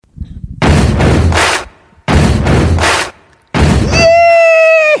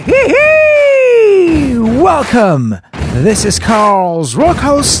Welcome! This is Carl's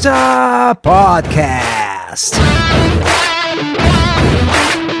Rollercoaster Podcast.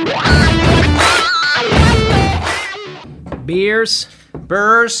 Beers,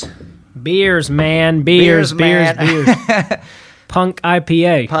 man. Beers. Punk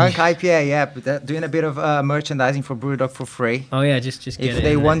IPA. Punk IPA, yeah. But doing a bit of merchandising for Brewdog for free. Oh yeah, just get if it.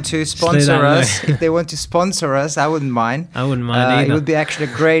 They want to sponsor us, I wouldn't mind. I wouldn't mind either. It would be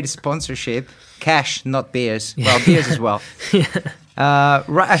actually a great sponsorship. Cash, not beers. Well, beers as well.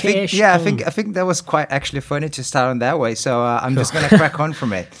 I think that was quite actually funny to start on that way. So I'm just gonna crack on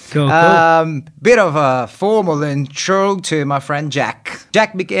from it. Cool. Bit of a formal intro to my friend Jack.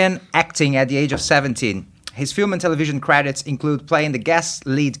 Jack began acting at the age of 17. His film and television credits include playing the guest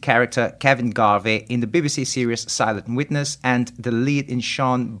lead character Kevin Garvey in the BBC series Silent Witness and the lead in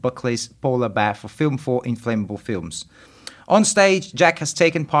Sean Buckley's Polar Bear for Film 4 Inflammable Films. On stage, Jack has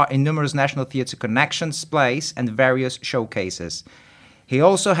taken part in numerous National Theatre Connections plays and various showcases. He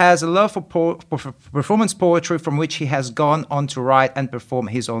also has a love for performance poetry, from which he has gone on to write and perform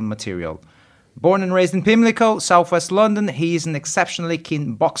his own material. Born and raised in Pimlico, southwest London, he is an exceptionally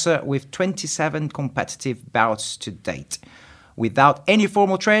keen boxer with 27 competitive bouts to date. Without any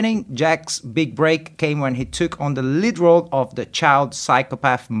formal training, Jack's big break came when he took on the lead role of the child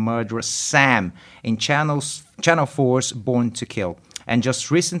psychopath murderer Sam in Channel 4's Born to Kill, and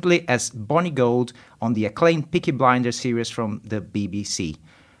just recently as Bonnie Gold on the acclaimed Peaky Blinders series from the BBC.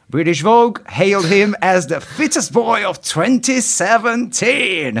 British Vogue hailed him as the fittest boy of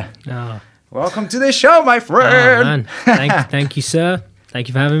 2017. Oh. Welcome to the show, my friend. Oh, man. Thank you, sir. Thank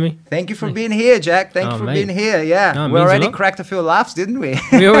you for having me. Thank you for being here, Jack. Thank you for being here. Yeah, no, we already cracked a few laughs, didn't we?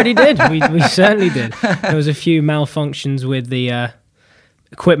 We already did. We certainly did. There was a few malfunctions with the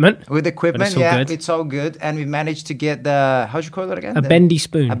equipment. With equipment, yeah, good. it's all good. And we managed to get the, how'd you call it again? A bendy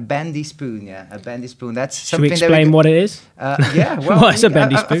spoon. A bendy spoon, yeah. A bendy spoon. That's Should something we explain what it is? Yeah, well. What's a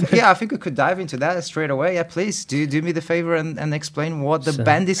bendy spoon? I think we could dive into that straight away. Yeah, please, do me the favor and explain what the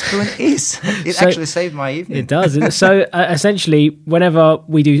bendy spoon is. It actually saved my evening. It does. So essentially, whenever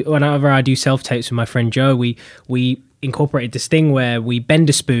I do self-tapes with my friend Joe, we incorporated this thing where we bend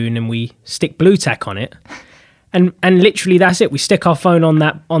a spoon and we stick blue tack on it. And literally that's it. We stick our phone on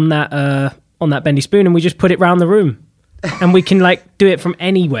that bendy spoon and we just put it round the room, and we can like do it from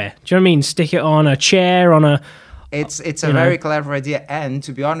anywhere. Do you know what I mean? Stick it on a chair, on a. It's a very clever idea, and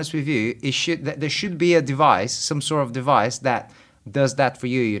to be honest with you, there should be a device, some sort of device that does that for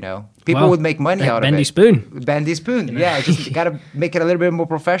you. You know, people would make money out of it. Bendy spoon. Yeah, just gotta make it a little bit more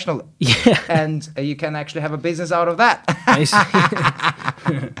professional. Yeah, and you can actually have a business out of that.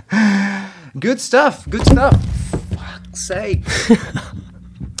 Good stuff. Fuck's sake.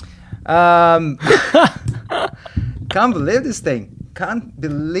 Can't believe this thing. Can't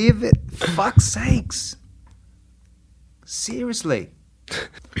believe it. Fuck's sakes. Seriously.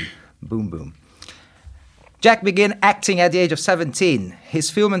 Boom, boom. Jack began acting at the age of 17. His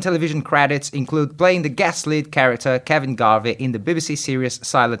film and television credits include playing the guest lead character Kevin Garvey in the BBC series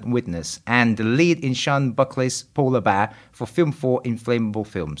Silent Witness and the lead in Sean Buckley's Polar Bear for Film 4 Inflammable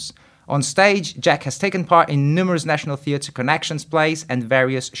Films. On stage, Jack has taken part in numerous National Theatre Connections plays and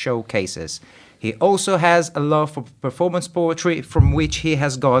various showcases. He also has a love for performance poetry, from which he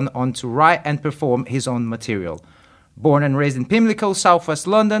has gone on to write and perform his own material. Born and raised in Pimlico, southwest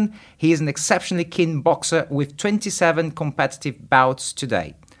London, he is an exceptionally keen boxer with 27 competitive bouts to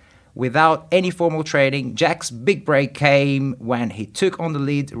date. Without any formal training, Jack's big break came when he took on the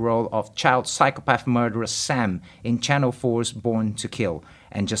lead role of child psychopath murderer Sam in Channel 4's Born to Kill,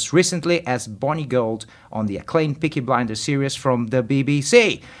 and just recently as Bonnie Gold on the acclaimed Peaky Blinders series from the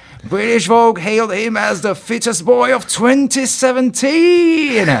BBC. British Vogue hailed him as the fittest boy of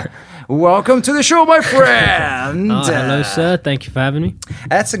 2017. Welcome to the show, my friend. Hello, sir. Thank you for having me.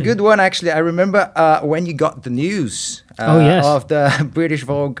 That's a good one, actually. I remember when you got the news of the British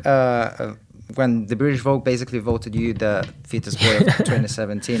Vogue, when the British Vogue basically voted you the fittest boy of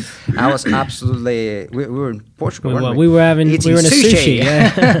 2017. I was absolutely. We were in Portugal. We were in a sushi.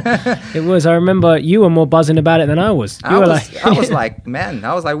 Yeah. It was. I remember you were more buzzing about it than I was. I was like,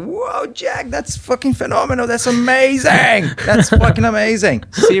 whoa, Jack, that's fucking phenomenal. That's amazing. That's fucking amazing.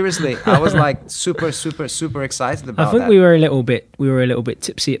 Seriously, I was like super, super, super excited about that. I think we were a little bit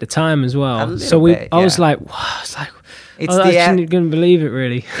tipsy at the time as well. I was like, I couldn't believe it,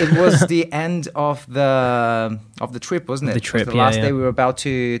 really. It was the end of the trip, wasn't it? The trip, it was the last day we were about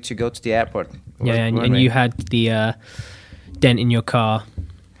to go to the airport. And you had the dent in your car.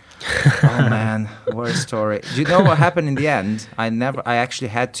 Oh man, what a story! Do you know what happened in the end? I actually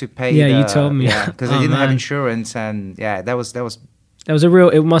had to pay. Yeah, you told me. Yeah, because I didn't have insurance, and yeah, that was a real.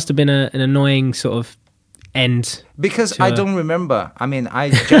 It must have been an annoying sort of end? Because to I don't remember. I mean,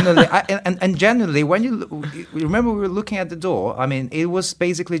 I generally, and generally, when you remember, we were looking at the door. I mean, it was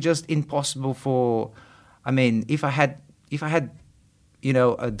basically just impossible for. I mean, if I had, done that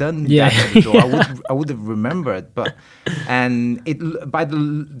at the door, I would have remembered. But and it by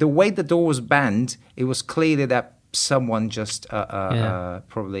the way the door was banned, it was clearly that someone just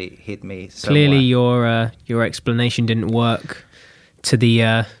probably hit me somewhere. Clearly, your explanation didn't work to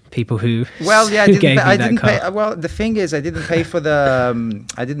the people who who gave you that car. Pay, well, the thing is, I didn't pay for the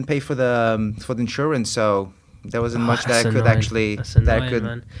insurance, so there wasn't much that I could actually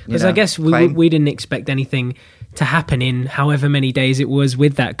Because I guess we didn't expect anything to happen in however many days it was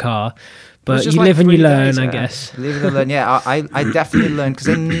with that car. But you live and you learn, I guess. Live and learn. Yeah, I definitely learned because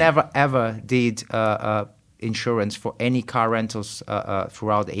I never ever did insurance for any car rentals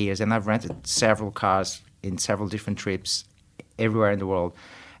throughout the years, and I've rented several cars in several different trips everywhere in the world,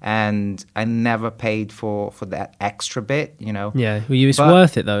 and I never paid for that extra bit, Yeah, well, it's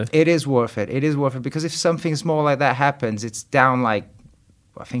worth it though. It is worth it. It is worth it because if something small like that happens, it's down like,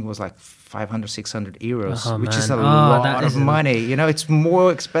 I think it was like 500, 600 euros, which is a lot of money. It's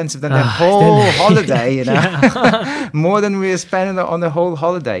more expensive than the whole holiday, more than we were spending on the whole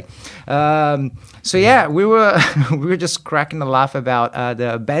holiday. So yeah, we were just cracking a laugh about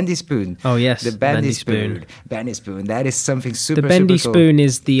the bendy spoon. Oh yes, the bendy spoon. Bendy spoon. That is something super. The bendy super spoon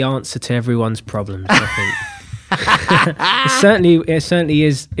is the answer to everyone's problems, I think. It certainly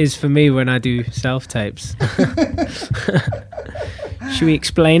is for me when I do self tapes. Should we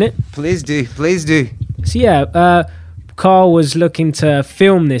explain it? Please do. So yeah, Carl was looking to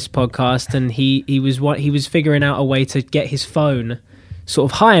film this podcast, and he was figuring out a way to get his phone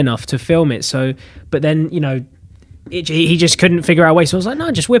sort of high enough to film it. So, but then he just couldn't figure out a way. So I was like, no,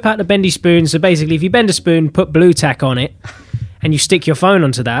 just whip out the bendy spoon. So basically, if you bend a spoon, put blue tack on it, and you stick your phone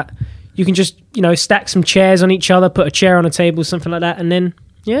onto that, you can just stack some chairs on each other, put a chair on a table, something like that, and then.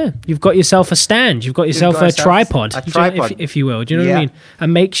 Yeah, you've got yourself a stand. You've got yourself a tripod, if you will. Do you know what I mean? A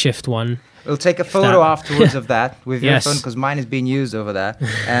makeshift one. We'll take a photo afterwards of that with your phone because mine is being used over there.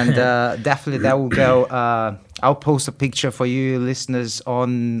 And definitely that will go. I'll post a picture for you listeners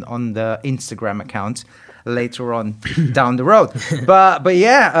on the Instagram account later on down the road. But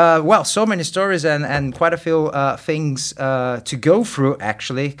yeah, well, so many stories and quite a few things to go through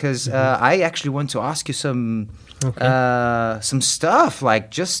actually, because I actually want to ask you some stuff, like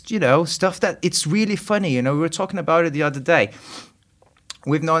just stuff that it's really funny. We were talking about it the other day.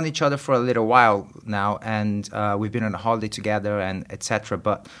 We've known each other for a little while now, and we've been on a holiday together and etc.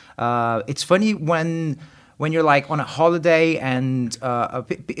 But it's funny when you're like on a holiday, and I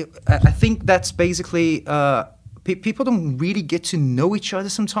think that's basically. People don't really get to know each other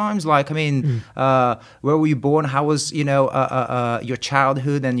sometimes. Like, I mean, where were you born? How was, your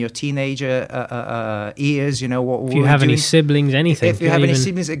childhood and your teenager years? What if you have any siblings, anything. If you have any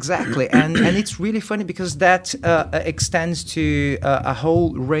siblings, exactly. And it's really funny because that extends to a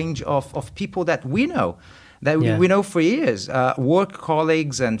whole range of people that we know. That we know for years, work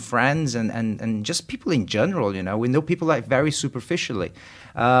colleagues and friends and just people in general. We know people like very superficially.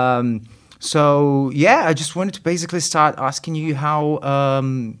 So yeah, I just wanted to basically start asking you how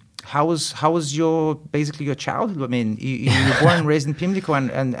was your childhood? I mean, you were born and raised in Pimlico,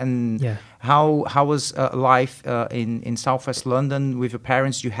 and how was life in Southwest London with your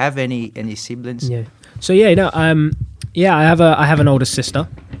parents? Do you have any siblings? Yeah. So I have an older sister,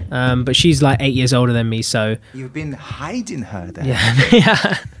 but she's like 8 years older than me. So you've been hiding her then.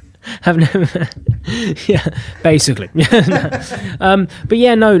 Yeah. I've never, basically. But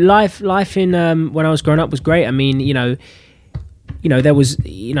yeah, no, life in when I was growing up was great. I mean, there was,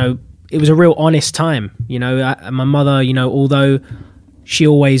 it was a real honest time. My mother, although she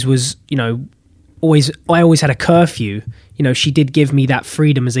always was, I always had a curfew. She did give me that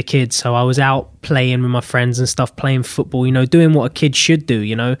freedom as a kid. So I was out playing with my friends and stuff, playing football, doing what a kid should do.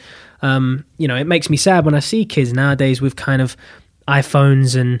 It makes me sad when I see kids nowadays with kind of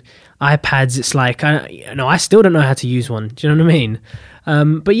iPhones and iPads. It's like I still don't know how to use one. Do you know what I mean?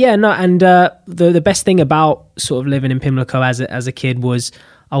 But yeah, no. And the best thing about sort of living in Pimlico as a kid was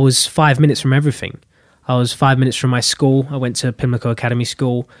I was 5 minutes from everything. I was 5 minutes from my school. I went to Pimlico Academy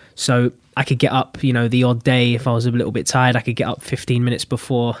School, so I could get up. The odd day if I was a little bit tired, I could get up 15 minutes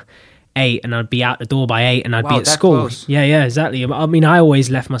before 8, and I'd be out the door by 8, and I'd be at school. Close. Yeah, exactly. I mean, I always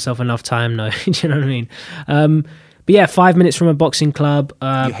left myself enough time. No, do you know what I mean? But yeah, 5 minutes from a boxing club.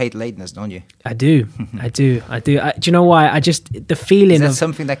 You hate lateness, don't you? I do. Do you know why? The feeling Is that of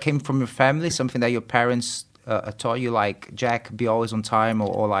something that came from your family? Something that your parents taught you, like, Jack, be always on time,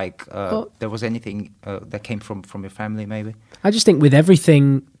 or there was anything that came from your family, maybe? I just think with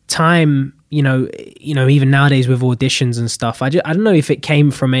everything time, even nowadays with auditions and stuff, I don't know if it came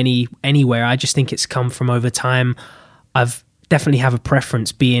from anywhere. I just think it's come from over time. I've definitely have a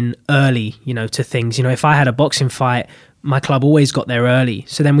preference being early, to things. If I had a boxing fight, my club always got there early.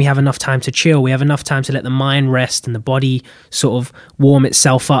 So then we have enough time to chill. We have enough time to let the mind rest and the body sort of warm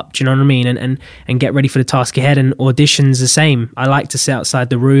itself up. Do you know what I mean? And get ready for the task ahead. And auditions the same. I like to sit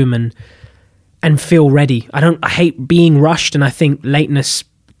outside the room and feel ready. I hate being rushed, and I think lateness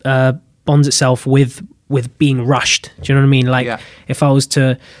bonds itself with being rushed. Do you know what I mean? Like if I was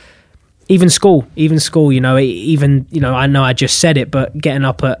to even school, I know I just said it, but getting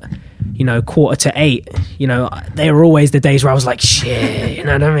up at 7:45, they were always the days where I was like, shit, you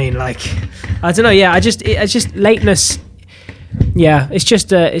know what I mean? Like, I don't know. Yeah, it's just lateness. Yeah, it's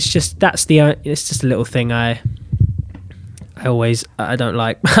just a little thing I don't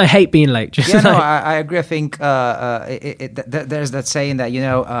like. I hate being late. I agree. I think there's that saying that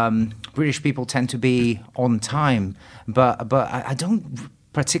British people tend to be on time, but I don't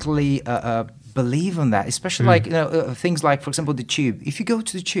particularly believe on that, especially things like, for example, the tube. If you go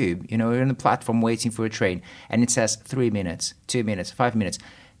to the tube, you're on the platform waiting for a train, and it says 3 minutes, 2 minutes, 5 minutes.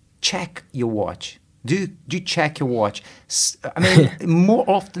 Check your watch. Do check your watch. I mean, more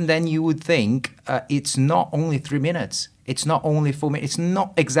often than you would think, it's not only 3 minutes. It's not only 4 minutes. It's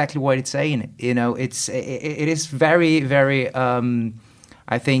not exactly what it's saying. It is very, very.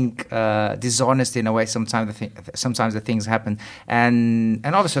 I think dishonest in a way. Sometimes the things happen, and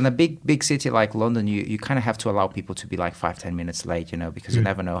obviously in a big city like London, you kind of have to allow people to be like 5-10 minutes late, because you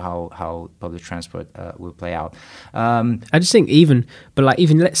never know how public transport will play out. I just think even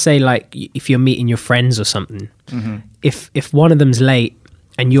let's say like if you're meeting your friends or something, if one of them's late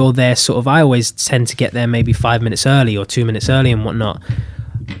and you're there, sort of, I always tend to get there maybe 5 minutes early or 2 minutes early and whatnot.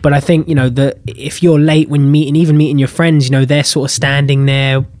 But I think, that if you're late when meeting your friends, they're sort of standing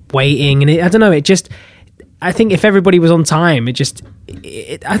there waiting. And I don't know, I think if everybody was on time, I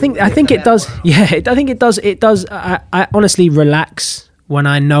think it does. Yeah, I think it does. It does. I honestly relax when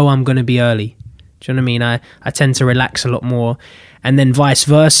I know I'm going to be early. Do you know what I mean? I tend to relax a lot more. And then vice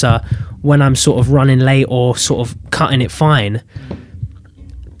versa, when I'm sort of running late or sort of cutting it fine,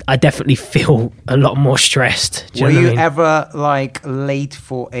 I definitely feel a lot more stressed. Were you ever like late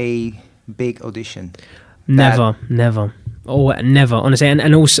for a big audition? Never. Oh, never, honestly.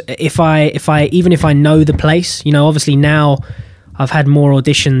 And also, if I know the place, obviously now I've had more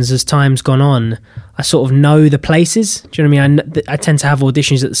auditions as time's gone on. I sort of know the places. Do you know what I mean? I tend to have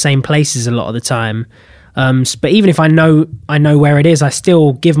auditions at the same places a lot of the time. But even if I know where it is, I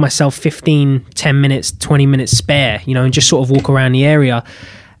still give myself 10 minutes, 20 minutes spare, and just sort of walk around the area.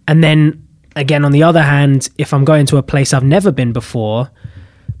 And then again, on the other hand, if I'm going to a place I've never been before,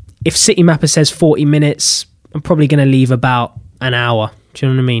 if Citymapper says 40 minutes, I'm probably going to leave about an hour. Do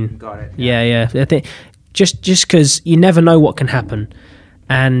you know what I mean? Got it. Yeah. I think just because you never know what can happen.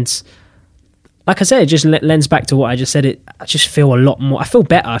 And like I said, it just lends back to what I just said. I just feel a lot more. I feel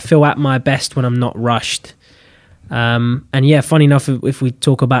better. I feel at my best when I'm not rushed. And yeah, funny enough, if we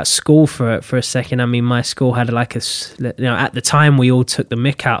talk about school for a second, I mean, my school had like at the time we all took the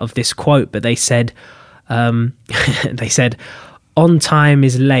mick out of this quote, but they said, on time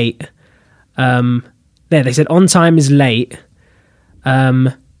is late. They said on time is late,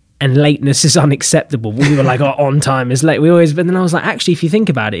 and lateness is unacceptable. We were like, on time is late. But then I was like, actually, if you think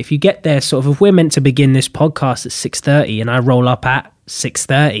about it, if you get there, sort of, if we're meant to begin this podcast at 6:30 and I roll up at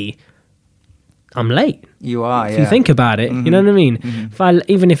 6:30, I'm late. You are, if you think about it, you know what I mean?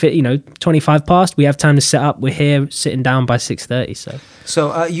 Even if it, 25 past, we have time to set up. We're here sitting down by 6:30.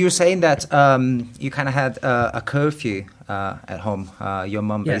 So you're saying that you kind of had a curfew at home. Your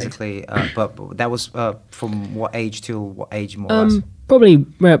mum basically, but that was from what age till what age more or less? Probably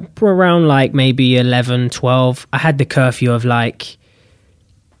around like maybe 11, 12. I had the curfew of like,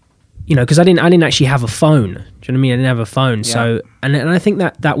 because I didn't actually have a phone. Do you know what I mean? I didn't have a phone. Yeah. So, and I think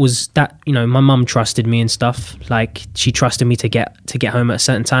that was that, my mum trusted me and stuff. Like she trusted me to get home at a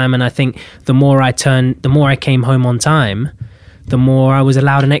certain time. And I think the more I came home on time, the more I was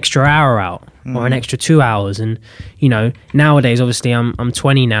allowed an extra hour out or an extra 2 hours. And, nowadays, obviously I'm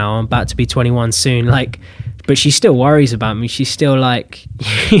 20 now, I'm about to be 21 soon. Like, but she still worries about me. She still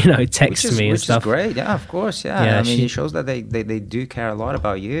texts me and stuff. Which is great. Yeah, of course. Yeah. I mean, it shows that they do care a lot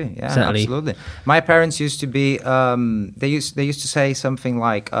about you. Yeah, exactly. Absolutely. My parents used to be, they used to say something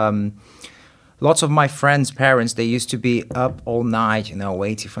like, lots of my friends' parents, they used to be up all night,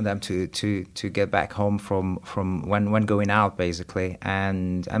 waiting for them to get back home from when going out, basically.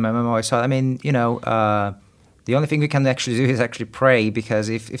 And my mom always thought, the only thing we can actually do is actually pray, because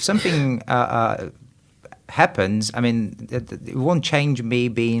if something happens, I mean, it won't change me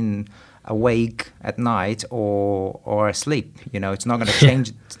being awake at night or asleep. It's not going to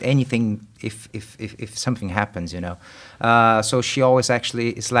change anything if something happens. So she always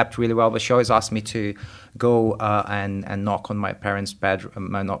actually slept really well, but she always asked me to go and knock on my parents'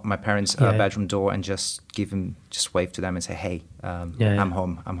 bedroom, bedroom door, and just wave to them and say, "Hey, I'm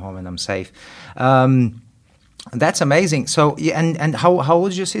home, and I'm safe." That's amazing. So, and how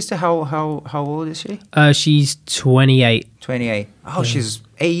old is your sister? How old is she? She's 28. 28. Oh, she's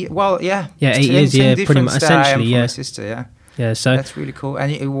 8. Well, yeah. Yeah, 8 years. Yeah, pretty much. Essentially, yeah. My sister, yeah. Yeah, so that's really cool.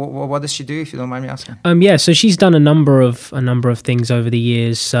 And what does she do, if you don't mind me asking? Yeah, so she's done a number of things over the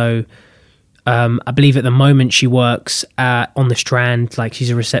years. So, I believe at the moment she works on the Strand, like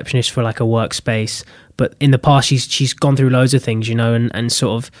she's a receptionist for like a workspace. But in the past, she's gone through loads of things, and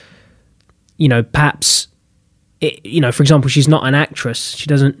sort of, perhaps. For example, she's not an actress. She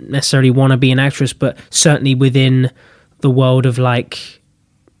doesn't necessarily want to be an actress, but certainly within the world of like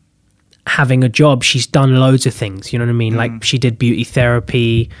having a job, she's done loads of things. You know what I mean? Like she did beauty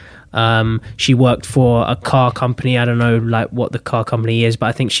therapy. She worked for a car company. I don't know like what the car company is, but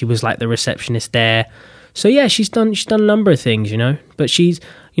I think she was like the receptionist there. So yeah, she's done a number of things, But she's,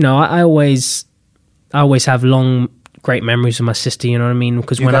 I always have great memories with my sister, you know what I mean?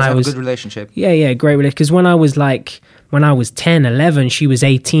 Because when I was a good relationship. Yeah, great relationship. Because when I was 10, 11, she was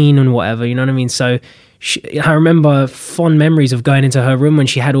 18 and whatever, you know what I mean? So I remember fond memories of going into her room when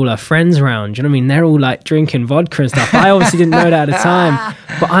she had all her friends around, you know what I mean? They're all like drinking vodka and stuff. I obviously didn't know that at the time,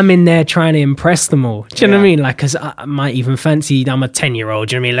 but I'm in there trying to impress them all. Do you know what I mean? Like, because I might even fancy, I'm a 10-year-old,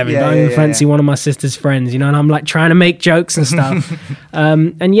 do you know what I mean? 11, I even fancy one of my sister's friends, and I'm like trying to make jokes and stuff.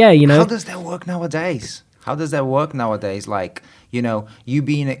 And yeah, How does that work nowadays? Like, you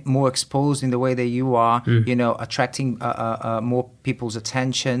being more exposed in the way that you are, attracting more people's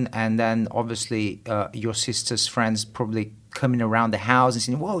attention, and then obviously your sister's friends probably coming around the house and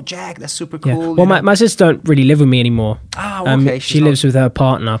saying, "Whoa, Jack, that's super cool." Well, my sisters don't really live with me anymore. Okay. She lives with her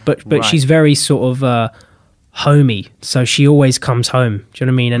partner, but right. She's very sort of homey, so she always comes home. Do you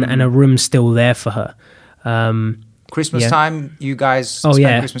know what I mean? And a room's still there for her. Christmas time, you guys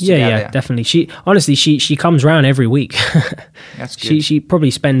spend Christmas together? Yeah, definitely. She comes round every week. That's good. She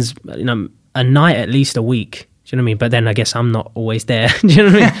probably spends a night at least a week. Do you know what I mean? But then I guess I'm not always there. Do you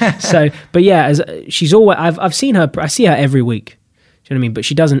know what I mean? So, but yeah, she's always. I've seen her. I see her every week. Do you know what I mean? But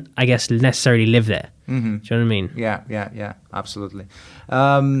she doesn't, I guess, necessarily live there. Mm-hmm. Do you know what I mean? Yeah, absolutely.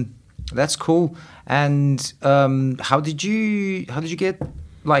 That's cool. And how did you get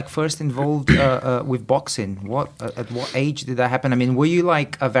like first involved with boxing? At what age did that happen? I mean, were you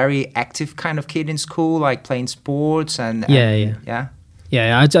like a very active kind of kid in school, like playing sports and yeah?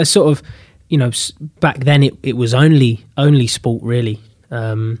 I sort of, back then it was only sport really,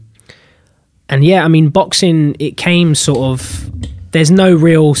 and yeah, I mean, boxing, it came sort of. There's no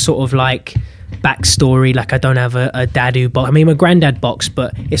real sort of like backstory. Like I don't have a dad who boxed. I mean, my granddad boxed,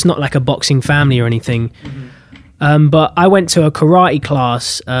 but it's not like a boxing family or anything. Mm-hmm. But I went to a karate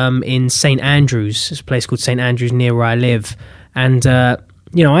class in St. Andrews. It's a place called St. Andrews near where I live. And, I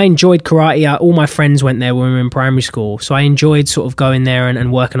enjoyed karate. All my friends went there when we were in primary school. So I enjoyed sort of going there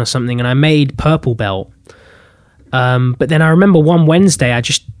and working on something. And I made purple belt. But then I remember one Wednesday, I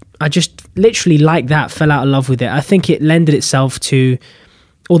just literally like that, fell out of love with it. I think it lended itself to,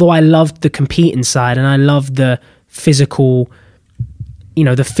 although I loved the competing side and I loved the physical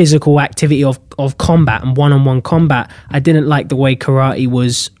activity of combat and one-on-one combat, I didn't like the way karate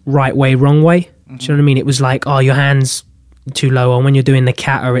was right way, wrong way. Mm-hmm. Do you know what I mean? It was like, oh, your hand's too low, or when you're doing the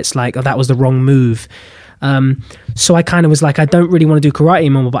kata, it's like, oh, that was the wrong move. So I kind of was like, I don't really want to do karate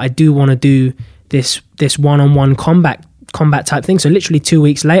anymore, but I do want to do this one-on-one combat type thing. So literally 2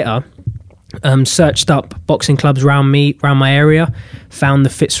 weeks later, searched up boxing clubs around my area, found the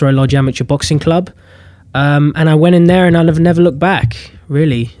Fitzroy Lodge Amateur Boxing Club, and I went in there and I've never looked back,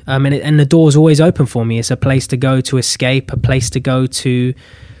 really. And the door's always open for me. It's a place to go to escape, a place to go to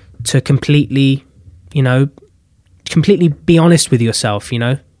completely be honest with yourself.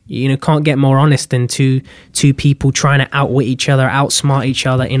 You can't get more honest than two people trying to outwit each other, outsmart each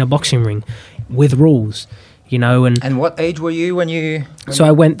other in a boxing ring with rules. And what age were you when you... So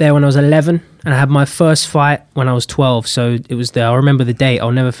I went there when I was 11 and I had my first fight when I was 12. So it was I remember the date.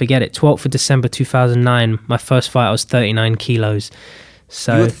 I'll never forget it. 12th of December 2009. My first fight, I was 39 kilos.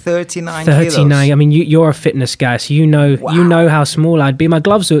 So you were 39 kilos? I mean, you're a fitness guy, so you know how small I'd be. My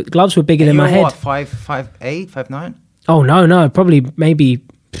gloves were bigger than my head. What, 5'8", 5'9"? Oh, no. Probably maybe...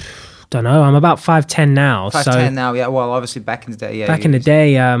 don't know. I'm about 5'10" now. 5'10" now, yeah. Well, obviously back in the day, yeah. Back in the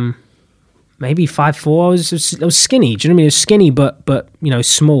day... maybe 5'4". I was skinny. Do you know what I mean? I was skinny, but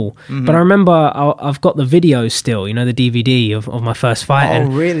small. But I remember I've got the video still. The DVD of my first fight. Oh,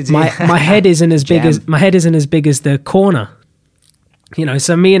 and really? My head isn't as big as the corner.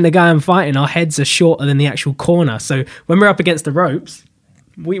 So me and the guy I'm fighting, our heads are shorter than the actual corner. So when we're up against the ropes,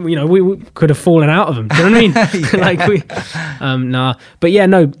 we could have fallen out of them. Do you know what I mean? Nah. But yeah,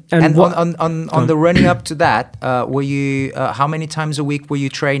 no. And on the running up to that, were you? How many times a week were you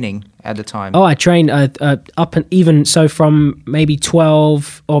training at the time? Oh, I trained up and even so from maybe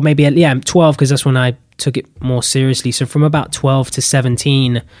 12 or maybe 12 because that's when I took it more seriously. So from about 12 to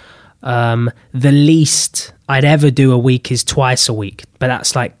 17. The least I'd ever do a week is twice a week, but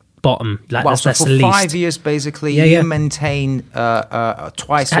that's like bottom. Like well, that's for the least. 5 years, basically, you maintain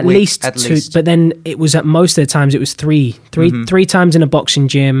twice at a week least at two, least. but then it was at most of the times it was three times in a boxing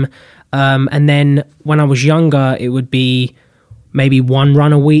gym, and then when I was younger, it would be maybe one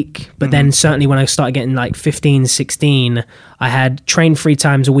run a week. But then certainly when I started getting like 15, 16, I had trained 3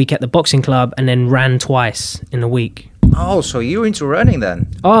 times a week at the boxing club and then ran twice in a week. Oh, so you're into running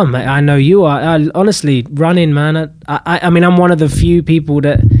then? Oh, mate, I know you are. Honestly, running, man. I mean, I'm one of the few people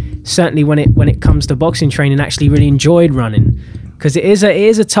that certainly when it comes to boxing training, actually really enjoyed running, because it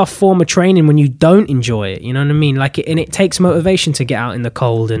is a tough form of training when you don't enjoy it. You know what I mean? And it takes motivation to get out in the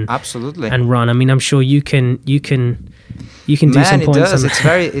cold and absolutely and run. I mean, I'm sure you can do some Man, it points. does.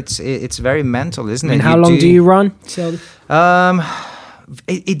 It's very mental, isn't it? And how long do you run?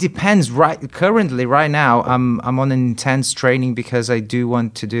 It depends. Currently, right now, I'm on an intense training because I do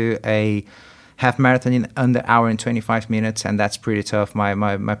want to do a half marathon in under hour and 25 minutes, and that's pretty tough.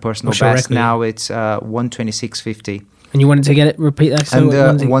 My personal What's your best record? now it's 1:26.50 And you wanted to repeat that? So and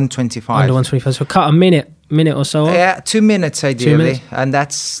 125. 1:25. Under 125. So cut a minute or so off. Yeah, 2 minutes ideally, 2 minutes. and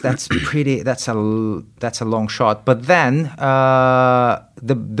that's pretty. That's a long shot. But then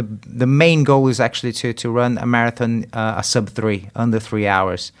the main goal is actually to run a marathon a sub 3 under 3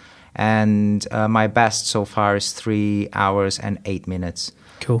 hours, and my best so far is 3 hours and 8 minutes.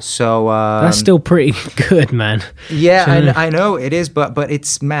 Cool. So That's still pretty good, man. yeah, I know it is, but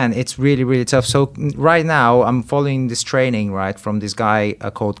it's really, really tough. So right now I'm following this training from this guy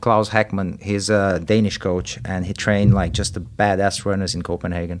called Klaus Heckman. He's a Danish coach, and he trained like just the badass runners in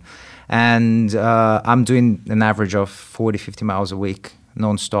Copenhagen. And I'm doing an average of 40-50 miles a week,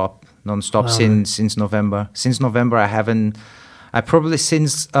 non-stop Wow, since November. Since November,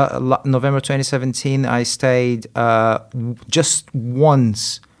 since November 2017, I stayed just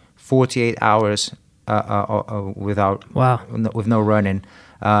once 48 hours with no running.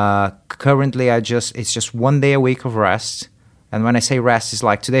 Currently, it's just 1 day a week of rest. And when I say rest, it's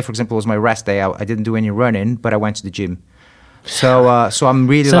like today, for example, was my rest day. I didn't do any running, but I went to the gym. So I'm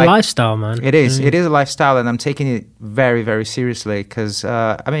really It's a lifestyle, man. It is. It is a lifestyle, and I'm taking it very, very seriously because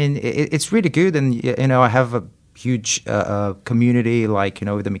it's really good, and I have a huge community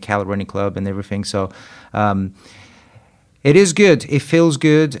with the Mikala Running Club and everything. So it is good. It feels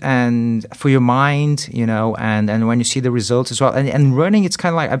good, and for your mind, and when you see the results as well. And running, it's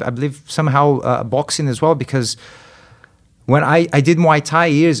kind of like I believe somehow boxing as well, because when I did Muay Thai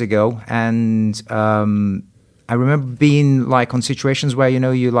years ago, and I remember being like on situations where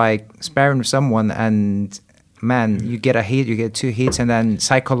you like sparring with someone, and man, you get a hit, you get 2 hits, and then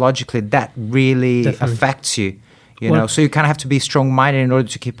psychologically that really affects you. So you kind of have to be strong-minded in order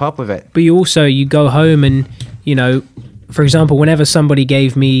to keep up with it. But you go home and, for example, whenever somebody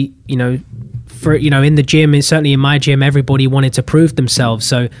gave me, in the gym, and certainly in my gym, everybody wanted to prove themselves.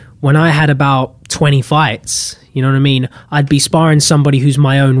 So when I had about 20 fights, you know what I mean, I'd be sparring somebody who's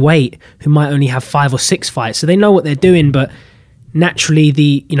my own weight, who might only have 5 or 6 fights. So they know what they're doing, but naturally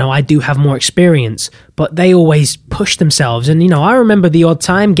I do have more experience, but they always push themselves. And, I remember the odd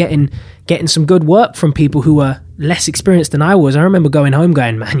time getting some good work from people who were less experienced than I was. I remember going home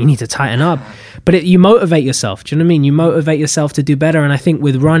going, man, you need to tighten up. But you motivate yourself. Do you know what I mean? You motivate yourself to do better. And I think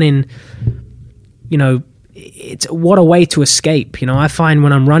with running, it's what a way to escape. I find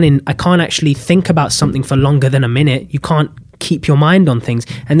when I'm running, I can't actually think about something for longer than a minute. You can't keep your mind on things.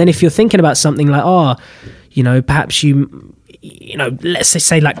 And then if you're thinking about something like, perhaps let's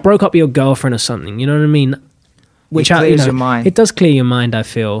say like broke up with your girlfriend or something, you know what I mean? Which clears your mind. It does clear your mind, I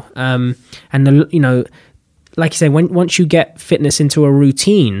feel. And like you say, once you get fitness into a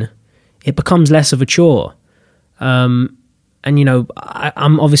routine, it becomes less of a chore. I'm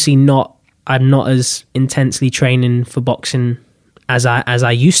obviously not as intensely training for boxing as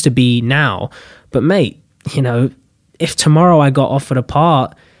I used to be now. But mate, if tomorrow I got offered a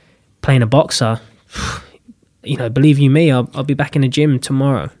part playing a boxer, believe you me, I'll be back in the gym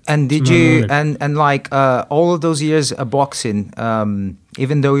tomorrow. And did you morning. and like all of those years of boxing,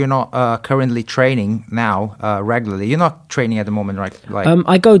 even though you're not currently training now regularly. You're not training at the moment, right? Like,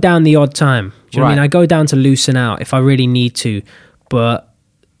 I go down the odd time. Do you know what I mean? Right. I go down to loosen out if I really need to. But,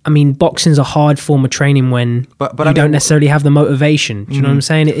 I mean, boxing's a hard form of training when But you I mean, don't necessarily have the motivation. Do you know what I'm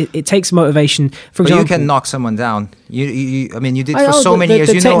saying? It takes motivation. For but example, you can knock someone down. I mean, you did I for know so many years.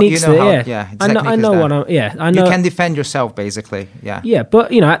 the You know techniques how. that- Yeah, I know. I know what I know. You can defend yourself, basically. Yeah. Yeah,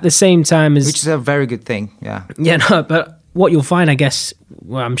 but at the same time as Which is a very good thing. Yeah. yeah, no, but what you'll find, I guess,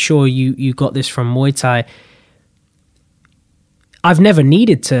 well, I'm sure you got this from Muay Thai. I've never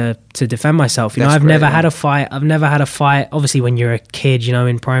needed to defend myself. That's I've great, never yeah. had a fight. I've never had a fight. Obviously, when you're a kid,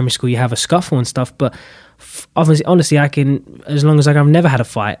 in primary school, you have a scuffle and stuff. But obviously, honestly, I can, as long as I've never had a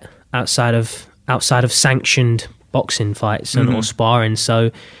fight outside of sanctioned boxing fights and or sparring. So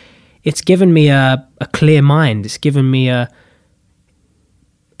it's given me a clear mind. It's given me I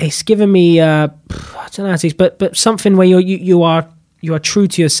don't know how to say, but something where you are true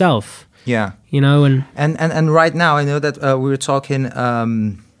to yourself. Yeah. And right now, I know that we were talking a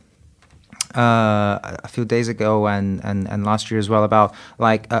few days ago and last year as well about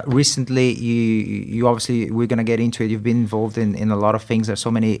like recently you obviously, we're gonna get into it. You've been involved in a lot of things. There's so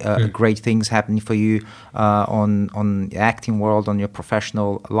many great things happening for you on the acting world, on your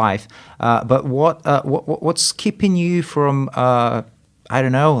professional life. But what's keeping you from I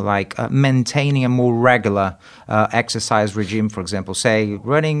don't know, like maintaining a more regular exercise regime, for example, say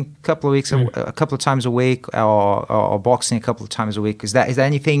running a couple of times a week, or boxing a couple of times a week. Is there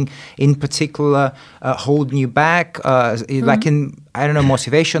anything in particular holding you back? Like I don't know,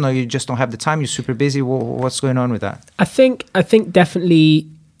 motivation, or you just don't have the time? You're super busy. What's going on with that? I think definitely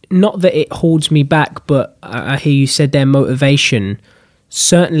not that it holds me back, but I hear you said there motivation.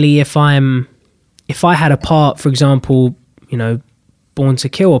 Certainly, if I had a part, for example, Born to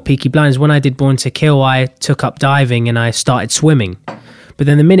Kill or Peaky Blinders, when I did Born to Kill, I took up diving and I started swimming. But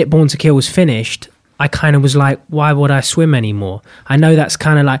then the minute Born to Kill was finished, I kind of was like, why would I swim anymore? I know that's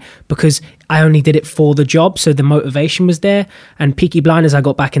kind of like, because I only did it for the job, so the motivation was there. And Peaky Blinders, I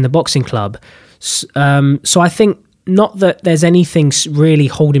got back in the boxing club. So I think not that there's anything really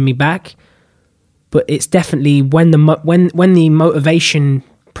holding me back, but it's definitely when the motivation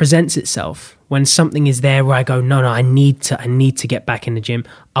presents itself, when something is there where I go, no, I need to get back in the gym,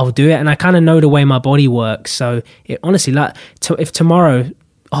 I'll do it. And I kind of know the way my body works. So it honestly, like, if tomorrow,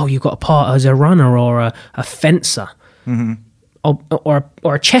 you've got a part as a runner or a fencer, or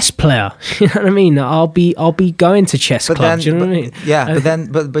a chess player, you know what I mean? I'll be going to chess clubs. You know what I mean? Yeah,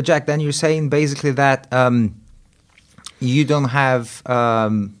 but Jack, then you're saying basically that you don't have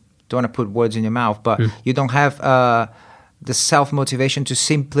don't want to put words in your mouth, but you don't have the self-motivation to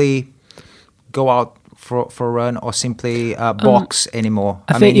simply go out for a run or simply box anymore.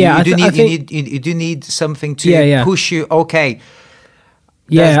 You do need something to push you. Okay.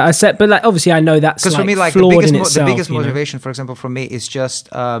 Yeah, I said, but like obviously I know that's because for me, like the biggest motivation, for example, for me is just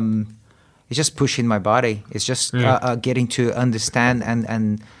it's just pushing my body. It's just getting to understand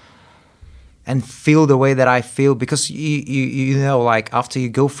and feel the way that I feel, because you know, like after you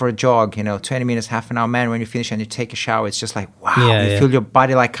go for a jog, 20 minutes, half an hour, man, when you finish and you take a shower, it's just like, wow, you feel your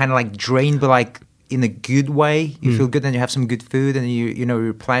body like kind of like drained, but like in a good way. You feel good, and you have some good food, and you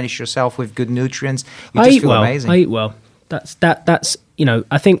replenish yourself with good nutrients. You just feel amazing. I eat well. That's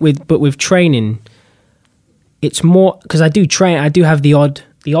I think with training, it's more because I do train. I do have the odd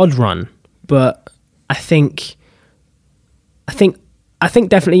run, but I think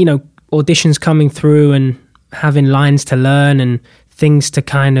definitely auditions coming through and having lines to learn and things to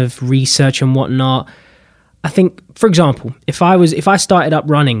kind of research and whatnot. I think, for example, if I started up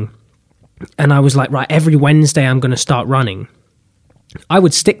running and I was like, right, every Wednesday I'm going to start running, I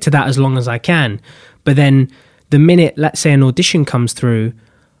would stick to that as long as I can. But then the minute, let's say, an audition comes through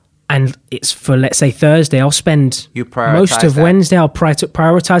and it's for, let's say, Thursday, I'll spend most of Wednesday, I'll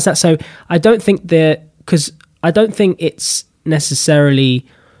prioritize that. So I don't think because I don't think it's necessarily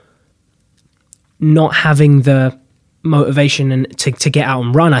not having the motivation and to get out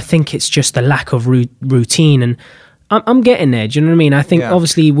and run. I think it's just the lack of routine, and I'm getting there. Do you know what I mean? I think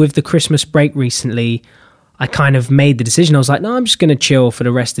obviously with the Christmas break recently, I kind of made the decision. I was like, no, I'm just going to chill for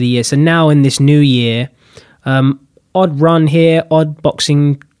the rest of the year. So now in this new year, odd run here, odd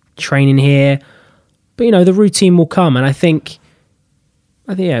boxing training here, but the routine will come, and I think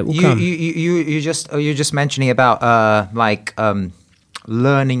it will come. You're just mentioning about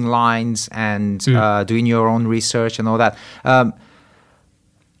learning lines and doing your own research and all that.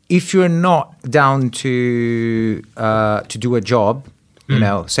 If you're not down to do a job, You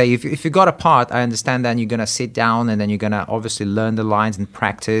know, say if you got a part, I understand that you're gonna sit down and then you're gonna obviously learn the lines and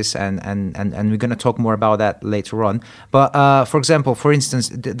practice, and we're gonna talk more about that later on. But for example, for instance,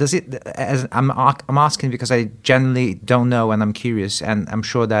 does it? As I'm asking because I generally don't know, and I'm curious, and I'm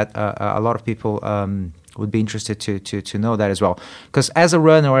sure that a lot of people would be interested to know that as well. Because as a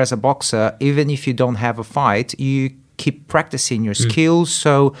runner or as a boxer, even if you don't have a fight, you keep practicing your skills.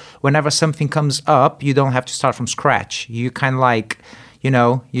 So whenever something comes up, you don't have to start from scratch. You kind of like, you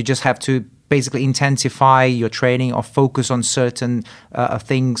know, you just have to basically intensify your training or focus on certain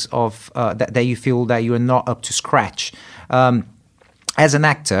things of that you feel that you are not up to scratch. As an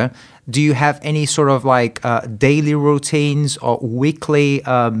actor, do you have any sort of like daily routines or weekly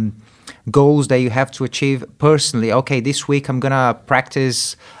goals that you have to achieve personally? Okay, this week I'm gonna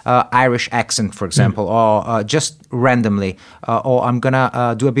practice Irish accent, for example, or just randomly, or I'm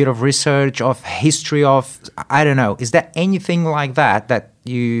gonna do a bit of research of history of, I don't know. Is there anything like that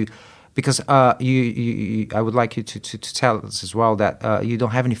you? Because I would like you to tell us as well that you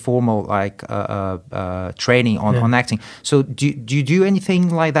don't have any formal like training on acting. So do you do anything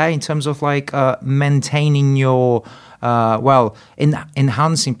like that in terms of like maintaining your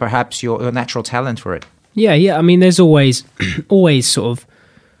enhancing perhaps your natural talent for it? Yeah. I mean, there's always sort of,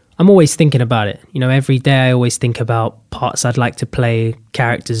 I'm always thinking about it. You know, every day I always think about parts I'd like to play,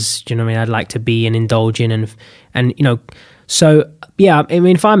 characters, you know what I mean, I'd like to be and indulge in, and you know, so yeah, I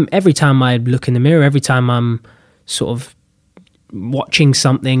mean, every time I look in the mirror, every time I'm sort of watching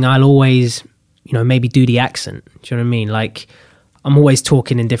something, I'll always, you know, maybe do the accent. Do you know what I mean? Like, I'm always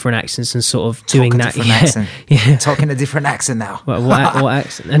talking in different accents and sort of doing that. Yeah. Talking a different accent now. What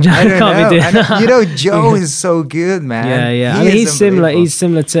accent? I don't know. You know, Joe is so good, man. Yeah. I mean, he's similar. He's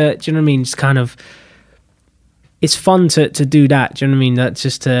similar to. Do you know what I mean? It's kind of. It's fun to do that. Do you know what I mean? That's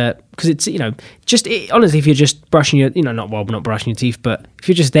just because it's, you know, just honestly, if you're just brushing your, you know, not brushing your teeth, but if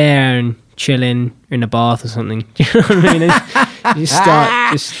you're just there and chilling in a bath or something, do you know what I mean? You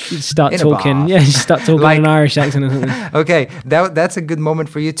start talking. Yeah, you start talking like, in an Irish accent or something. Okay, that's a good moment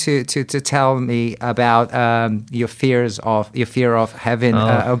for you to tell me about your fear of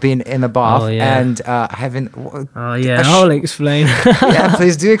having being in a bath and having. I'll explain. Yeah,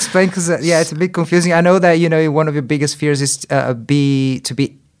 please do explain, because it's a bit confusing. I know that, you know, one of your biggest fears is to be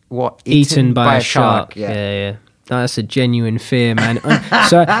eaten by a shark. Yeah. That's a genuine fear, man.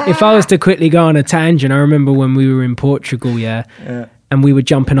 So if I was to quickly go on a tangent, I remember when we were in Portugal, and we were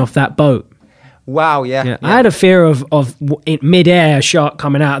jumping off that boat. Wow, yeah. I had a fear of in mid-air a shark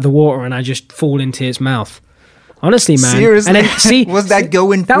coming out of the water and I just fall into its mouth. Honestly, man. Seriously? And then, was that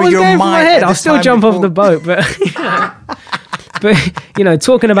going that through was your going mind? Through my head. I'll still jump off the boat, but but you know,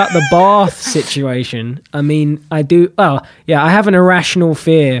 talking about the bath situation, I mean, I do. Oh, yeah, I have an irrational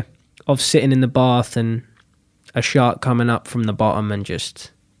fear of sitting in the bath and a shark coming up from the bottom and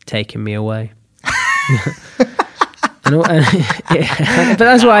just taking me away. But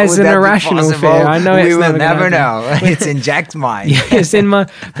that's why it's an irrational fear. I know we will never know. It's in Jack's mind. Yeah, it's in my.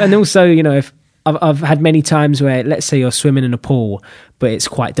 And also, you know, if I've had many times where, let's say you're swimming in a pool, but it's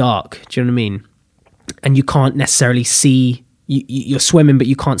quite dark. Do you know what I mean? And you can't necessarily see. You're swimming, but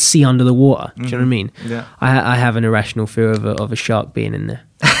you can't see under the water. Do you know what I mean? Yeah. I have an irrational fear of a shark being in there.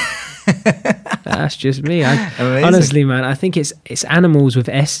 That's just me. Honestly, man, I think it's animals with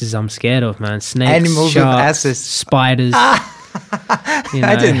S's I'm scared of, man. Snakes, animals sharks, with S's, spiders. You know.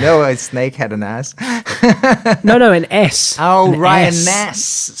 I didn't know a snake had an ass. No, an S. Oh, right, an S.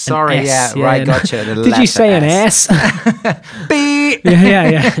 Sorry, an S, yeah, right, gotcha. Did you say an S? Beep.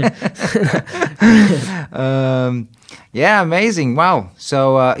 Yeah. Yeah, amazing. Wow.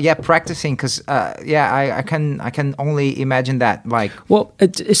 So practicing, because I can only imagine that. Like, well,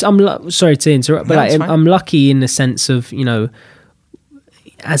 I'm sorry to interrupt, but I'm lucky in the sense of, you know,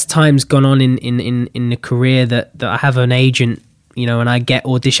 as time's gone on in the career that I have an agent, you know, and I get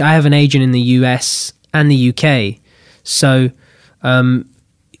audition. I have an agent in the US and the UK, so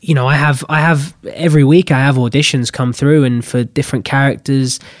you know, I have every week I have auditions come through, and for different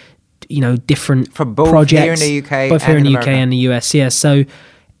characters, you know, different for both projects, here in the UK, both here in the UK and the US. Yeah, so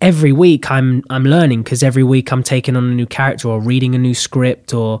every week I'm learning, because every week I'm taking on a new character or reading a new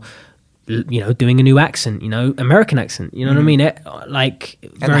script or, you know, doing a new accent, you know, American accent, you know what I mean?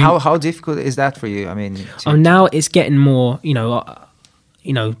 And how difficult is that for you? I mean, now it's getting more, you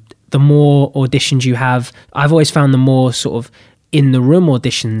know, the more auditions you have, I've always found the more sort of in the room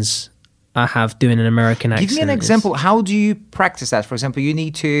auditions I have doing an American accent. Give me an example. How do you practice that? For example, you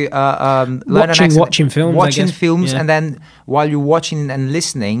need to learn an accent. Watching films, Watching I guess. films, Yeah. and then while you're watching and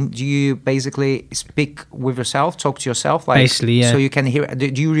listening, do you basically speak with yourself, talk to yourself? Like, Basically, yeah. So you can hear.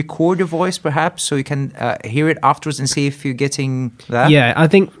 Do you record your voice perhaps so you can hear it afterwards and see if you're getting that? Yeah, I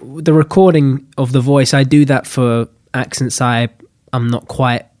think the recording of the voice, I do that for accents I'm not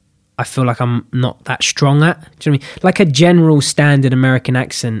quite, I feel like I'm not that strong at. Do you know what I mean? Like a general standard American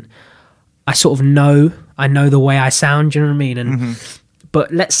accent, I sort of know, I know the way I sound, do you know what I mean? And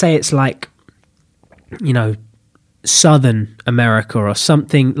But let's say it's like, you know, Southern America or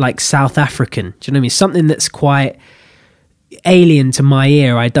something like South African, do you know what I mean? Something that's quite alien to my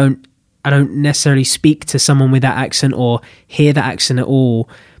ear. I don't necessarily speak to someone with that accent or hear that accent at all.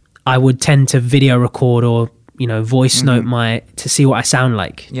 I would tend to video record or, you know, voice note to see what I sound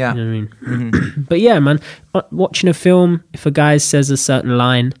like. Yeah. You know what I mean? But yeah, man, watching a film, if a guy says a certain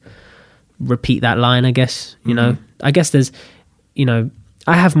line, repeat that line, I guess. You know, I guess there's, you know,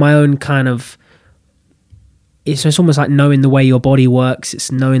 I have my own kind of, it's almost like knowing the way your body works.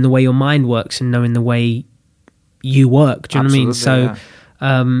 It's knowing the way your mind works and knowing the way you work. Do you know what I mean? So,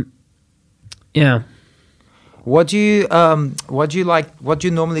 yeah. What do you like? What do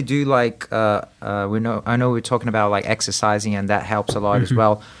you normally do? Like I know we're talking about like exercising, and that helps a lot as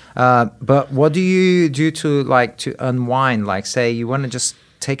well. But what do you do to unwind? Like, say you want to just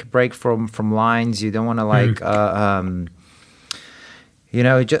take a break from lines. You don't want to like you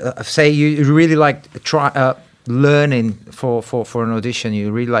know, say you really like try learning for an audition.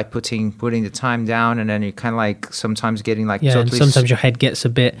 You really like putting the time down, and then you kind of like sometimes getting like Yeah, totally and sometimes your head gets a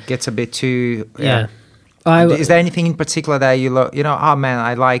bit too yeah. Is there anything in particular that you know? Oh man,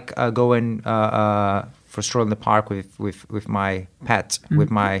 I like going for a stroll in the park with my pet, with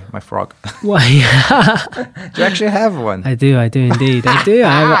my frog. Why? Do you actually have one? I do indeed. I do.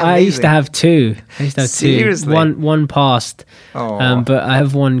 I used to have two. Seriously? One passed. Oh. But I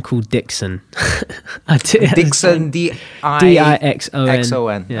have one called Dixon. I do. Dixon, Dixon. Yeah.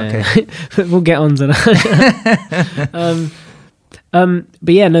 Okay. We'll get on to that.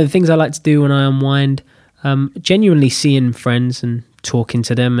 But yeah, no, the things I like to do when I unwind, genuinely seeing friends and talking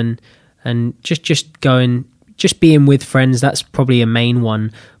to them and just being with friends. That's probably a main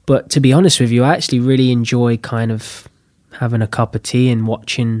one. But to be honest with you, I actually really enjoy kind of having a cup of tea and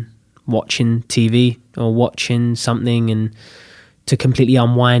watching TV or watching something, and to completely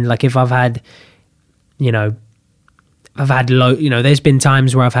unwind. Like if I've had, there's been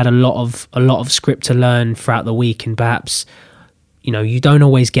times where I've had a lot of script to learn throughout the week, and perhaps, you don't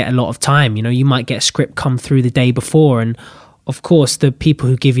always get a lot of time. You might get a script come through the day before, and of course the people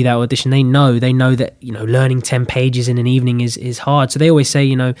who give you that audition, they know that, learning 10 pages in an evening is hard. So they always say,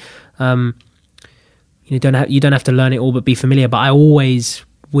 you don't have to learn it all, but be familiar. But I always,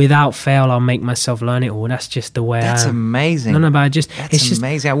 without fail, I'll make myself learn it all. That's just the way I am. That's amazing. No, but it's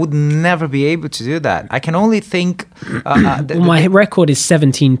amazing. I would never be able to do that. I can only think. My record is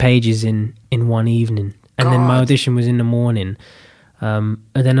 17 pages in one evening, and then my God. audition was in the morning. And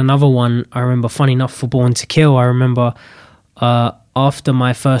then another one, I remember, funny enough, for Born to Kill, I remember after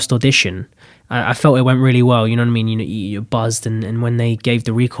my first audition, I felt it went really well, you know what I mean? You're buzzed, and when they gave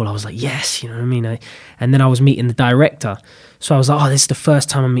the recall, I was like, yes, you know what I mean? And then I was meeting the director. So I was like, this is the first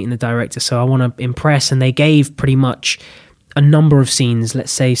time I'm meeting the director, so I want to impress. And they gave pretty much a number of scenes,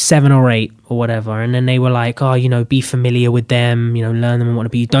 let's say 7 or 8 or whatever. And then they were like, be familiar with them, learn them and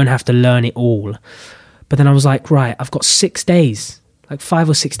whatnot, but you don't have to learn it all. But then I was like, right, I've got 6 days, like 5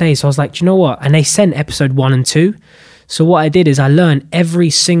 or 6 days. So I was like, do you know what? And they sent episode 1 and 2. So what I did is I learned every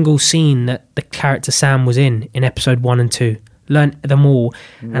single scene that the character Sam was in episode 1 and 2. Learned them all.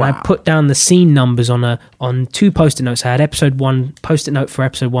 And I put down the scene numbers on 2 post-it notes. I had episode 1, post-it note for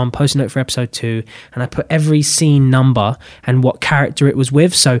episode 1, post-it note for episode 2. And I put every scene number and what character it was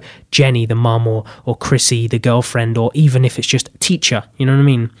with. So Jenny, the mum, or Chrissy, the girlfriend, or even if it's just teacher, you know what I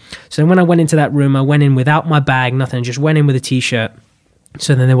mean? So when I went into that room, I went in without my bag, nothing, just went in with a t-shirt.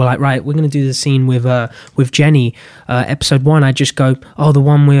 So then they were like, right, we're going to do the scene with Jenny, episode 1. I just go, the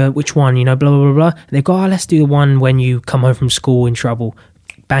one which one, blah, blah, blah, blah. And they go, let's do the one when you come home from school in trouble.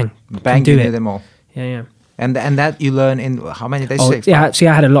 Bang, you do them all. Yeah. And that you learn in how many days? Yeah, see,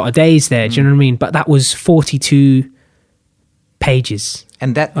 I had a lot of days there, do you know what I mean? But that was 42 pages.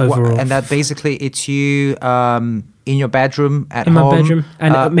 And that overall. And that basically it's you in your bedroom at in home. My bedroom,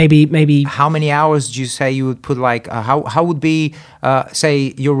 and maybe. How many hours do you say you would put? Like how would be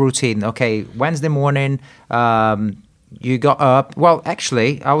say your routine? Okay, Wednesday morning, you got up. Well,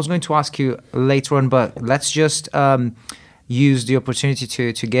 actually, I was going to ask you later on, but let's just use the opportunity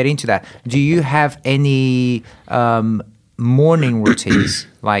to get into that. Do you have any morning routines,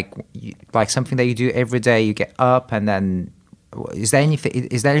 like something that you do every day. You get up, and then is there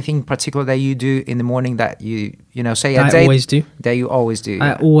anything particular that you do in the morning that you say a day? I always do. That you always do.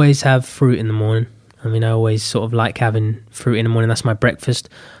 I always have fruit in the morning. I mean, I always sort of like having fruit in the morning. That's my breakfast.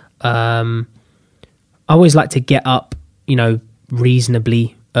 I always like to get up,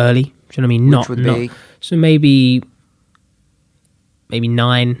 reasonably early. Do you know what I mean? Which would be? So maybe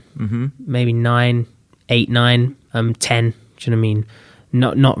 9, maybe 9, 8, 9, 10. Do you know what I mean?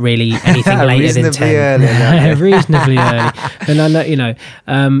 Not really anything later than 10. Early, reasonably early. And I know,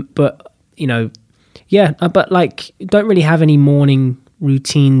 but but like don't really have any morning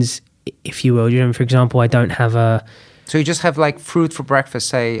routines, if you will. For example, I don't have a. So you just have like fruit for breakfast,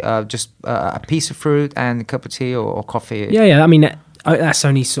 say, just a piece of fruit and a cup of tea or coffee. Yeah. I mean, that's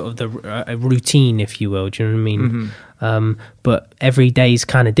only sort of the routine, if you will. Do you know what I mean? But every day is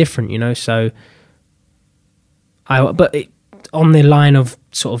kind of different, So on the line of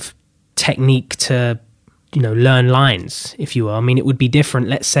sort of technique to, learn lines, if you will. I mean, it would be different.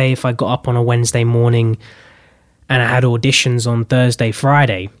 Let's say if I got up on a Wednesday morning and I had auditions on Thursday,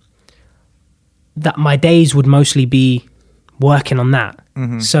 Friday, that my days would mostly be working on that.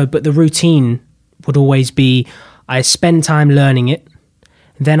 So, but the routine would always be, I spend time learning it,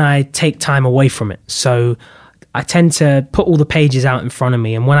 then I take time away from it. So I tend to put all the pages out in front of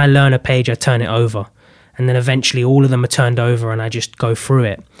me, and when I learn a page, I turn it over. And then eventually all of them are turned over and I just go through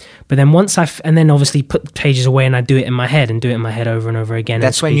it. But then and then obviously put the pages away and I do it in my head over and over again.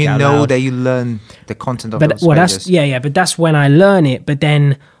 That's when you know that you learn the content of those pages. But that's when I learn it. But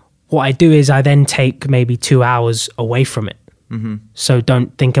then what I do is I then take maybe 2 hours away from it. So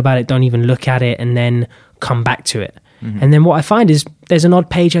don't think about it, don't even look at it, and then come back to it. And then what I find is there's an odd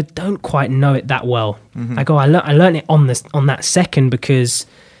page I don't quite know it that well. I learned it on that second because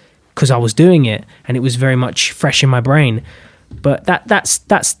I was doing it and it was very much fresh in my brain. But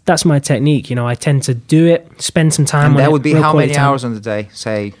that's my technique. I tend to do it, spend some time. And on that it, would be how many hours on the day?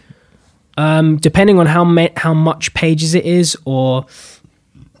 Say, depending on how much pages it is, or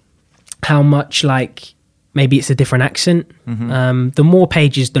how much, like, maybe it's a different accent. The more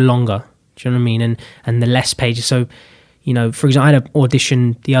pages, the longer. Do you know what I mean? And the less pages. So, for example, I had an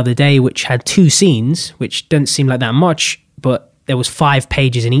audition the other day which had 2 scenes, which doesn't seem like that much, but there was 5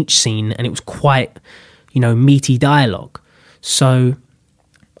 pages in each scene, and it was quite, meaty dialogue. So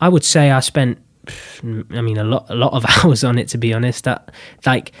I would say I spent, a lot of hours on it, to be honest.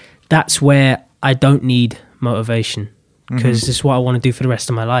 That's where I don't need motivation, because this is what I want to do for the rest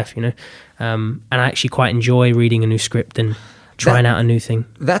of my life, and I actually quite enjoy reading a new script and trying out a new thing.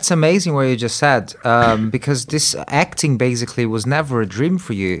 That's amazing what you just said, because this acting basically was never a dream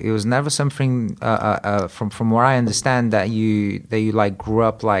for you. It was never something, from what I understand, that you like grew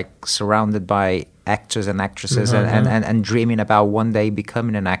up like surrounded by actors and actresses and dreaming about one day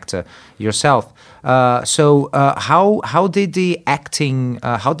becoming an actor yourself. So how did the acting,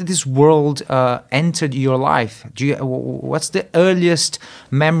 how did this world enter your life? What's the earliest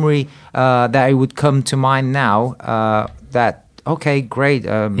memory that it would come to mind now that, okay, great,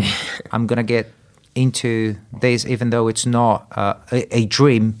 I'm going to get into this, even though it's not a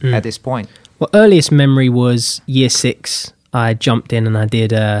dream at this point? Well, earliest memory was year 6. I jumped in and I did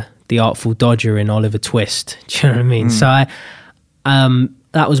The Artful Dodger in Oliver Twist. Do you know what I mean? So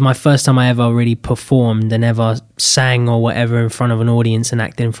that was my first time I ever really performed and ever sang or whatever in front of an audience and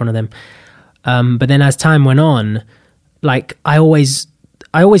acted in front of them. But then as time went on, like I always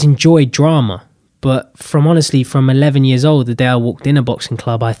enjoyed drama. But from 11 years old, the day I walked in a boxing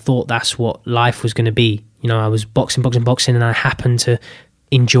club, I thought that's what life was going to be. I was boxing, and I happened to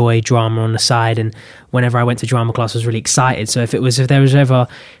enjoy drama on the side. And whenever I went to drama class, I was really excited. So if there was ever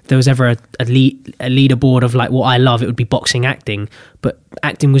a leaderboard of like what I love, it would be boxing, acting. But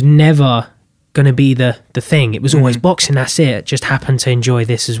acting was never going to be the thing. It was always boxing. That's it. Just happened to enjoy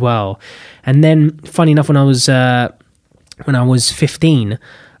this as well. And then, funny enough, when I was 15,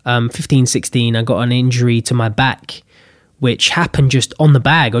 16, I got an injury to my back, which happened just on the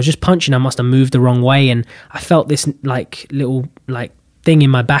bag. I was just punching. I must have moved the wrong way, and I felt this like little like thing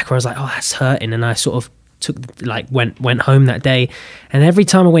in my back where I was like, oh, that's hurting. And I sort of went home that day, and every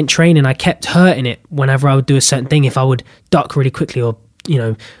time I went training, I kept hurting it whenever I would do a certain thing. If I would duck really quickly, or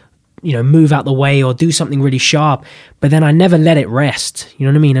move out the way, or do something really sharp, but then I never let it rest. You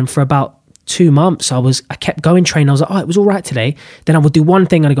know what I mean? And for about 2 months, I kept going training. I was like, oh, it was all right today. Then I would do one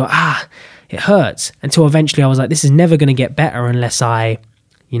thing and I go, it hurts. Until eventually I was like, this is never going to get better unless I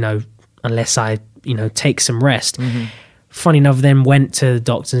take some rest. Funny enough, then went to the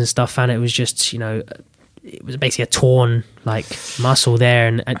doctors and stuff, and it was just, it was basically a torn like muscle there,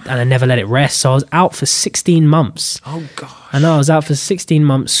 and I never let it rest. So I was out for 16 months. Oh gosh. I know, I was out for 16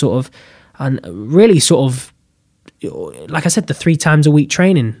 months, sort of, and really sort of, like I said, the 3 times a week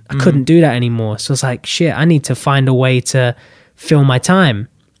training. I couldn't do that anymore. So I was like, shit, I need to find a way to fill my time.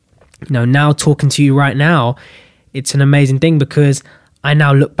 Now talking to you right now, it's an amazing thing, because I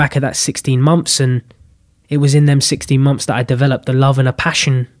now look back at that 16 months, and it was in them 16 months that I developed the love and a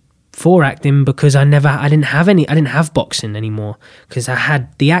passion for acting, because I didn't have boxing anymore, because I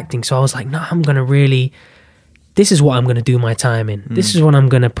had the acting. So I was like, no, this is what I'm going to do my time in. This is what I'm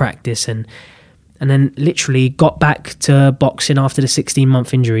going to practice. And then literally got back to boxing after the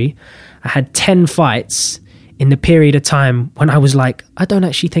 16-month injury. I had 10 fights in the period of time when I was like, I don't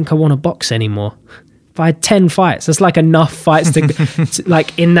actually think I want to box anymore. If I had 10 fights, that's like enough fights to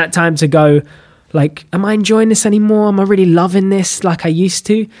like in that time to go, like, am I enjoying this anymore? Am I really loving this like I used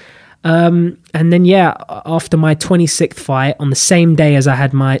to? And then, after my 26th fight, on the same day as I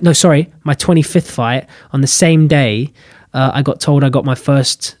had my 25th fight, on the same day, I got told I got my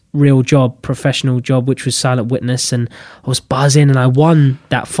first real job, professional job, which was Silent Witness, and I was buzzing, and I won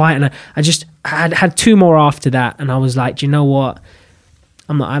that fight, and I had 2 more after that, and I was like, do you know what?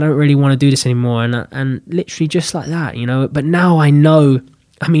 I don't really want to do this anymore, and literally just like that, But now I know.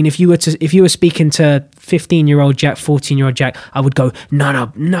 I mean, if you were speaking to 15-year-old Jack, 14-year-old Jack, I would go,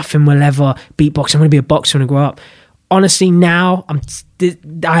 no, nothing will ever beat boxing. I'm going to be a boxer when I grow up. Honestly, now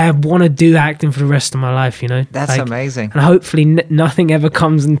I want to do acting for the rest of my life. That's amazing. And hopefully, nothing ever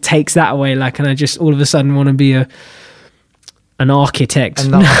comes and takes that away. Like, and I just all of a sudden want to be an architect.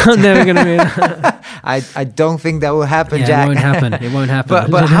 I'm never going to be. I don't think that will happen, yeah, Jack. It won't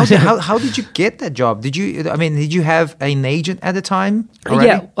happen. But how did you get that job? Did you have an agent at the time already?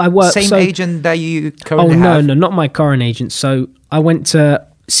 Yeah, I worked. Same agent that you currently have? Oh, no, not my current agent. So I went to,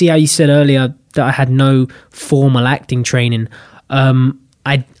 see how you said earlier that I had no formal acting training.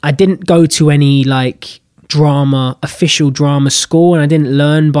 I didn't go to any like official drama school, and I didn't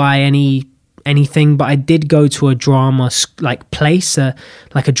learn by anything, but I did go to a drama place,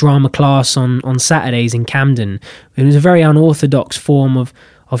 like a drama class on Saturdays in Camden. It was a very unorthodox form of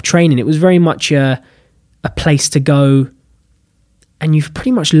training. It was very much a place to go, and you've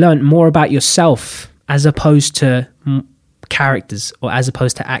pretty much learnt more about yourself as opposed to characters, or as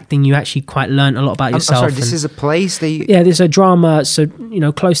opposed to acting. You actually quite learnt a lot about yourself. I'm sorry, this is a place that you... Yeah, there's a drama, so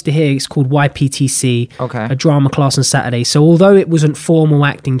close to here, it's called YPTC. Okay. A drama class on Saturday. So although it wasn't formal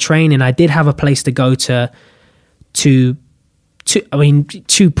acting training, I did have a place to go to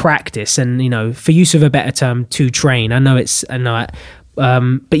practice, and for use of a better term, to train.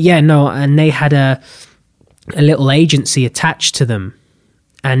 But yeah, no, and they had a little agency attached to them,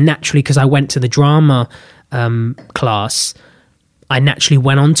 and naturally, because I went to the drama class, I naturally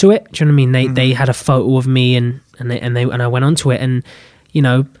went onto it. Do you know what I mean? They had a photo of me, and I went onto it, and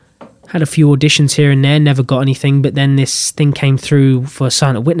had a few auditions here and there, never got anything. But then this thing came through for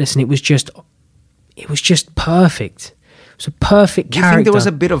Silent Witness, and it was just perfect. It was a perfect character. Do you think there was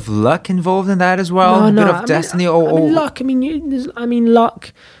a bit of luck involved in that as well? No, a bit of destiny, luck.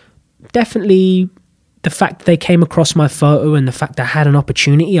 Luck. Definitely. The fact that they came across my photo, and the fact that I had an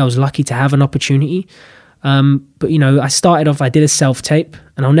opportunity, I was lucky to have an opportunity. But I started off, I did a self-tape,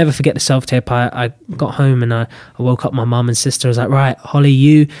 and I'll never forget the self-tape. I got home, and I woke up my mum and sister. I was like, right, Holly,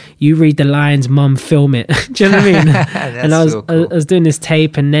 you read the lines, mum, film it. Do you know what I mean? And I was doing this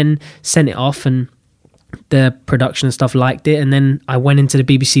tape, and then sent it off, and the production and stuff liked it. And then I went into the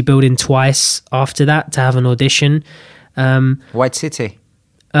BBC building twice after that to have an audition. White City?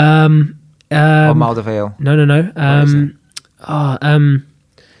 Or Malda Vale? No.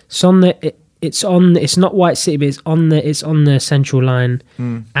 It's not White City, but it's on the Central Line.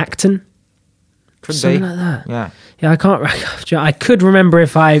 Acton. Could something be. like that. Yeah. I can't. I could remember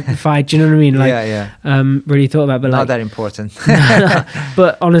if I. Do you know what I mean? Like, really thought about, it, but not like, that important.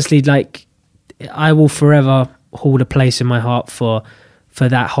 But honestly, like, I will forever hold a place in my heart for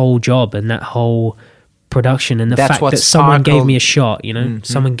that whole job and that whole production, and the fact that someone gave me a shot.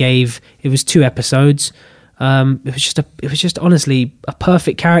 Someone gave. It was 2 episodes. It was just honestly a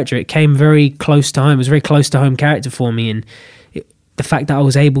perfect character. It came very close to home. It was a very close to home character for me, and the fact that I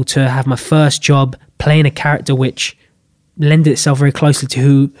was able to have my first job playing a character which lended itself very closely to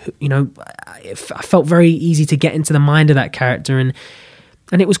who I felt very easy to get into the mind of that character, and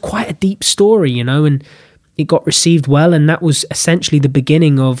it was quite a deep story, and it got received well, and that was essentially the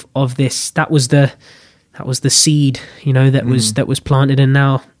beginning of this. That was the seed, that was planted, and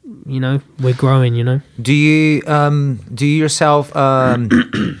now we're growing. Do you yourself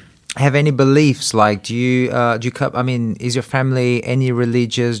have any beliefs? Like, I mean, is your family any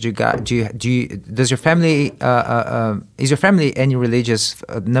religious? Does your family is your family any religious?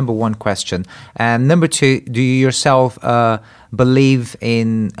 Number one question, and number two, do you yourself believe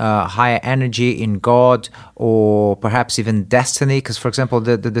in higher energy, in God, or perhaps even destiny? Because, for example,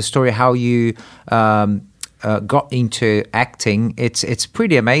 the story how you got into acting, it's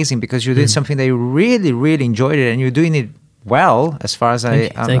pretty amazing because you're doing something that you really, really enjoyed it, and you're doing it well, as far as I'm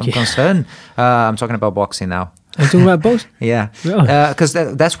concerned. I'm talking about boxing now. I'm talking about both. Yeah, because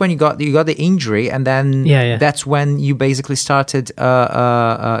that's when you got the injury, and then that's when you basically started.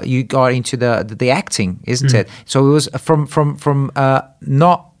 You got into the acting, isn't it? So it was from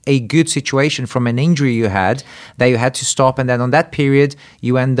not a good situation, from an injury you had that you had to stop, and then on that period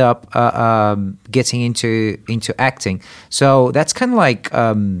you end up getting into acting. So that's kind of like.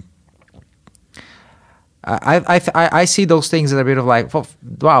 I see those things as a bit of like,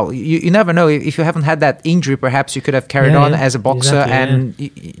 wow, you never know. If you haven't had that injury, perhaps you could have carried on as a boxer. Exactly,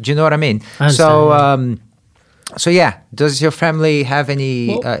 do you know what I mean? So yeah, does your family have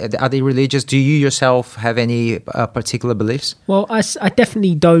any, are they religious? Do you yourself have any particular beliefs? Well, I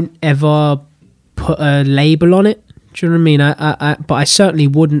definitely don't ever put a label on it. Do you know what I mean? But I certainly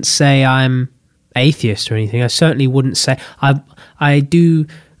wouldn't say I'm atheist or anything. I certainly wouldn't say, I do...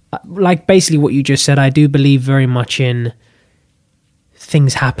 Like basically what you just said, I do believe very much in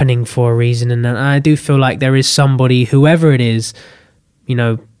things happening for a reason, and I do feel like there is somebody, whoever it is, you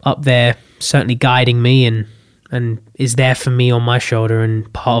know, up there certainly guiding me and is there for me on my shoulder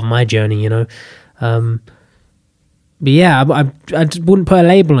and part of my journey, you know. But yeah, I just wouldn't put a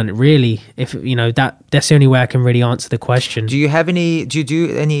label on it, really. If you know that's the only way I can really answer the question. Do you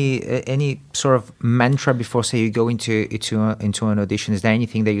do any sort of mantra before, say, you go into an audition? Is there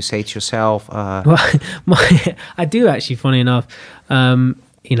anything that you say to yourself? Well, I do actually. Funny enough,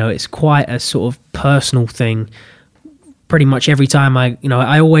 you know, it's quite a sort of personal thing. Pretty much every time I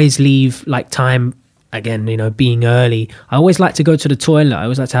always leave like time. Again, you know, being early, I always like to go to the toilet. I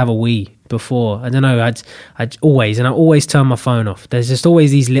always like to have a wee before. I don't know, I'd always turn my phone off. There's just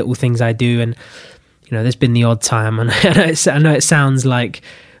always these little things I do, and you know, there's been the odd time, and I know it sounds like,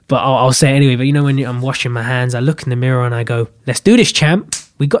 but I'll say it anyway. But you know, when I'm washing my hands, I look in the mirror and I go, "Let's do this, champ.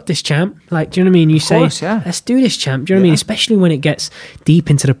 We got this, champ." Like, do you know what I mean? You say, "Let's do this, champ." Do you know what I mean? Especially when it gets deep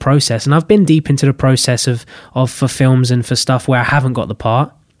into the process, and I've been deep into the process of for films and for stuff where I haven't got the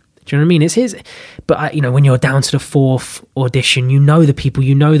part. Do you know what I mean? It's his, but you know, when you're down to the fourth audition, you know the people,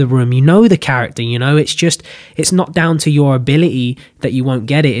 you know the room, you know the character. You know, it's not down to your ability that you won't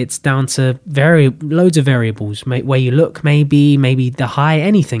get it. It's down to loads of variables, where you look, maybe the high,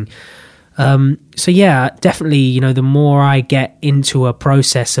 anything. So yeah, definitely, you know, the more I get into a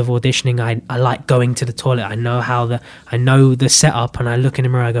process of auditioning, I like going to the toilet. I know the setup, and I look in the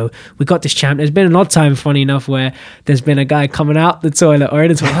mirror, I go, "We got this, champ." There's been an odd time, funny enough, where there's been a guy coming out the toilet or in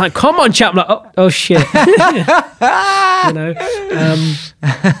the toilet, I'm like, "Come on, champ!" I'm like, oh shit, you know.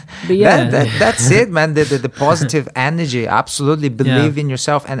 But yeah, that's it, man. The positive energy. Absolutely believe in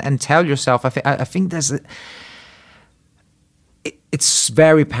yourself and tell yourself. I think there's. It's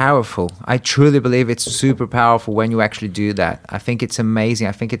very powerful. I truly believe it's super powerful when you actually do that. I think it's amazing.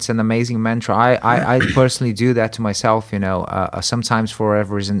 I think it's an amazing mantra. I personally do that to myself, you know, sometimes for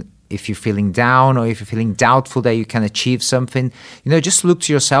whatever reason, if you're feeling down or if you're feeling doubtful that you can achieve something, you know, just look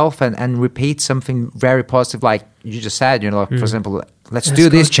to yourself and repeat something very positive, like you just said, you know, for example, let's do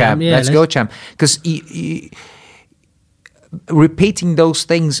this, champ. Yeah, let's go, champ. Because repeating those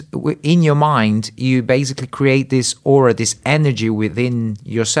things in your mind, you basically create this aura, this energy within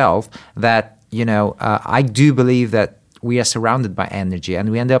yourself that, you know, I do believe that we are surrounded by energy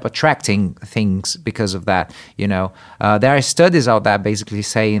and we end up attracting things because of that. You know, there are studies out there basically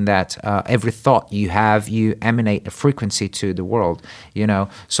saying that every thought you have, you emanate a frequency to the world, you know.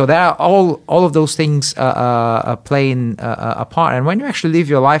 So there are all of those things playing a part. And when you actually live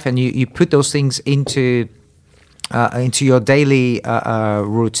your life and you put those things into your daily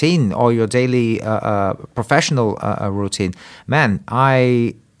routine or your daily professional routine, man,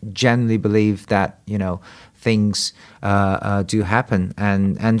 I genuinely believe that, you know, things do happen.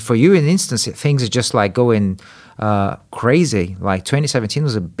 And for you, in instance, things are just like going crazy. Like 2017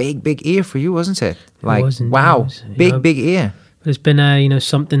 was a big year for you, wasn't it? Like, wow, big year. There's been you know,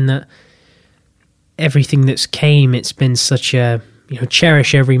 something that everything that's came, it's been such a, you know,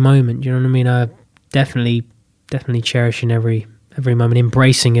 cherish every moment. You know what I mean? Definitely cherishing every moment,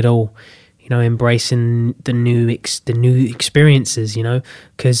 embracing it all, you know, embracing the new experiences, you know,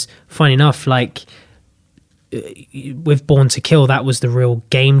 because funny enough, like with Born to Kill, that was the real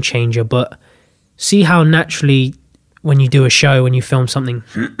game changer. But see how naturally when you do a show, when you film something,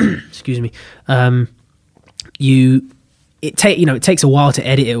 excuse me, it takes a while to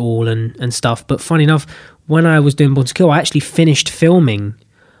edit it all and stuff. But funny enough, when I was doing Born to Kill, I actually finished filming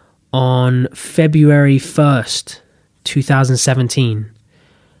on February 1st, 2017.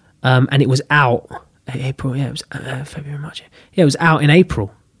 And it was out April. Yeah, it was February, March. Yeah, it was out in April.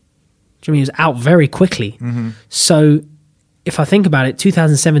 Do you know what I mean? It was out very quickly. Mm-hmm. So if I think about it,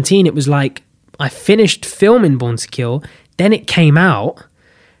 2017, it was like I finished filming Born to Kill, then it came out,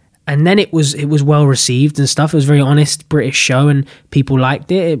 and then it was well received and stuff. It was a very honest British show, and people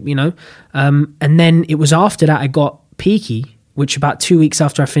liked it, you know. And then it was after that I got Peaky, which about 2 weeks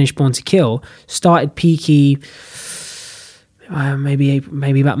after I finished Born to Kill, started Peaky.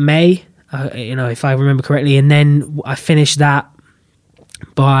 Maybe about May, you know, if I remember correctly, and then I finished that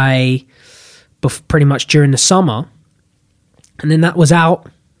by pretty much during the summer, and then that was out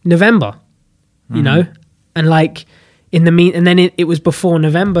November, you know, and like and then it was before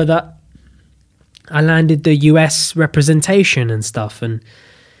November that I landed the US representation and stuff, and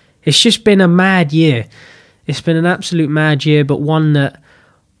it's just been a mad year. It's been an absolute mad year, but one that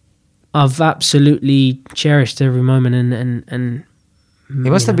I've absolutely cherished every moment, and it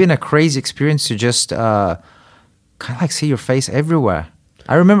must have been a crazy experience to just kind of like see your face everywhere.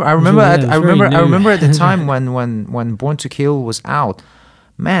 I remember at the time when Born to Kill was out,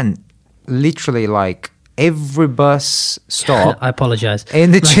 man, literally like every bus stop. I apologize.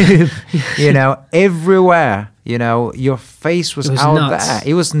 In the tube, you know, everywhere. You know, your face was out nuts. there.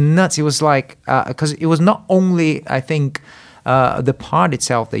 It was nuts. It was like because it was not only, I think, the part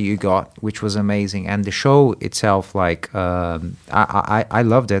itself that you got, which was amazing, and the show itself, like I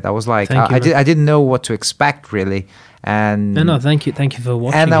loved it. I was like, I didn't know what to expect really, and no, thank you for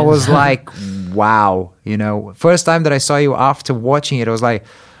watching. And I was like, wow, you know, first time that I saw you after watching it, I was like,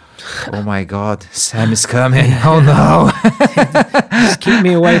 oh my God, Sam is coming! Oh no! Just keep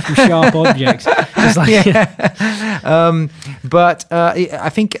me away from sharp objects. It's like, but I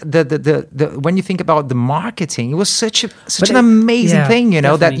think the when you think about the marketing, it was such an amazing thing, you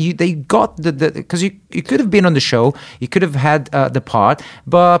know, definitely. That they got the because you could have been on the show, you could have had the part,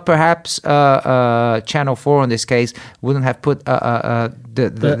 but perhaps Channel 4 in this case wouldn't have put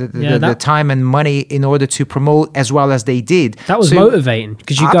the time and money in order to promote as well as they did. That was motivating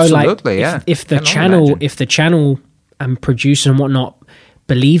because you go like, if the channel and producer and whatnot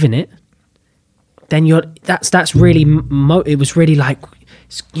believe in it, then that's really it was really like,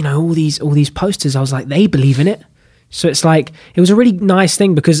 you know, all these posters. I was like, they believe in it, so it's like it was a really nice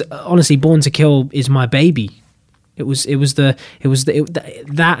thing because honestly, Born to Kill is my baby. That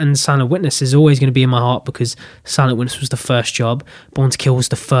and Silent Witness is always going to be in my heart because Silent Witness was the first job. Born to Kill was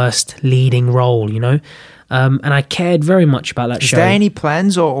the first leading role, you know. And I cared very much about that show. Is there any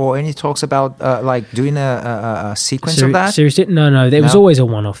plans or any talks about like doing a sequence of that? Seriously, no. It was always a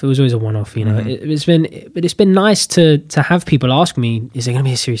one-off. You know. It's been nice to have people ask me, is there going to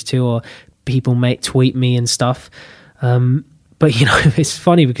be a series 2, or people may tweet me and stuff. But you know, it's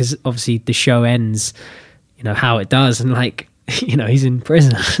funny because obviously the show ends, you know, how it does, and like, you know, he's in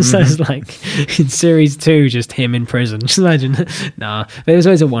prison. So it's like in series 2, just him in prison. Just imagine. Nah, but it was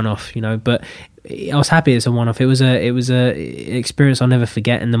always a one-off, you know. But I was happy it's a one-off. It was a experience I'll never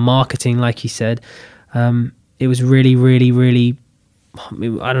forget. And the marketing, like you said, it was really, really, really,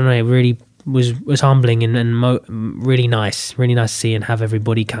 I don't know, it really was humbling and really nice to see and have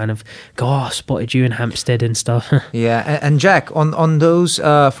everybody kind of go, oh, spotted you in Hampstead and stuff. Yeah, and Jack, on those,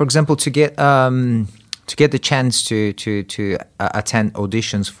 for example, to get the chance to attend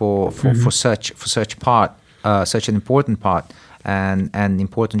auditions for such an important part and an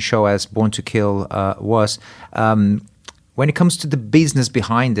important show as Born to Kill was, when it comes to the business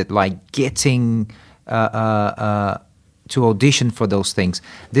behind it, like getting to audition for those things,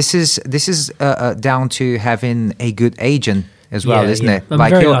 this is down to having a good agent as well, isn't it? I'm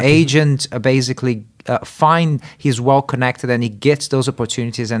like your lucky. agent basically he's well connected and he gets those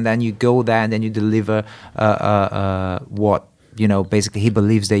opportunities, and then you go there and then you deliver what, you know, basically he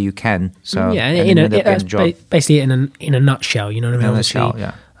believes that you can. So that's basically in a nutshell, you know what I mean? In a nutshell,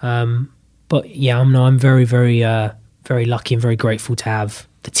 yeah. But yeah, I'm very, very, very lucky and very grateful to have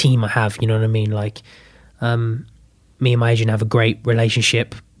the team I have. You know what I mean? Like, me and my agent have a great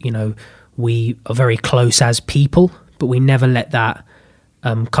relationship. You know, we are very close as people, but we never let that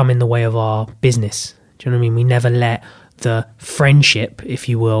come in the way of our business. Do you know what I mean? We never let the friendship, if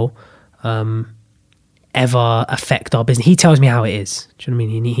you will, ever affect our business. He tells me how it is. Do you know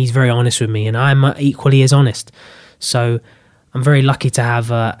what I mean? He's very honest with me, and I'm equally as honest. So I'm very lucky to have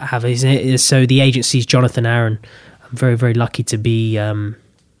so the agency's Jonathan Aaron. I'm very, very lucky to be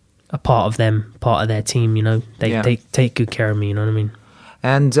a part of them, part of their team. You know, they Yeah. take good care of me. You know what I mean?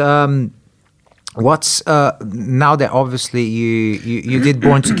 And what's now that obviously you did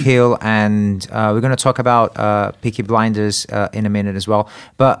Born to Kill, and we're going to talk about Peaky Blinders in a minute as well.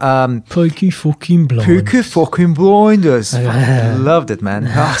 But Peaky fucking blind. Peaky fucking Blinders, fucking loved it, man.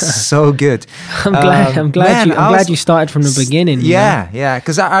 Oh, so good. I'm glad you started from the beginning. you know? Yeah.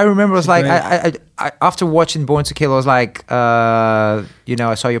 Because I remember, I was like, Great. I after watching Born to Kill, I was like, I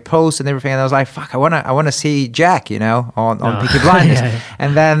saw your post and everything, and I was like, fuck, I wanna see Jack, on Peaky Blinders. Yeah.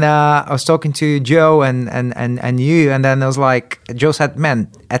 And then I was talking to Joe and you, and then I was like, Joe said, man,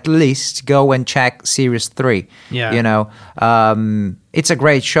 at least go and check series 3. Yeah. It's a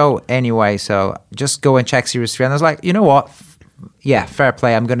great show anyway, so just go and check series 3. And I was like, you know what? Yeah, fair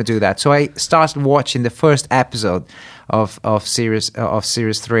play. I'm gonna do that. So I started watching the first episode of series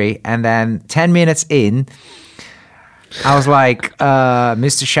 3, and then 10 minutes in, I was like,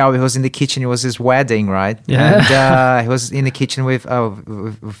 Mr. Shelby was in the kitchen. It was his wedding, right? Yeah. And he was in the kitchen with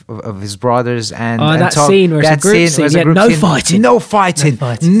his brothers, and that scene where it's a group scene. Yeah, no fighting. No fighting,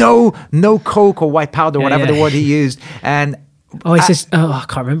 no coke or white powder, whatever the word he used. And he says, I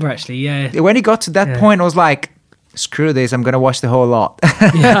can't remember actually. Yeah. when he got to that point, I was like, screw this, I'm gonna watch the whole lot.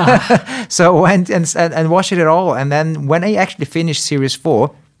 Yeah. So I went and watched it all, and then when I actually finished series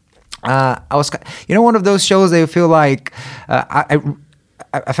 4, I was, one of those shows that you feel like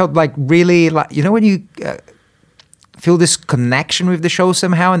I felt like really like, when you feel this connection with the show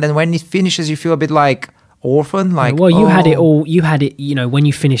somehow, and then when it finishes, you feel a bit like orphan. Like, well, you had it all. You had it. When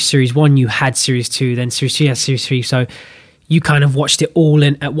you finished series 1, you had series 2, then series 2 had series 3. So you kind of watched it all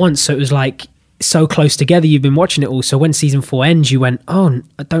in at once. So it was like so close together. You've been watching it all. So when season 4 ends, you went, oh,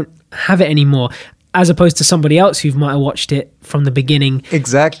 I don't have it anymore. As opposed to somebody else who might have watched it from the beginning.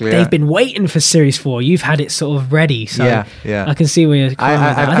 Exactly. They've been waiting for series 4. You've had it sort of ready. So yeah. I can see where you're coming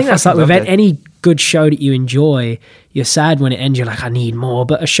with that. I think that's like with any good show that you enjoy, you're sad when it ends. You're like, I need more.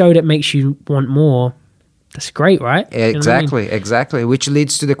 But a show that makes you want more, that's great, right? Exactly. Which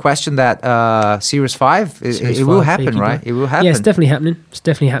leads to the question that series 5, it will happen, right? It will happen. Yeah, it's definitely happening.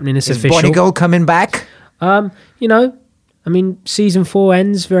 It's Is official. Bonnie Gold coming back? Season 4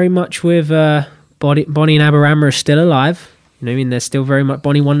 ends very much with Bonnie and Aberama are still alive. You know what I mean? They're still very much,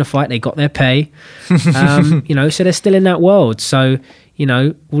 Bonnie won the fight. They got their pay. So they're still in that world. So,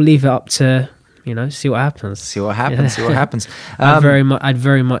 we'll leave it up to, see what happens. I'd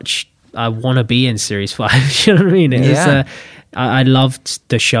very much I want to be in series 5. You know what I mean? I loved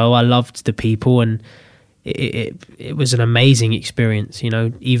the show. I loved the people, and it was an amazing experience.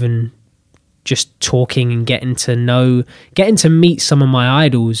 Even just talking and getting to meet some of my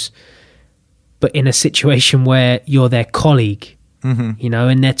idols, but in a situation where you're their colleague,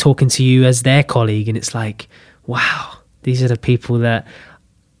 and they're talking to you as their colleague, and it's like, wow, these are the people that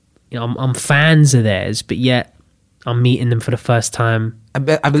I'm fans of theirs, but yet I'm meeting them for the first time. I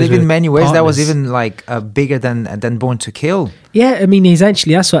believe in many ways that was even like bigger than Born to Kill. Yeah,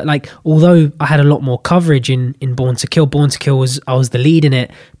 essentially that's what, like, although I had a lot more coverage in Born to Kill I was the lead in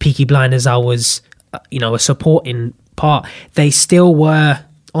it. Peaky Blinders, I was a supporting part. They still were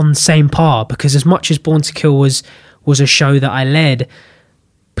on the same par, because as much as Born to Kill was a show that I led,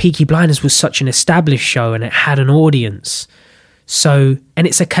 Peaky Blinders was such an established show and it had an audience. So, and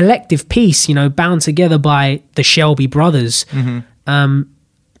it's a collective piece, bound together by the Shelby brothers.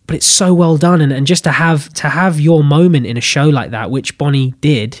 But it's so well done, and just to have your moment in a show like that, which Bonnie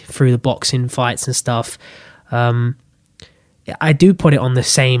did through the boxing fights and stuff. I do put it on the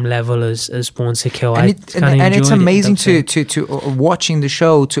same level as Born to Kill. And it's amazing to watching the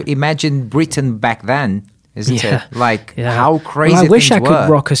show, to imagine Britain back then, isn't it? Like, how crazy I wish I were. could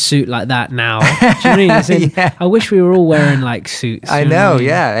rock a suit like that now. Do you know what I mean? I wish we were all wearing like suits. I know,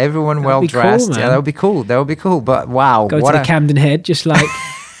 everyone well dressed. Cool, that would be cool. But wow, go to the Camden Head, just like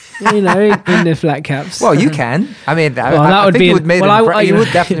in the flat caps. Well, you can. I mean, I think you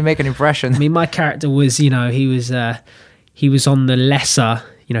would definitely make an impression. I mean, my character was, he was on the lesser.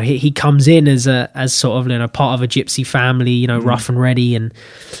 He comes in as sort of part of a gypsy family, rough and ready, and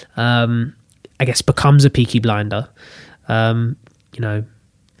I guess becomes a Peaky Blinder. What's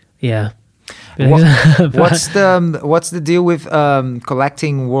the deal with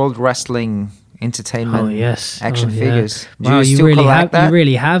collecting World Wrestling Entertainment action figures? Do you still collect that? You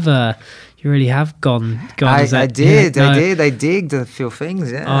really have gone. I did a few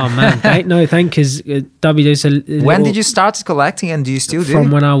things. Yeah. Oh man, thank you. When did you start collecting, and do you still do?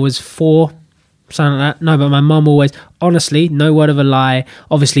 From when I was 4, something like that. No, but my mum always, honestly, no word of a lie.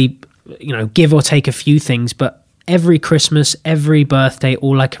 Obviously, give or take a few things, but every Christmas, every birthday,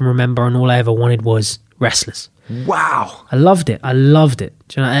 all I can remember and all I ever wanted was wrestlers. Wow. I loved it.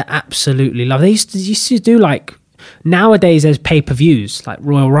 Do you know, I absolutely loved it. They used to do like, nowadays there's pay-per-views like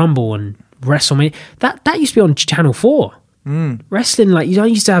Royal Rumble and WrestleMania. That used to be on Channel 4. Wrestling, like, I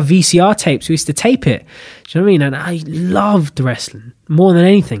used to have VCR tapes. We used to tape it. Do you know what I mean? And I loved wrestling more than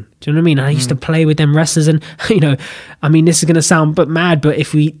anything. Do you know what I mean? And I used to play with them wrestlers, and I mean, this is going to sound but mad, but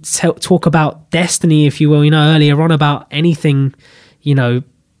if we talk about destiny, if you will, earlier on about anything,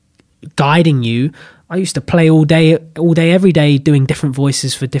 guiding you, I used to play all day, every day, doing different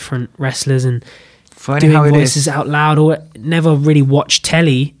voices for different wrestlers and Funny doing how it voices is. out loud, or never really watched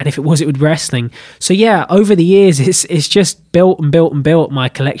telly, and if it was, it would wrestling. So yeah, over the years it's just built my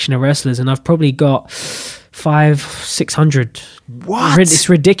collection of wrestlers, and I've probably got 500-600. What? It's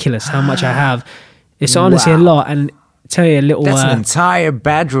ridiculous how much I have. It's honestly a Wow. lot. And tell you a little That's an entire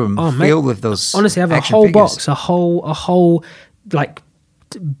bedroom mate, filled with those. honestly, I have a action whole figures. box, a whole like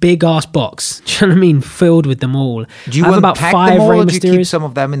big ass box. Do you know what I mean? Filled with them all. Do you I have about unpack 5 them all, Rey or do you keep Mysterios. some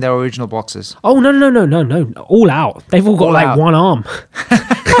of them in their original boxes? Oh no! All out. They've all got All like out. one arm.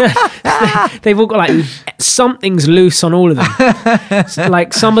 They've all got like something's loose on all of them. So,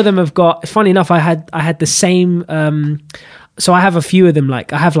 like some of them have got. Funny enough, I had the same. So I have a few of them.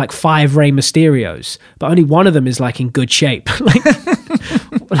 Like I have like 5 Rey Mysterios, but only one of them is like in good shape.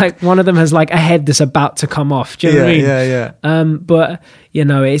 Like one of them has like a head that's about to come off. Do you know what I mean? yeah. But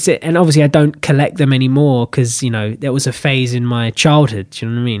and obviously I don't collect them anymore because there was a phase in my childhood. Do you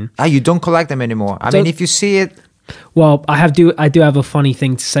know what I mean? You don't collect them anymore. I mean, if you see it, Well, I do have a funny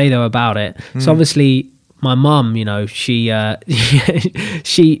thing to say though about it. So obviously my mum, she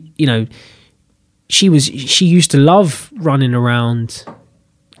she used to love running around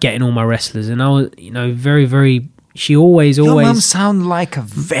getting all my wrestlers, and I was very, very. She always your mum sounds like a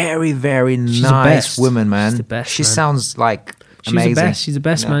very, very the nice best. woman, man. She's the best, She man. sounds like She's amazing. the best. She's the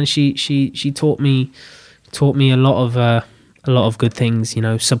best, Yeah. man. She taught me a lot of good things,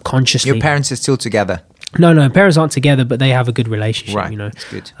 subconsciously. Your parents are still together. No, parents aren't together, but they have a good relationship. Right, It's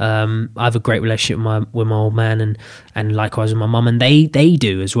good. I have a great relationship with my old man, and likewise with my mum, and they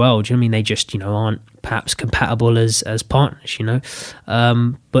do as well. Do you know what I mean? They just aren't perhaps compatible as partners,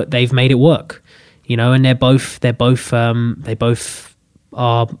 but they've made it work, and they both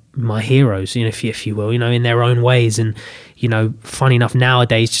are my heroes, if you will, in their own ways. And funny enough,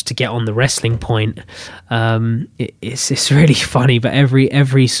 nowadays, just to get on the wrestling point, it's really funny, but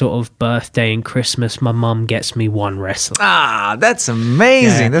every sort of birthday and Christmas, my mum gets me one wrestler. Ah, that's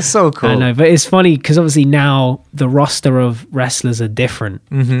amazing. Yeah. That's so cool. I know, but it's funny because obviously now the roster of wrestlers are different.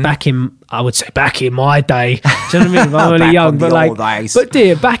 Back in my day, do you know what I mean? I'm only Back young, on but the like, old days. but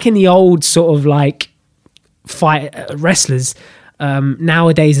dear, back in the old sort of like fight wrestlers,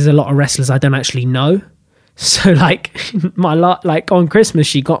 nowadays there's a lot of wrestlers I don't actually know. So like like on Christmas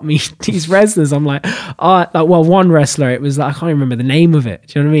she got me these wrestlers. I'm like, one wrestler, it was like I can't remember the name of it.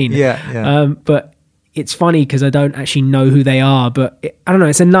 Do you know what I mean? Yeah. But it's funny because I don't actually know who they are. But I don't know.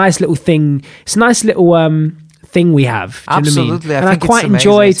 It's a nice little thing. It's a nice little thing we have. Do you know what I mean? Absolutely. I And I think it's quite amazing.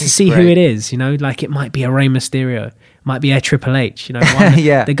 enjoy I to think it's see who great. it is. Like it might be a Rey Mysterio. Might be a Triple H,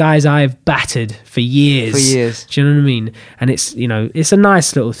 Yeah. the guys I've battered for years. Do you know what I mean? And it's it's a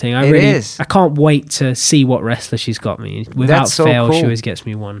nice little thing. It is. I can't wait to see what wrestler she's got me. Without That's so fail, cool. she always gets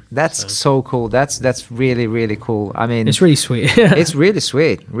me one. That's so cool. That's really, really cool. I mean, It's really sweet. it's really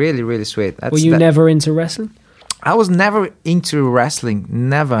sweet. Really, really sweet. Were you never into wrestling? I was never into wrestling.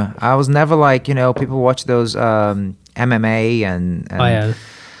 Never. I was never like, people watch those MMA and Oh yeah.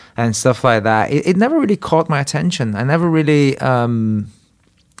 and stuff like that. It never really caught my attention. I never really. I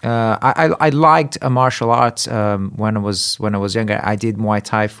liked martial arts when I was younger. I did Muay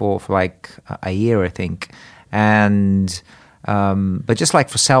Thai for like a year, I think, and but just like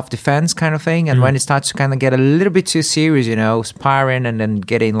for self-defense kind of thing. And when it starts to kind of get a little bit too serious, sparring and then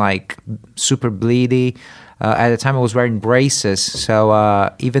getting like super bleedy. At the time, I was wearing braces, so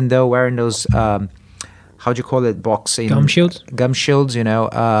even though wearing those. How do you call it? Boxing Gum shields? Gum shields,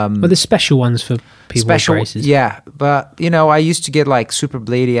 Well, there's special ones for people special, with braces. yeah. But I used to get like super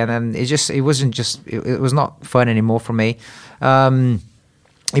bleedy, and then it was not fun anymore for me.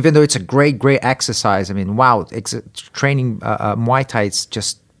 Even though it's a great exercise. I mean, wow, training Muay Thai, it's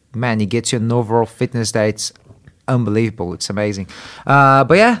just, man, it gets you an overall fitness that it's unbelievable. It's amazing.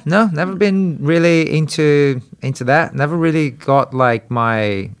 But yeah, no, never been really into that. Never really got like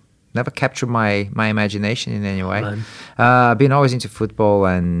never captured my imagination in any way. Been always into football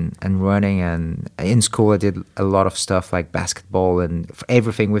and running, and in school I did a lot of stuff like basketball and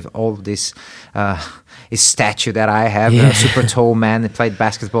everything with all of this statue that I have. A super tall man that played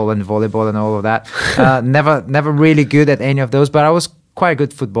basketball and volleyball and all of that. Never really good at any of those, but I was quite a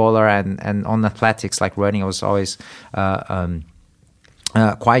good footballer, and on athletics like running, I was always quite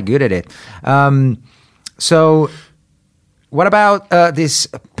good at it. So what about this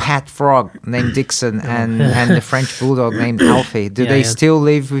pet frog named Dixon and the French bulldog named Alfie? Do they still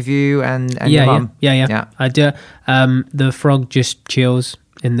live with you and your mum? Yeah. I do. The frog just chills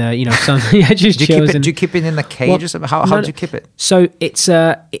in the, just do you chills. Do you keep it in a cage or something? How do you keep it? So it's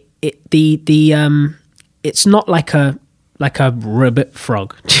it's not like a ribbit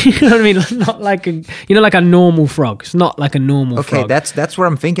frog. Do you know what I mean? Not like like a normal frog. It's not like a normal frog. Okay, that's what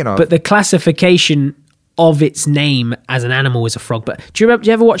I'm thinking of. But the classification of its name as an animal is a frog. But do you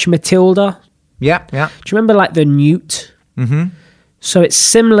ever watch Matilda? Yeah. Do you remember like the newt? Mm-hmm. So it's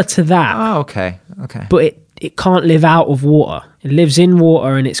similar to that. Oh, okay. But it can't live out of water. It lives in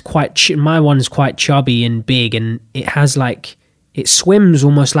water, and it's my one's quite chubby and big, and it has it swims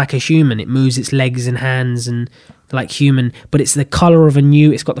almost like a human. It moves its legs and hands and like human, but it's the color of a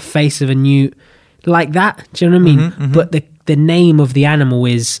newt. It's got the face of a newt, like that. Do you know what I mean? Mm-hmm. But the name of the animal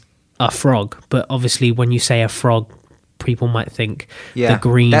is a frog. But obviously, when you say a frog, people might think the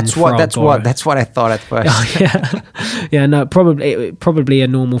green frog. That's what I thought at first. Oh, yeah. No, probably a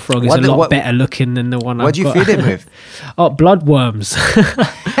normal frog is a lot better looking than the one I've got. What do you feed him with? Oh, bloodworms,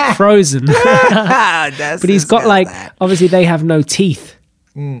 frozen. But he's got obviously they have no teeth,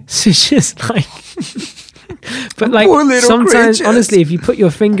 so it's just like. But sometimes, creatures. Honestly, if you put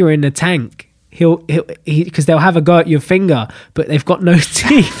your finger in the tank, he'll because they'll have a go at your finger, but they've got no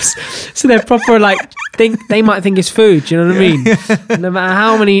teeth, so they're proper they might think it's food. Do you know what I mean? No matter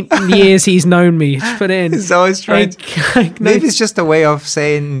how many years he's known me, just put it in. It's always strange. Maybe it's just a way of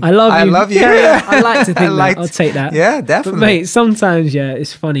saying I love you. Yeah. I like to think that. I'll take that. Yeah, definitely. But mate, sometimes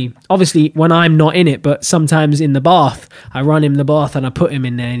it's funny. Obviously, when I'm not in it, but sometimes in the bath, I run him the bath and I put him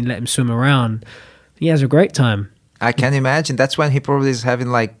in there and let him swim around. He has a great time. I can imagine. That's when he probably is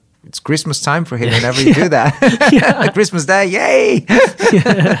having it's Christmas time for him whenever you do that. Christmas Day, yay!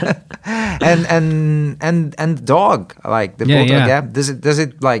 and the dog, like the bulldog, yeah. Does it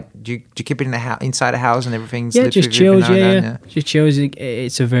do you keep it inside the house and everything? Yeah, just chills. Yeah, just chills.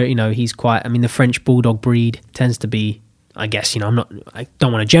 It's a very he's quite. I mean, the French bulldog breed tends to be. I guess I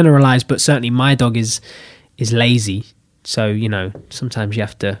don't want to generalize, but certainly my dog is lazy. So sometimes you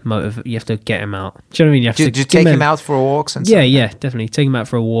have to you have to get him out. Do you know what I mean? You have to take him out for walks and stuff? Yeah, definitely take him out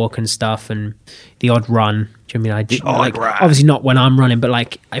for a walk and stuff, and the odd run. Do you know what I mean? Run. Obviously not when I'm running,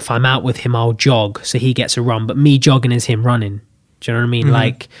 but if I'm out with him, I'll jog, so he gets a run. But me jogging is him running. Do you know what I mean?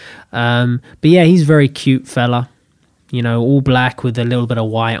 Mm-hmm. But yeah, he's a very cute fella. All black with a little bit of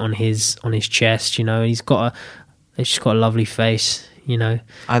white on his chest. He's just got a lovely face.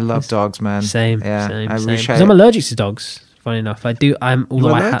 I love dogs, man. Same. I same. wish I'm allergic to dogs. Funny enough, I do.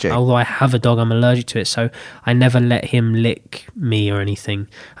 Although I have a dog, I'm allergic to it. So I never let him lick me or anything,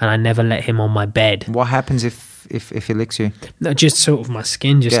 and I never let him on my bed. What happens if he licks you? No, just sort of my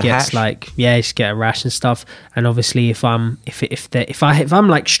skin just gets just get a rash and stuff. And obviously, if I'm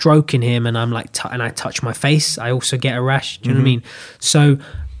stroking him and I'm and I touch my face, I also get a rash. Do you know what I mean? So,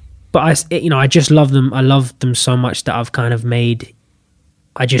 but I just love them. I love them so much that I've kind of made.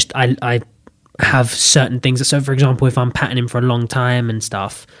 I have certain things. So, for example, if I'm patting him for a long time and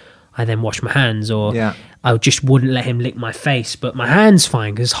stuff, I then wash my hands, or I just wouldn't let him lick my face, but my hand's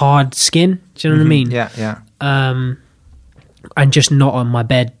fine because hard skin. Do you know what I mean? Yeah. And just not on my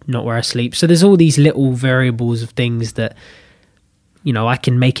bed, not where I sleep. So there's all these little variables of things that I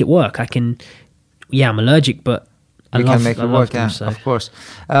can make it work. I'm allergic, but you can make it work. Yeah, of course.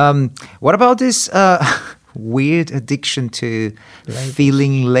 What about this? Weird addiction to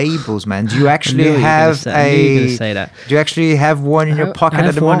feeling labels, man. Do you actually have Do you actually have one in your pocket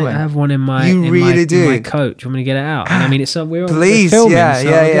at the moment? I have one in my. You really do. In my coat. Do you want me to get it out? I mean, we're please, filming,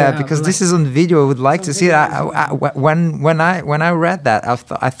 because this is on video. I would like to see it. When I read that,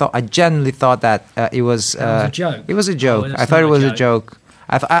 I genuinely thought that it was a joke. It was a joke. Oh, I thought it was a joke.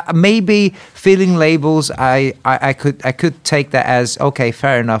 Maybe feeling labels. I could take that as okay,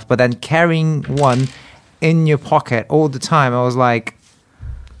 fair enough. But then carrying one in your pocket all the time, I was like,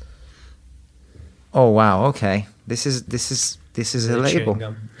 oh wow, okay, this is a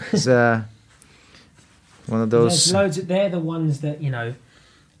label. It's one of those. There's loads. They're the ones that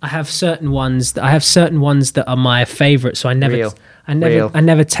I have certain ones that are my favourite. So I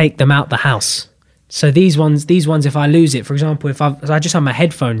never take them out the house. So these ones, if I lose it, for example, I just have my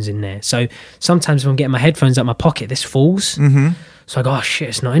headphones in there. So sometimes if I'm getting my headphones out of my pocket, this falls. Mm-hmm. So I go, oh shit,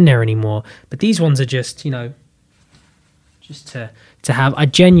 it's not in there anymore. But these ones are just, just to have. I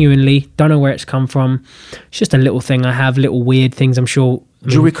genuinely don't know where it's come from. It's just a little thing I have, little weird things. I'm sure.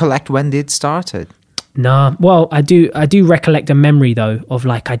 Do you recollect when it started? Nah, well, I do recollect a memory though of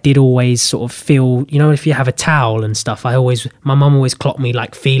like I did always sort of feel, you know, if you have a towel and stuff, my mum always clocked me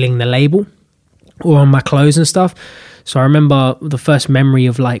like feeling the label or on my clothes and stuff. So I remember the first memory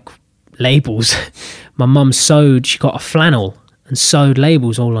of like labels. My mum she got a flannel and sewed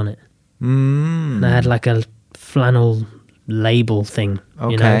labels all on it. And I had like a flannel label thing,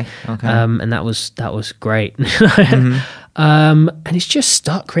 you know? Okay. And that was great. And it's just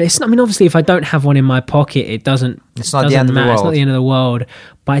stuck. Really. I mean, obviously, if I don't have one in my pocket, It's not the end of the world. It's not the end of the world.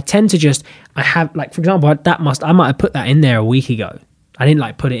 But I tend to I have, like, for example, I might have put that in there a week ago. I didn't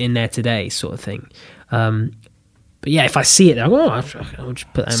like put it in there today, sort of thing. But yeah, if I see it, I'll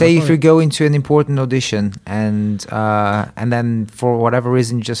just put that in Say my if you pocket. go into an important audition and then for whatever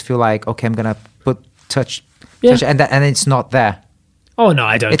reason you just feel like, okay, I'm gonna touch it, and it's not there. Oh no,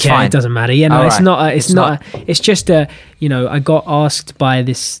 I don't It's care. fine. It doesn't matter. Yeah, no, All it's right. not. It's not. It's just you know, I got asked by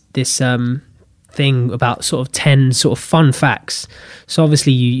this thing about sort of 10 sort of fun facts. So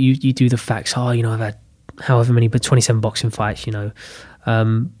obviously you do the facts. Oh, you know, I've had however many, but 27 boxing fights. You know,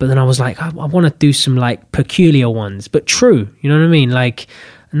 but then I was like, I want to do some like peculiar ones, but true. You know what I mean? Like,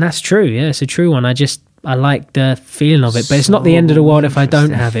 and that's true. Yeah, it's a true one. I like the feeling of it, but it's not the end of the world if I don't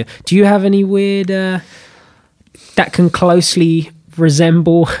have it. Do you have any weird that can closely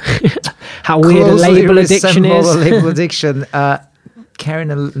resemble how weird a label addiction is? A label addiction.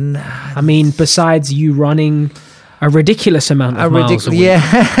 Carrying I mean, besides you running a ridiculous amount of miles a week.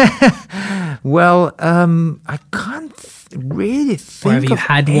 Yeah. Well, I can't really Or have think you of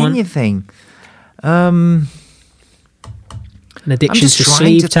had one? anything. An addiction just to trying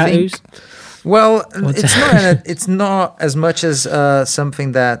sleeve to tattoos? think. Well, What's it's not as much as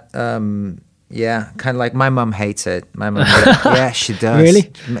something that kind of like my mum hates it. My mum, yeah, she does.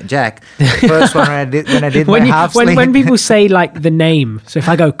 Really? Jack, first one when I did my half sleeve. when people say like the name, so if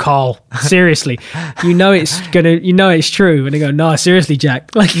I go Carl, seriously, you know it's true. And they go, no, seriously,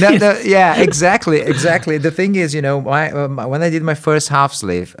 Jack. Like, No, yeah, exactly. The thing is, you know, when I did my first half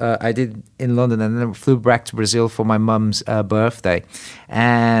sleeve, I did in London and then I flew back to Brazil for my mum's birthday.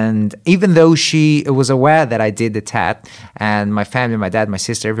 And even though she was aware that I did the tat, and my family, my dad, my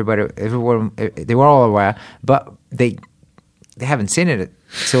sister, everyone, they were all aware, but they haven't seen it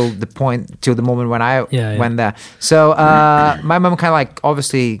till the moment when I went there. So my mum kind of like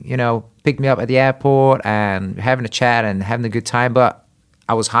obviously, you know, picked me up at the airport and having a chat and having a good time, but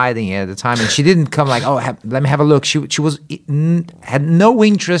I was hiding it at the time, and she didn't come like, let me have a look. She had no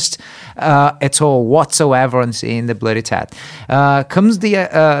interest at all whatsoever in seeing the bloody tat. Comes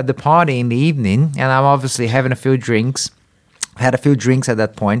the party in the evening, and I'm obviously having a few drinks. Had a few drinks at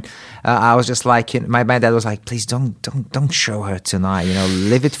that point. I was just like, my dad was like, please don't show her tonight. You know,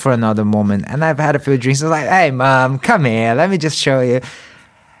 leave it for another moment. And I've had a few drinks. I was like, hey mom, come here, let me just show you.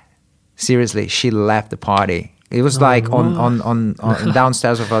 Seriously, she left the party. It was on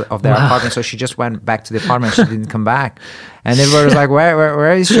downstairs of their apartment. So she just went back to the apartment. She didn't come back. And everybody was like,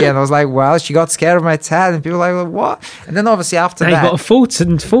 where is she? And I was like, well, she got scared of my tat. And people were like, well, what? And then obviously after that, you got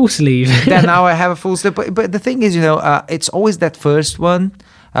a full sleeve. Then now I have a full sleeve. But the thing is, you know, it's always that first one.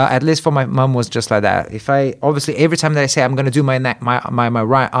 At least for my mum was just like that. If I obviously every time that I say I'm going to do my neck, my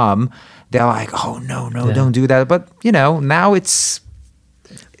right arm, they're like, oh no, don't do that. But you know, now it's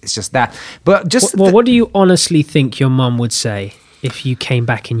just that. But just what do you honestly think your mum would say if you came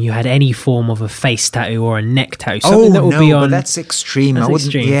back and you had any form of a face tattoo or a neck tattoo? Something that would be on. But that's extreme. That's I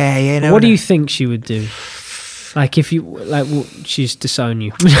wouldn't. extreme. Yeah. No, what do you think she would do? Like if you she's disown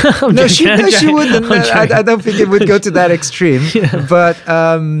you. No, she wouldn't. I don't think it would go to that extreme. Yeah. But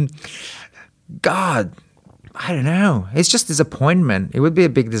God, I don't know. It's just disappointment. It would be a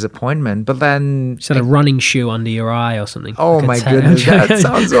big disappointment. But then, Just had a running shoe under your eye or something. oh Like a my tat- goodness, that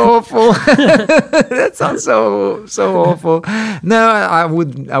sounds awful. That sounds so awful. No, I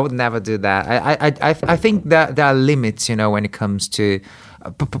would never do that. I think that there are limits, you know, when it comes to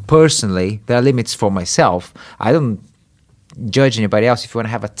personally, there are limits for myself. I don't judge anybody else. If you want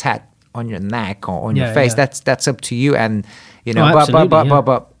to have a tat on your neck or on your face, that's up to you. And you know,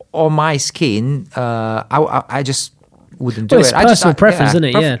 but on my skin, I just wouldn't do it. Personal preference, isn't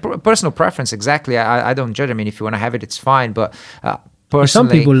it? Yeah. Personal preference, exactly. I don't judge. I mean, if you want to have it, it's fine. But personally, some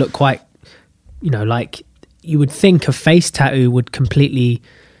people look quite, you know, like you would think a face tattoo would completely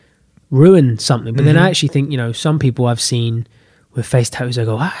ruin something. But then I actually think, you know, some people I've seen with face tattoos, I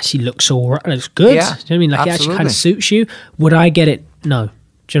go, she looks all right, looks good. Yeah, do you know what I mean? Like absolutely. it actually kind of suits you. Would I get it? No.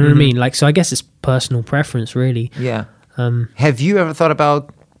 Do you know what I mean? Like, so I guess it's personal preference, really. Yeah. Have you ever thought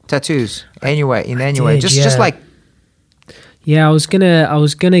about tattoos anyway? Just like. Yeah, I was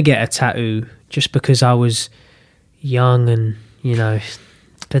gonna get a tattoo just because I was young and, you know,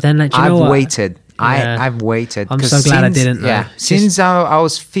 but then like, I've waited Yeah. I've waited. I'm 'cause so glad I since- didn't, though. Yeah, It's since I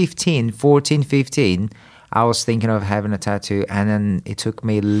was 14, 15, I was thinking of having a tattoo, and then it took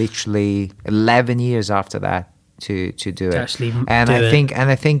me literally 11 years after that to do it. Actually and do I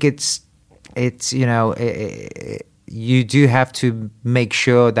it. think it's you do have to make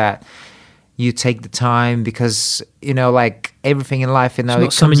sure that you take the time, because like everything in life, It's it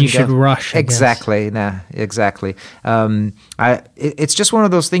not something comes you and should goes. rush. I guess. Exactly. No, exactly. It's just one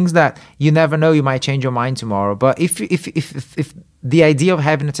of those things that you never know. You might change your mind tomorrow. But if the idea of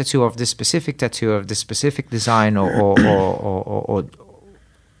having a tattoo, of this specific tattoo, of this specific design, or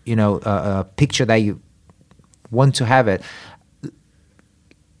a picture that you want to have it,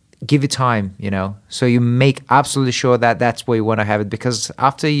 give it time. So you make absolutely sure that that's where you want to have it, because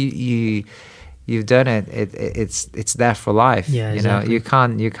after you've done it, it's there for life. Yeah, exactly. You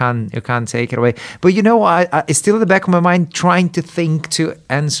can't take it away. But it's still in the back of my mind, trying to think to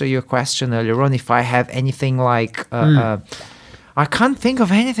answer your question earlier on, if I have anything like I can't think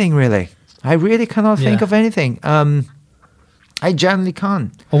of anything really. I really cannot think Yeah. of anything. I generally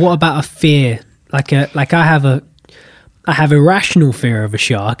can't. Or what about a fear? Like I have a irrational fear of a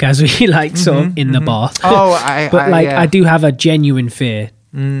shark, as we sort of in the bath. Oh, I do have a genuine fear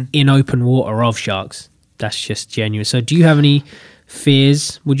in open water of sharks. That's just genuine. So do you have any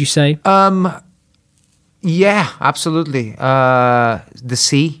fears, would you say? Yeah, absolutely. The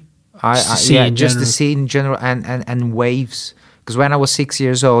sea. Just the sea in just the general. sea in general, and waves. Because when I was 6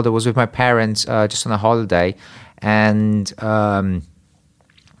 years old, I was with my parents just on a holiday, and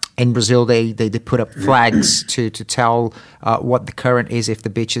in Brazil they put up flags to tell what the current is, if the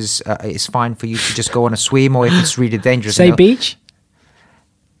beach is fine for you to just go on a swim, or if it's really dangerous. Say beach?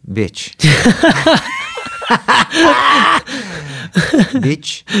 Bitch.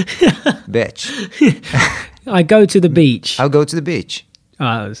 Bitch. Bitch. I go to the beach. I'll go to the beach.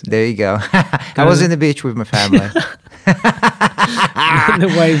 There you go. I was in the beach with my family.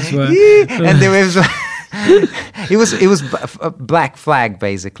 The waves were. And the waves were it was a black flag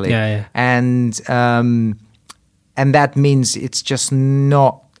basically. Yeah. And that means it's just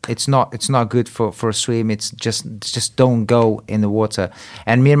not good for a swim. It's just don't go in the water.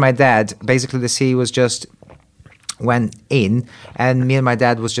 And me and my dad, basically the sea was just went in, and me and my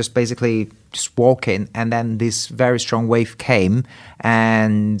dad was just basically just walking, and then this very strong wave came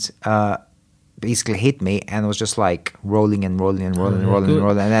and basically hit me, and it was just like rolling and rolling and rolling and rolling and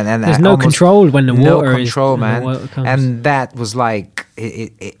rolling. And There's I no almost- control when the no water control, is. man. When the water comes. And that was like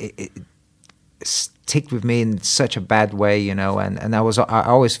it stick with me in such a bad way, and I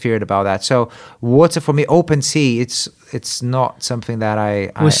always feared about that. So water for me, open sea, it's not something that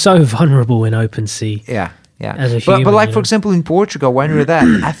We're so vulnerable in open sea. yeah. As a but human, like for example in Portugal, when we were there,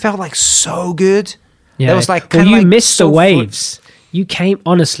 I felt like so good. Yeah. That was like well, kinda you like missed so the waves. You came,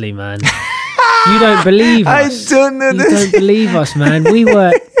 honestly, man. You don't believe us. I don't know You this. don't believe us, man.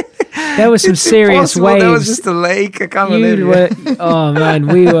 There were some It's serious impossible. waves. That was just a lake. I can't believe You it. were, oh man,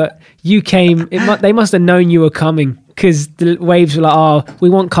 you came, they must have known you were coming, because the waves were like, oh, we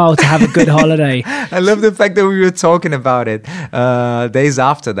want Carl to have a good holiday. I love the fact that we were talking about it days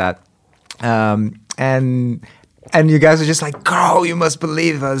after that. And you guys are just like, Carl, you must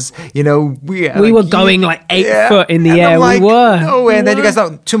believe us. We were going like 8 foot in the And air. I'm like, We were. No way. And then you were. guys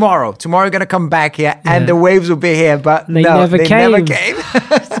are tomorrow you're going to come back here and Yeah. the waves will be here. But They no, never they came. never came.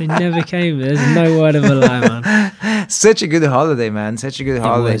 They never came. There's no word of a lie, man. Such a good holiday, man. Such a good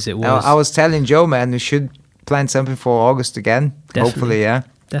holiday. It was. I was telling Joe, man, we should plan something for August again. Definitely. Hopefully, yeah.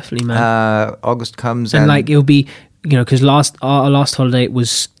 Definitely, man. August comes and like it'll be, because our last holiday it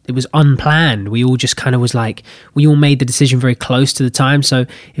was unplanned. We all just kind of was like, we all made the decision very close to the time. So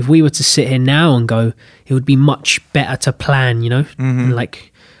if we were to sit here now and go, it would be much better to plan, And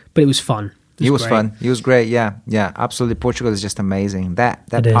but it was fun. It was great. fun. It was great. Yeah, absolutely. Part is just amazing. That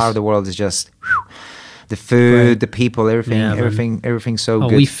It part is. of the world is just the food, Great. the people, everything, Yeah, man. everything's so Oh,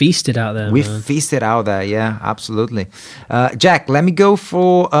 good. we feasted out there. We man. feasted out there. Yeah, absolutely. Jack, let me go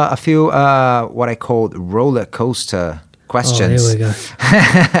for a few what I called roller coaster questions. Oh, here we go.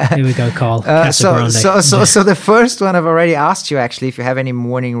 Here we go, Carl. So Casagrande. the first one I've already asked you actually if you have any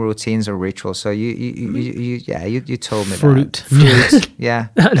morning routines or rituals. So you told me Fruit. that. Fruit. Yeah.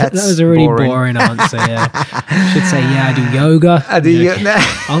 that was a really boring answer. Yeah, I should say I do yoga. I do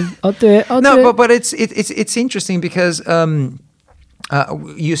I'll do it. I'll do No, it. but it's interesting because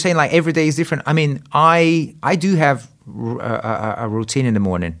you're saying like every day is different. I mean, I do have a routine in the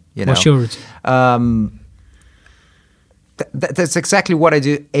morning. What's your routine? That's exactly what I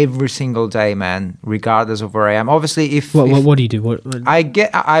do every single day, man, regardless of where I am. Obviously, if What do you do? What?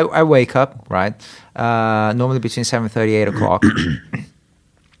 I wake up, right? Normally between 7:30 8 o'clock.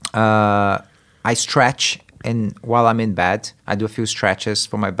 I stretch, and while I'm in bed, I do a few stretches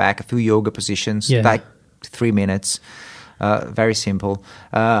for my back, a few yoga positions, Yeah. like 3 minutes. Very simple.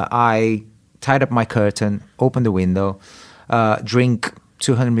 I tied up my curtain, open the window, drink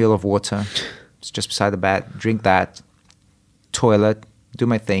 200 ml of water. It's just beside the bed. Drink that. Toilet. Do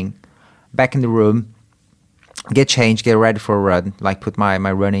my thing. Back in the room. Get changed. Get ready for a run. Like put my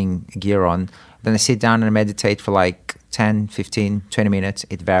running gear on. Then I sit down and meditate for like 10, 15, 20 minutes.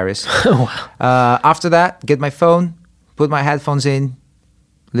 It varies. After that, get my phone, put my headphones in,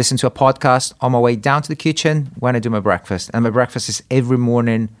 listen to a podcast on my way down to the kitchen when I do my breakfast. And my breakfast is every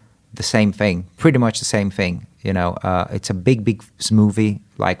morning the same thing, pretty much the same thing. You know, it's a big smoothie,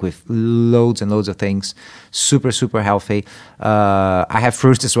 like with loads and loads of things, super healthy. I have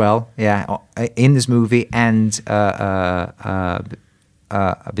fruit as well, yeah, in this movie and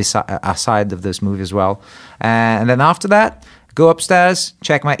aside of this movie as well. And then after that, go upstairs,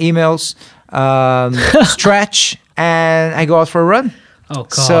 check my emails, stretch, and I go out for a run. Oh,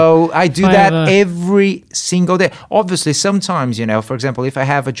 God. So I do If I that ever- every single day. Obviously, sometimes, you know, for example, if I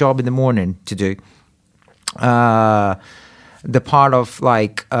have a job in the morning to do, the part of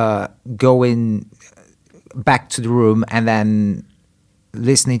like going back to the room and then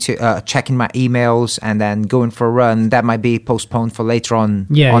listening to checking my emails and then going for a run, that might be postponed for later on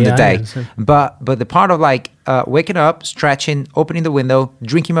the I day. understand. But the part of like waking up, stretching, opening the window,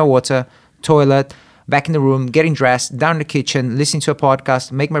 drinking my water, toilet, back in the room, getting dressed, down in the kitchen, listening to a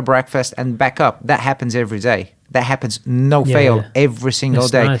podcast, make my breakfast, and back up. That happens every day. That happens no Yeah, fail yeah. every single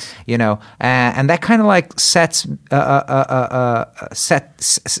That's day. nice. You know, and that kind of like sets the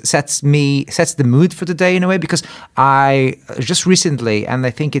mood for the day in a way, because I just recently, and I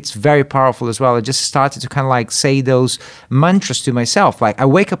think it's very powerful as well, I just started to kind of like say those mantras to myself. Like I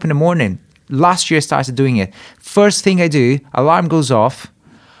wake up in the morning. Last year I started doing it. First thing I do, alarm goes off.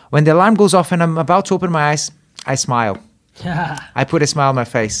 When the alarm goes off and I'm about to open my eyes, I smile. I put a smile on my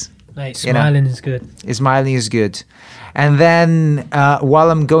face. Mate, You know. smiling is good. Smiling is good. And then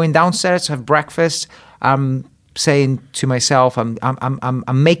while I'm going downstairs to have breakfast, I'm saying to myself, I'm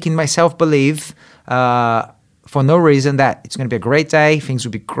making myself believe for no reason that it's going to be a great day. Things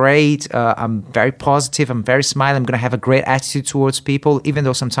will be great. I'm very positive. I'm very smiling. I'm going to have a great attitude towards people, even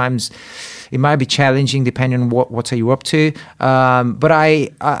though sometimes it might be challenging depending on what are you up to. But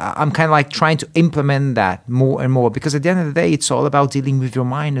I'm kind of like trying to implement that more and more, because at the end of the day, it's all about dealing with your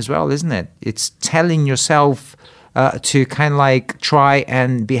mind as well, isn't it? It's telling yourself to kind of like try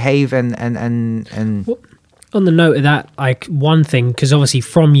and behave and On the note of that, like one thing, because obviously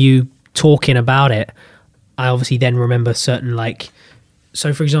from you talking about it, I obviously then remember certain like,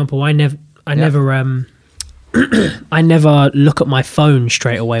 so for example, I never I never look at my phone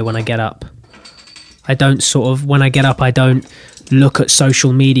straight away when I get up. I don't when I get up, I don't look at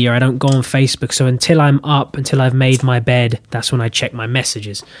social media. I don't go on Facebook. So until I'm up, until I've made my bed, that's when I check my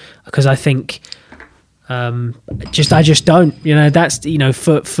messages, because I think I just don't, you know, that's, you know,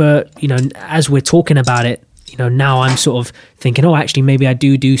 for you know, as we're talking about it, you know, now I'm sort of thinking, oh, actually, maybe I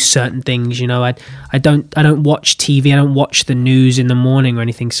do certain things. You know, I don't watch TV. I don't watch the news in the morning or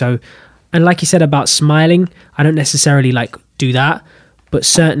anything. So, and like you said about smiling, I don't necessarily like do that, but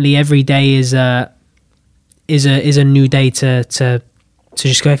certainly every day is a new day to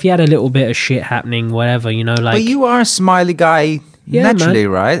just go. If you had a little bit of shit happening, whatever, you know, like. But you are a smiley guy naturally,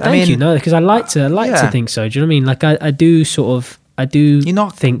 man. right? Thank you. No, because I like to yeah. think so. Do you know what I mean? Like I do sort of. I do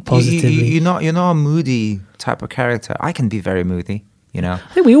think positively. You're not a moody type of character. I can be very moody, you know.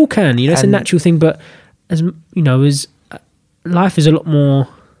 I think we all can, you know, it's a And- natural thing, but as you know, as life is a lot more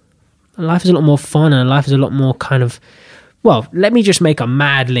fun, and life is a lot more kind of, well, let me just make a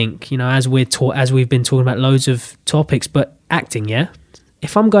mad link, you know, as we've been talking about loads of topics, but acting, yeah.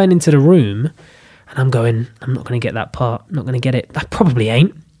 If I'm going into the room and I'm not going to get that part, I'm not going to get it. I probably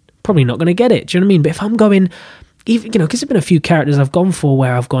not going to get it. Do you know what I mean? But if I'm going, even, you know, because there's been a few characters I've gone for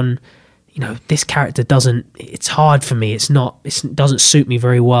where I've gone, you know, this character it's hard for me. It doesn't suit me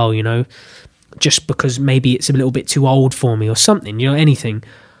very well, you know, just because maybe it's a little bit too old for me or something, you know, anything.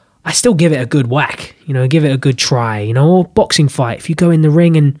 I still give it a good whack, you know, give it a good try, you know, or boxing fight. If you go in the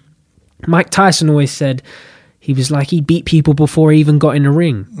ring, and Mike Tyson always said, he was like, he beat people before he even got in the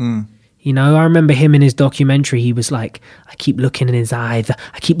ring. You know, I remember him in his documentary, he was like, I keep looking in his eye,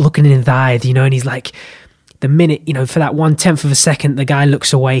 you know, and he's like, the minute, you know, for that 1/10 of a second, the guy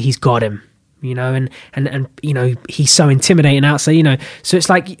looks away, he's got him, you know, and you know, he's so intimidating outside, you know, so it's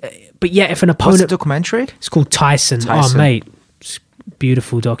like, but yeah, if an What's the opponent, documentary? it's called Tyson. Oh, mate, it's a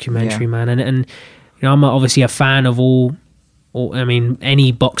beautiful documentary, man, and you know, I'm obviously a fan of all, I mean,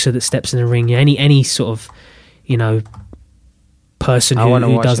 any boxer that steps in the ring, any sort of, you know, person I wanna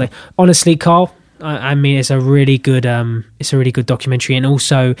who watch does it. like. Honestly, Carl, I mean, it's a really good documentary. And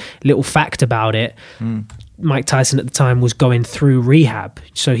also, little fact about it: Mike Tyson at the time was going through rehab,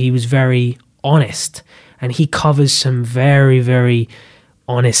 so he was very honest, and he covers some very, very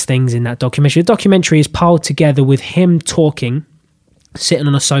honest things in that documentary. The documentary is piled together with him talking, sitting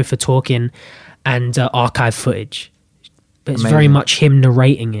on a sofa talking, and archive footage. But it's very Amazing. much him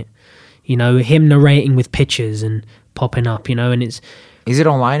narrating it. You know, him narrating with pictures and popping up. You know, and it's. Is it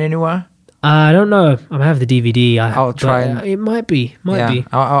online anywhere? I don't know. I have the DVD. I'll try and- It might be. Might be.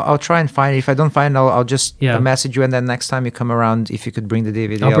 I'll try and find it. If I don't find it, I'll just Yeah. message you, and then next time you come around, if you could bring the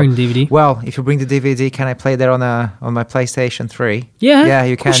DVD. I'll bring the DVD. Well, if you bring the DVD, can I play that on my PlayStation 3? Yeah, Yeah,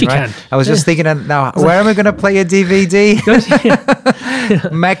 you of can, course you right? can. I was just thinking, now, where am I going to play a DVD?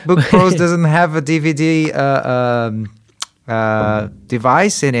 MacBook Pros doesn't have a DVD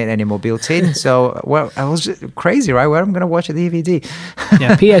device in it anymore, built in. So, well, I was just crazy, right? Where am I going to watch a DVD?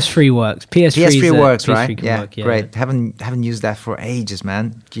 Yeah, PS3 works. PS3 works, PS3 right? can Yeah, work, great. Haven't used that for ages,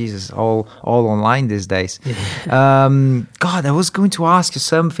 man. Jesus, all online these days. God, I was going to ask you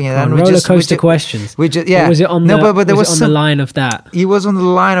something, and then Roller coaster questions. We just yeah. Or was it on no, the? but there was it on some, the line of that? It was on the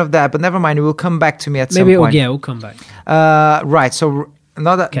line of that, but never mind. It will come back to me at Maybe some point. we'll come back. Right. So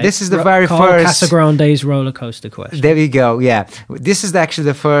another. Okay. This is the Ro- very Carl first. Casagrande's roller coaster question. There we go. Yeah, this is actually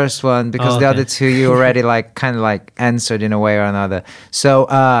the first one because the Okay. other two you already kind of answered in a way or another. So,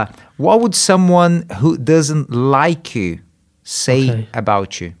 what would someone who doesn't like you say Okay.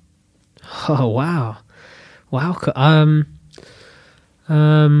 about you? Oh wow.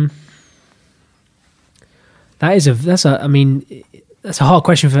 That's a hard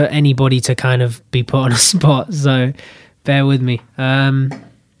question for anybody to kind of be put on a spot. So, bear with me. Someone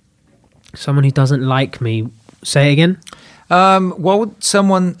who doesn't like me. Say it again. What would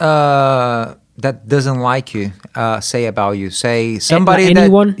someone that doesn't like you say about you? Say somebody like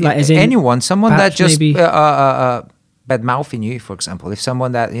anyone? Like as in anyone, someone that perhaps just maybe- bad mouthing you, for example. If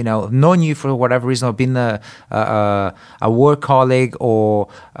someone that known you for whatever reason, or been a work colleague or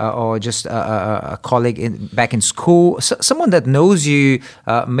just a colleague back in school, someone that knows you,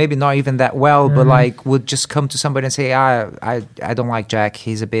 maybe not even that well, but would just come to somebody and say, I don't like Jack.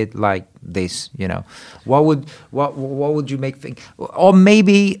 He's a bit like this. What would you make think? Or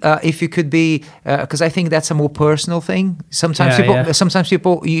maybe if you could be, because I think that's a more personal thing. Sometimes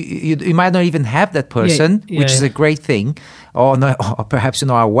people, you might not even have that person, which is a great thing. Or perhaps you're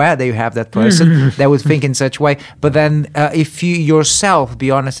not aware that you have that person that would think in such a way. But then if you yourself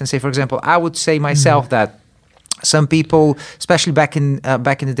be honest and say, for example, I would say myself that some people, especially back in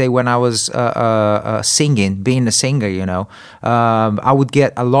the day when I was singing, being a singer, I would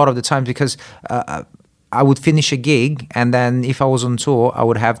get a lot of the times because I would finish a gig, and then if I was on tour, I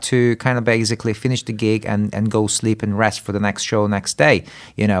would have to kind of basically finish the gig and go sleep and rest for the next show next day,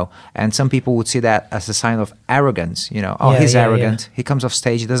 And some people would see that as a sign of arrogance, he's arrogant. He comes off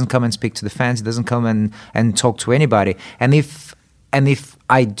stage, he doesn't come and speak to the fans, he doesn't come and talk to anybody. And if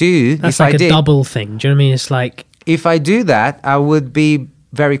I do, That's like a double thing. Do you know what I mean? It's like if I do that, I would be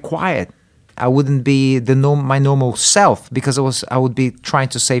very quiet. I wouldn't be my normal self because I would be trying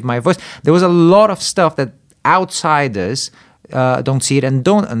to save my voice. There was a lot of stuff that outsiders don't see it and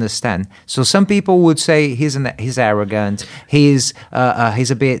don't understand. So some people would say he's arrogant. He's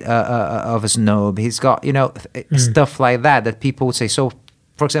a bit of a snob. He's got stuff like that people would say. So,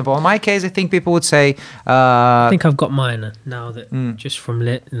 for example, in my case, I think people would say. I think I've got mine now that just from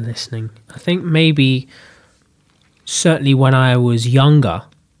listening. I think maybe certainly when I was younger.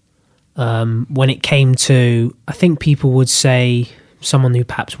 When it came to, I think people would say, someone who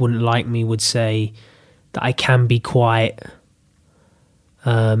perhaps wouldn't like me would say that I can be quite,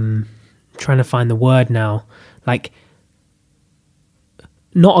 trying to find the word now, like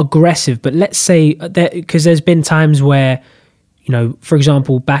not aggressive, but let's say that, because there's been times where, for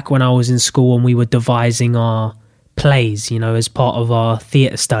example, back when I was in school and we were devising our plays, as part of our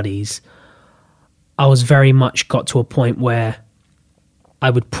theatre studies, I was very much got to a point where I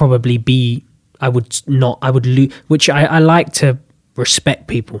would lose, which I like to respect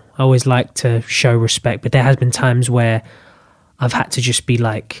people. I always like to show respect, but there has been times where I've had to just be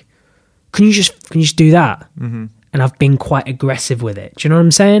like, can you just do that? Mm-hmm. And I've been quite aggressive with it. Do you know what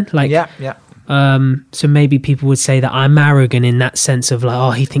I'm saying? Like, yeah. So maybe people would say that I'm arrogant in that sense of like,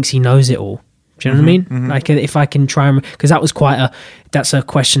 oh, he thinks he knows it all. Do you know what I mean? Mm-hmm. Like if I can try and, because that was that's a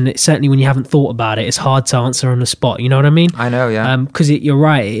question that certainly when you haven't thought about it, it's hard to answer on the spot. You know what I mean? I know, yeah. Because you're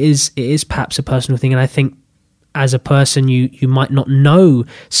right. It is perhaps a personal thing. And I think as a person, you might not know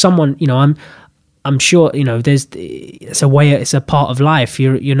someone, I'm sure, it's a way, it's a part of life.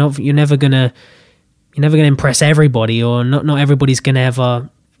 You're never going to you're never going to impress everybody, or not everybody's going to ever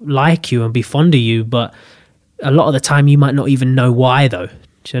like you and be fond of you. But a lot of the time you might not even know why, though.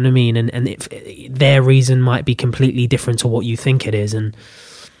 Do you know what I mean? And their reason might be completely different to what you think it is. And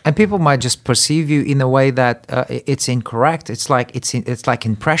people might just perceive you in a way that it's incorrect. It's like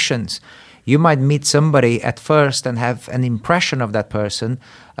impressions. You might meet somebody at first and have an impression of that person,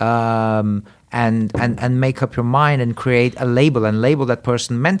 and make up your mind and create a label and label that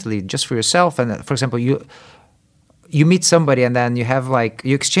person mentally just for yourself. And for example, you meet somebody and then you have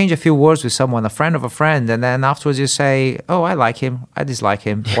you exchange a few words with someone, a friend of a friend, and then afterwards you say, "Oh, I like him, I dislike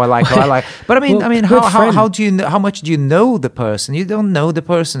him, or I like her, I like." But how do you know, how much do you know the person? You don't know the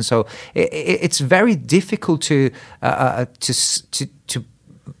person, so it's very difficult to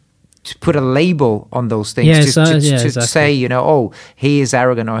put a label on those things, to say, oh, he is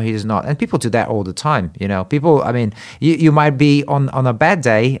arrogant or he is not. And people do that all the time. People, you might be on a bad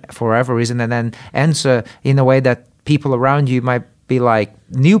day for whatever reason, and then answer in a way that people around you might be like,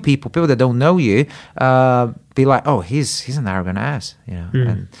 new people that don't know you, be like, oh, he's an arrogant ass,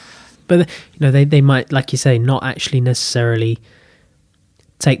 And, but they might, like you say, not actually necessarily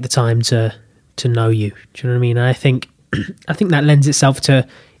take the time to know you. Do you know what I mean? And I think that lends itself to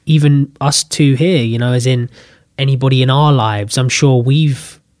even us two here, as in anybody in our lives. I'm sure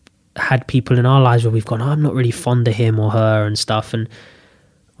we've had people in our lives where we've gone, I'm not really fond of him or her and stuff. And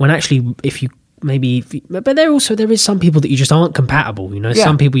when actually, but there is some people that you just aren't compatible,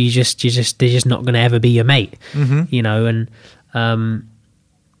 some people they're just not going to ever be your mate,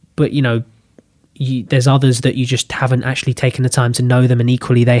 but there's others that you just haven't actually taken the time to know them, and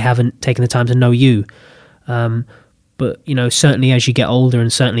equally they haven't taken the time to know you. But, certainly as you get older,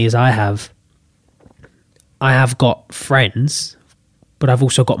 and certainly as I have got friends, but I've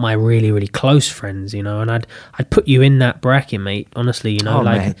also got my really, really close friends, and I'd put you in that bracket, mate, honestly,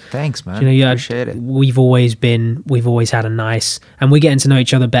 mate, thanks, man. Appreciate it. We've always had a nice, and we're getting to know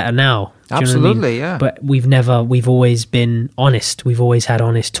each other better now. Absolutely, yeah. But we've always been honest. We've always had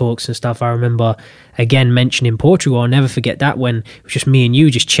honest talks and stuff. I remember, again, mentioning Portugal. I'll never forget that, when it was just me and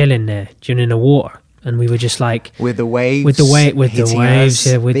you just chilling there, in the water. And we were just like with the waves, with the waves,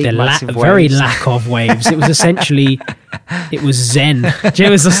 very lack of waves. It was essentially, it was zen. It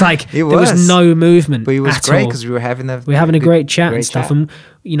was just like there was no movement. But it was great because we were having a great chat and stuff, and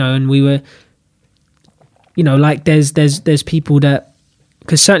and we were, there's people that,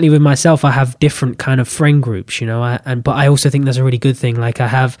 because certainly with myself, I have different kind of friend groups, but I also think that's a really good thing. Like I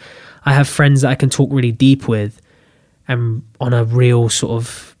have friends that I can talk really deep with, and on a real sort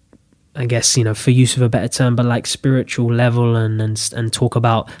of, I guess, for use of a better term, but like spiritual level, and talk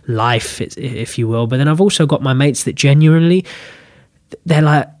about life, if you will. But then I've also got my mates that genuinely, they're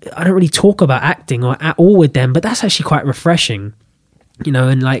like, I don't really talk about acting or at all with them, but that's actually quite refreshing,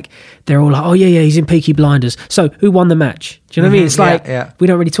 and like, they're all like, oh yeah, he's in Peaky Blinders. So who won the match? Do you know what I mean? It's like, we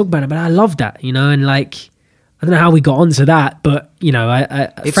don't really talk about it, but I love that, and like, I don't know how we got onto that, but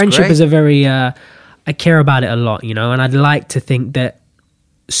friendship is a very, I care about it a lot, and I'd like to think that,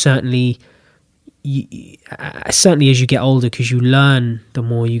 certainly as you get older, because you learn the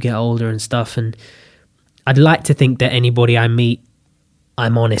more you get older and stuff, and I'd like to think that anybody I meet,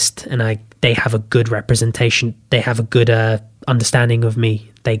 I'm honest, and they have a good representation, they have a good understanding of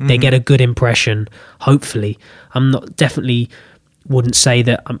me, they get a good impression, hopefully. Definitely wouldn't say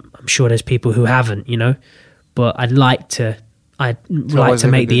that. I'm sure there's people who haven't, but I'd like to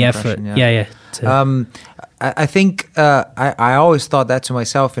make the effort. I think I always thought that to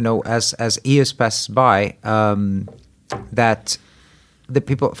myself, as years pass by, that the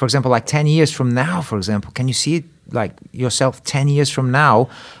people, for example, like 10 years from now, for example, can you see it like yourself 10 years from now?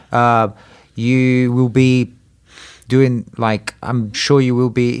 You will be doing, like, I'm sure you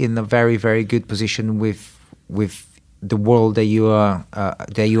will be in a very, very good position with the world that you are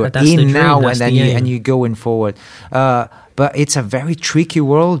in now, and then you going forward. But it's a very tricky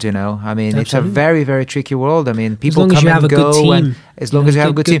world, Absolutely. It's a very, very tricky world. People come and go, and as long as you have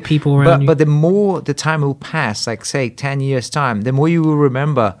a good team, people around you. But the more the time will pass, like say 10 years time, the more you will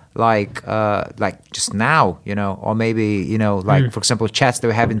remember, like just now, or maybe for example, chats that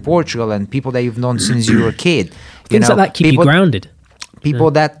we have in Portugal and people that you've known since you were a kid. Things like that keep you grounded.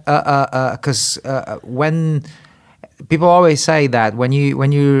 People that because when people always say that when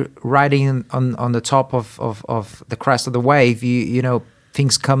you're riding on the top of the crest of the wave, you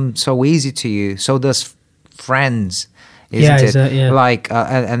things come so easy to you. So does friends, isn't it? Yeah. Like,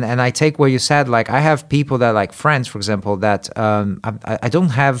 and I take what you said. Like, I have people that, like friends, for example, that I don't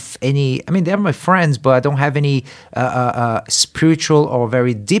have any. I mean, they're my friends, but I don't have any spiritual or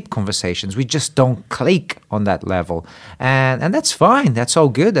very deep conversations. We just don't click on that level, and that's fine. That's all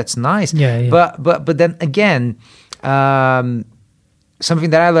good. That's nice. Yeah. But then again.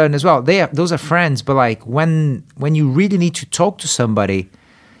 Something that I learned as well. Those are friends, but like when you really need to talk to somebody,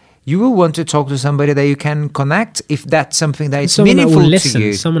 you will want to talk to somebody that you can connect if that's something that is meaningful to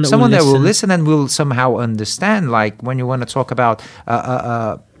you. Someone that will listen and will somehow understand. Like when you want to talk about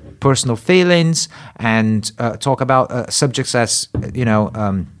personal feelings and talk about subjects as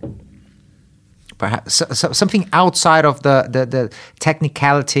perhaps something outside of the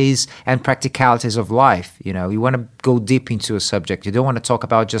technicalities and practicalities of life. You want to go deep into a subject. You don't want to talk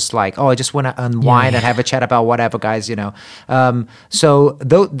about just like, I just want to unwind and have a chat about whatever, guys. So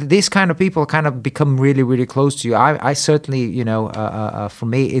these kind of people kind of become really, really close to you. I certainly, for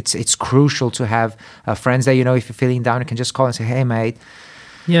me, it's crucial to have friends that, if you're feeling down, you can just call and say, hey, mate.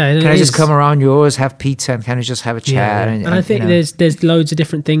 Yeah, can I just come around yours, have pizza, and can we just have a chat? Yeah. And I think there's loads of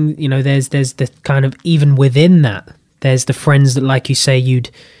different things. There's the kind of, even within that, there's the friends that, like you say,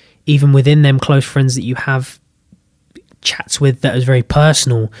 even within them close friends that you have chats with that is very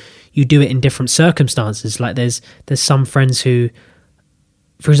personal. You do it in different circumstances. Like there's some friends who,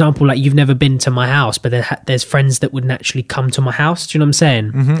 for example, like you've never been to my house, but there's friends that would naturally come to my house. Do you know what I'm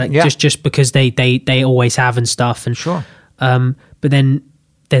saying? Mm-hmm, like just because they always have and stuff. And sure. But then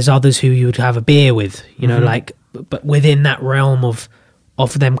there's others who you would have a beer with, like, but within that realm of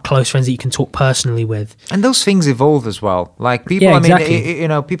them close friends that you can talk personally with. And those things evolve as well. Like people, exactly.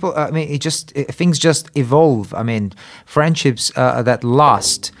 People, things just evolve. I mean, friendships that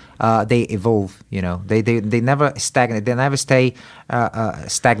last, they evolve, they never stagnate. They never stay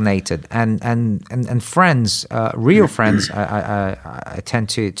stagnated. And friends, real friends, I tend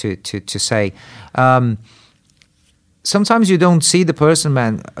to say, sometimes you don't see the person,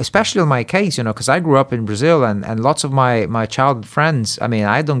 man, especially in my case, because I grew up in Brazil and lots of my childhood friends, I mean,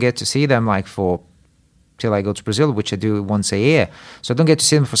 I don't get to see them like till I go to Brazil, which I do once a year. So I don't get to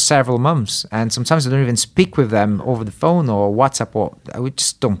see them for several months. And sometimes I don't even speak with them over the phone or WhatsApp, or we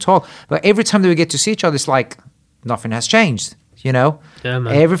just don't talk. But every time that we get to see each other, it's like nothing has changed. Yeah, man.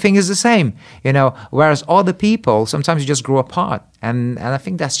 Everything is the same, whereas other people, sometimes you just grow apart. And I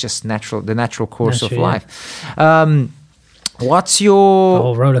think that's just the natural course of life. What's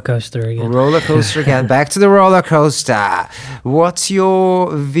your... roller coaster again. Back to the roller coaster. What's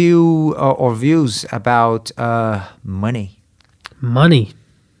your view or views about money? Money.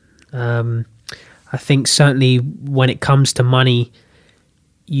 I think certainly when it comes to money,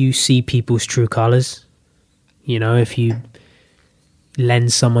 you see people's true colors. If you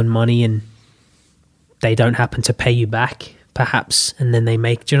lend someone money and they don't happen to pay you back, perhaps, and then they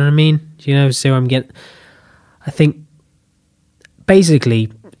make, do you know what I mean? Do you see what I'm getting? I think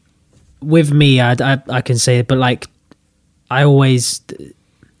basically with me, I can say it, but like I always,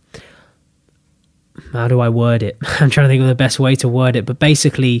 how do I word it? I'm trying to think of the best way to word it, but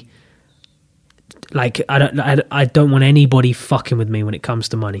basically, like I don't want anybody fucking with me when it comes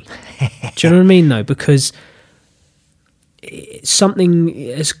to money. Do you know what I mean? Though, because something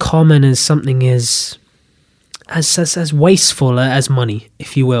as common as something as wasteful as money,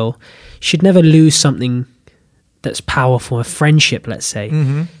 if you will, should never lose something that's powerful. A friendship, let's say.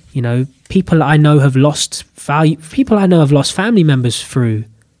 Mm-hmm. People I know have lost value. People I know have lost family members through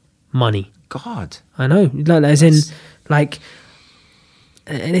money. God, I know. As in, like,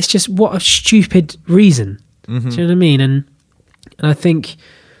 and it's just what a stupid reason. Mm-hmm. Do you know what I mean? And I think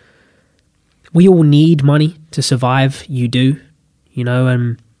we all need money to survive. You do,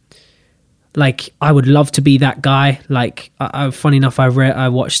 and like I would love to be that guy. Like, funny enough, I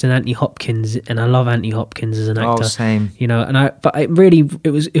watched an Anthony Hopkins, and I love Anthony Hopkins as an actor. Oh, same. But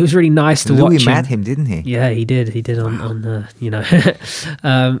it was really nice to watch. Louis met him, didn't he? Yeah, he did. He did on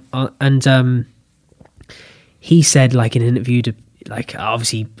he said, like, in an interview to, like,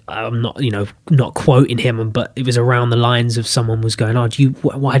 obviously I'm not quoting him, but it was around the lines of someone was going,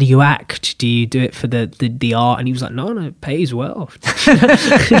 why do you act? Do you do it for the art? And he was like, no, it pays well.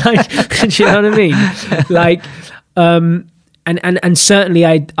 Like, do you know what I mean? Like, and certainly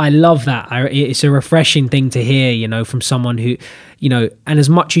I love that. It's a refreshing thing to hear, from someone who, and as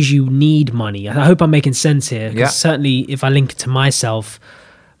much as you need money, I hope I'm making sense here. Because certainly if I link it to myself,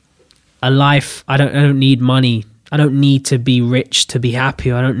 a life, I don't need money. I don't need to be rich to be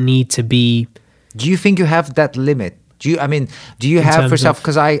happy. I don't need to be... Do you think you have that limit? Do you have for yourself?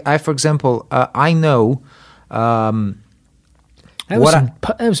 Because I, for example, I know, and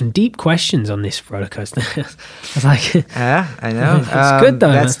There were some deep questions on this roller coaster. I was like, yeah, I know. It's good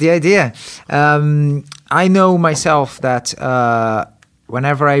though. That's the idea. I know myself that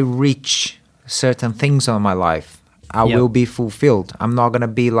whenever I reach certain things on my life, I will be fulfilled. I'm not gonna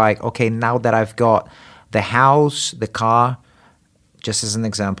be like, okay, now that I've got the house, the car, just as an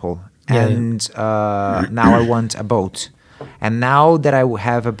example, and now I want a boat. And now that I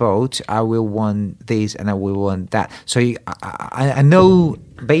have a boat, I will want this and I will want that. So I know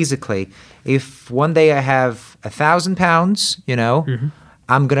basically if one day I have £1,000, you know,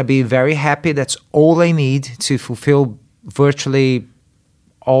 I'm going to be very happy. That's all I need to fulfill virtually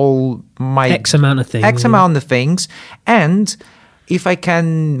all my X amount of things. And if I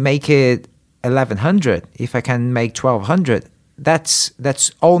can make it 1,100, if I can make 1,200, that's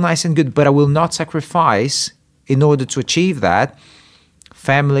all nice and good. But I will not sacrifice in order to achieve that,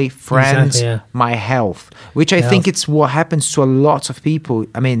 family, friends, my health, which I think it's what happens to a lot of people.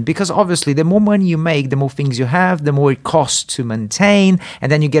 I mean, because obviously the more money you make, the more things you have, the more it costs to maintain, and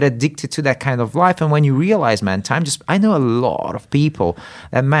then you get addicted to that kind of life. And when you realize, man, I know a lot of people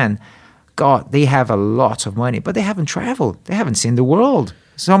that, man, God, they have a lot of money, but they haven't traveled. They haven't seen the world.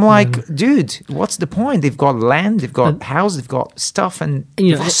 So I'm like, dude, what's the point? They've got land, they've got house, they've got stuff, and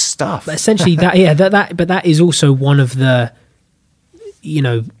stuff. But essentially, but that is also one of the,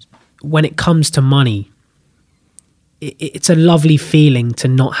 when it comes to money, it's a lovely feeling to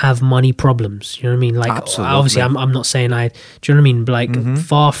not have money problems. You know what I mean? Like, absolutely. Obviously, I'm not saying do you know what I mean? Like,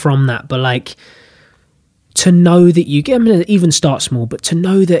 far from that, but like, to know that even start small, but to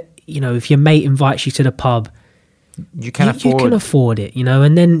know that, if your mate invites you to the pub, you can afford it,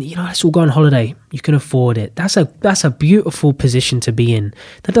 and then let's all go on holiday. You can afford it. That's a beautiful position to be in.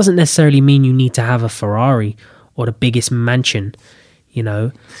 That doesn't necessarily mean you need to have a Ferrari or the biggest mansion,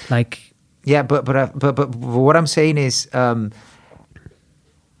 like. Yeah, but what I'm saying is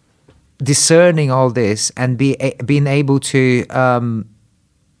discerning all this and being able to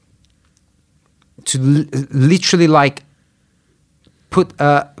literally like put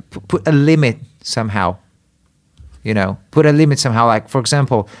a limit somehow. Put a limit somehow. Like, for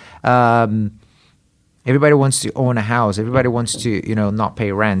example, everybody wants to own a house. Everybody wants to, not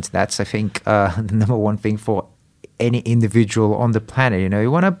pay rent. That's, I think, the number one thing for any individual on the planet.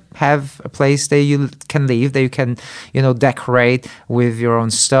 You want to have a place that you can live, that you can, decorate with your own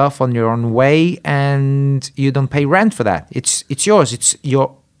stuff on your own way, and you don't pay rent for that. It's yours. It's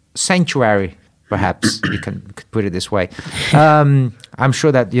your sanctuary. Perhaps you could put it this way. I'm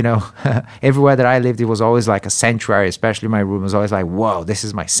sure that, everywhere that I lived, it was always like a sanctuary, especially my room was always like, whoa, this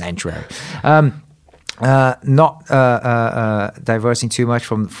is my sanctuary. Not diverting too much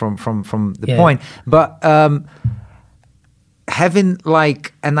from the point, but having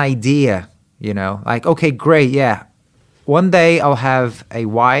like an idea, like, okay, great, yeah. One day I'll have a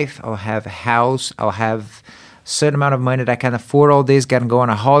wife, I'll have a house, I'll have certain amount of money that I can afford all this, can go on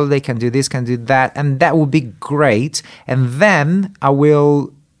a holiday, can do this, can do that, and that will be great. And then I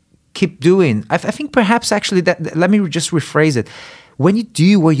will keep doing. I think perhaps actually that, let me just rephrase it. When you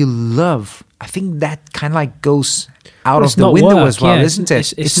do what you love, I think that kind of like goes out of the window as well, isn't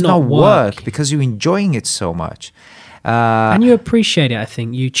it? It's not work because you're enjoying it so much. And you appreciate it, I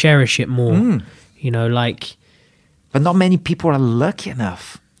think. You cherish it more, like. But not many people are lucky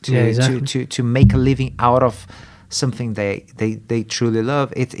enough to make a living out of something they truly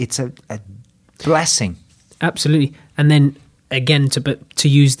love. It's a blessing. Absolutely. And then again, to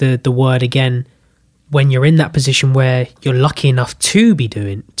use the word again, when you're in that position where you're lucky enough to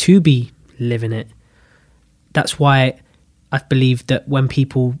be living it, that's why I believe that when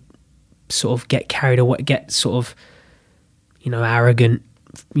people sort of get carried away, get sort of, arrogant,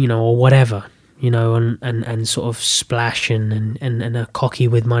 or whatever, and sort of splash and are cocky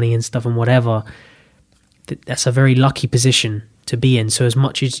with money and stuff and whatever, that's a very lucky position to be in. So as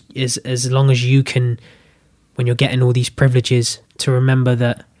much as long as you can, when you're getting all these privileges, to remember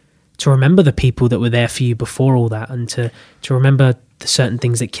the people that were there for you before all that, and to remember the certain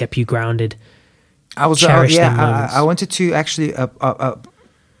things that kept you grounded. I wanted to actually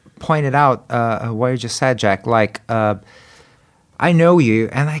point it out what you just said, Jack. Like, I know you,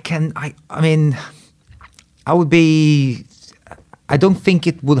 and I mean, I don't think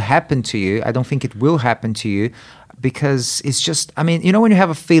it would happen to you. I don't think it will happen to you, because it's just, I mean, when you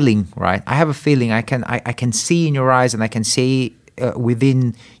have a feeling, right? I have a feeling. I can see in your eyes, and I can see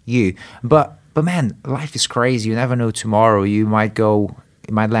within you. But man, life is crazy. You never know tomorrow. You might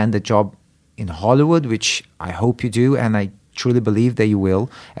land a job in Hollywood, which I hope you do, and I truly believe that you will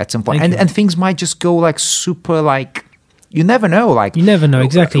at some point. And things might just go like super like you never know. Like You never know,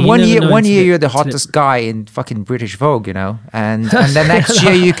 exactly. You One never year, know one until year it- you're the until it- hottest guy in fucking British Vogue, you know, and the next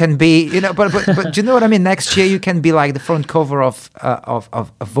year you can be, you know, but do you know what I mean? Next year you can be like the front cover of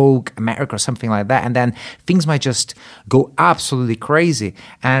Vogue America or something like that, and then things might just go absolutely crazy.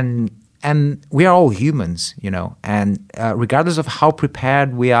 And we are all humans, you know, and regardless of how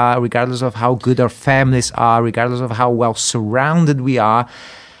prepared we are, regardless of how good our families are, regardless of how well surrounded we are,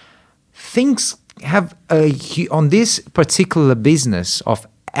 things have on this particular business of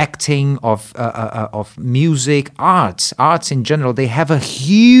acting, of music, arts in general, they have a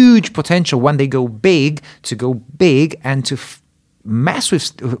huge potential when they go big to go big and to mess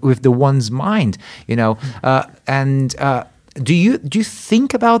with the one's mind, you know, and. Do you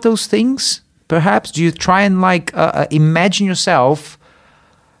think about those things? Perhaps do you try and like imagine yourself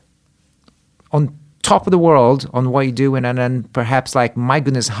on top of the world on what you're doing, and then perhaps like, my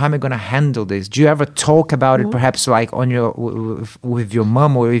goodness, how am I going to handle this? Do you ever talk about it? Perhaps like on your with your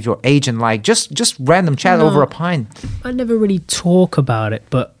mum or with your agent, like just random chat over a pint. I never really talk about it,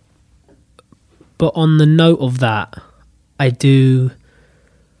 but on the note of that, I do.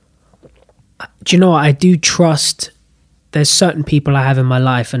 Do you know what? I do trust. There's certain people I have in my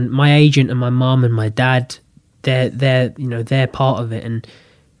life, and my agent and my mum and my dad, they're you know, they're part of it. And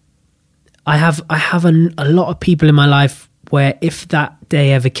I have a lot of people in my life where if that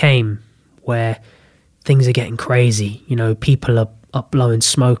day ever came where things are getting crazy, you know, people are blowing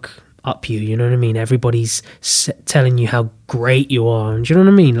smoke up you know what I mean? Everybody's telling you how great you are, and do you know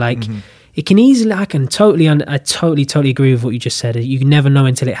what I mean? Like, it can easily, I totally agree with what you just said. You never know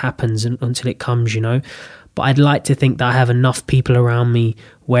until it happens and until it comes, you know. But I'd like to think that I have enough people around me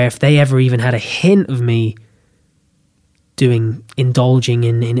where if they ever even had a hint of me indulging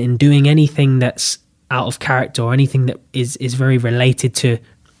in doing anything that's out of character or anything that is very related to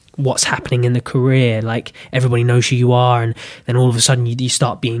what's happening in the career, like everybody knows who you are, and then all of a sudden you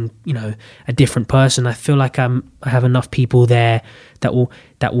start being, you know, a different person. I feel like I have enough people there that will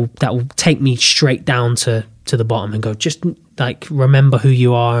take me straight down to the bottom and go, just like, remember who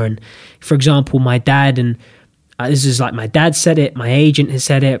you are. And for example, my dad, and this is like, my dad said it, my agent has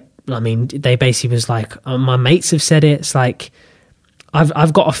said it. I mean, they basically was like, my mates have said it. It's like,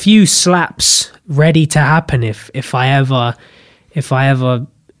 I've got a few slaps ready to happen if I ever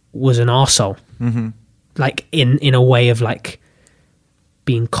was an arsehole. Like in a way of like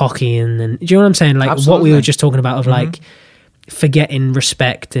being cocky and do you know what I'm saying? Like, Absolutely. what we were just talking about of like forgetting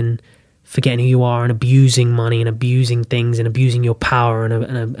respect and forgetting who you are and abusing money and abusing things and abusing your power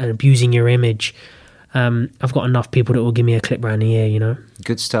and abusing your image. I've got enough people that will give me a clip round the ear, you know.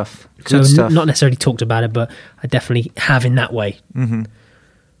 Good stuff. So Good stuff. not necessarily talked about it, but I definitely have in that way. Where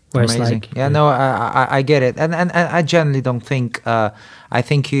it's Amazing. like, Yeah, no, I get it, and I generally don't think. I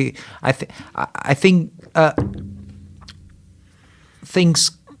think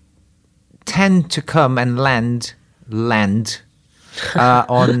things tend to come and land on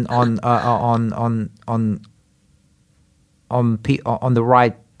the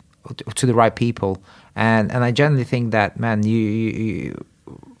right, to the right people, and I generally think that, man, you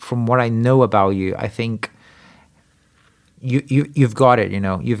from what I know about you, I think you've got it. You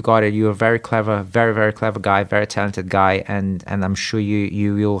know, you've got it. You're a very clever, very, very clever guy, very talented guy, and I'm sure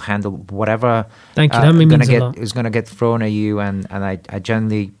you will handle whatever. Thank you. That means a lot. Is gonna get thrown at you, and I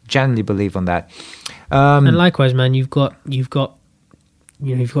generally believe on that. And likewise, man, you've got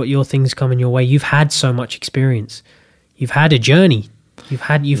your things coming your way. You've had so much experience. You've had a journey. You've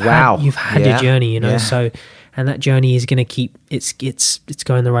had a journey, you know. Yeah. So, and that journey is gonna keep it's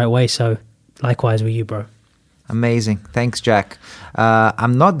going the right way. So, likewise with you, bro. Amazing. Thanks, Jack.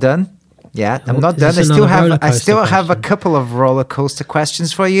 I'm not done. Yeah, I'm Oh, not is done. this I still another roller have coaster a couple of roller coaster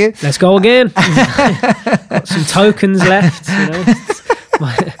questions for you. Let's go again. Got some tokens left, you know.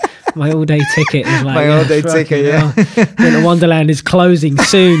 My all day ticket is like, My all-day ticket, yeah. Winter Wonderland is closing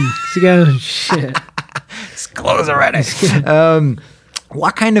soon. So go, shit. It's close already.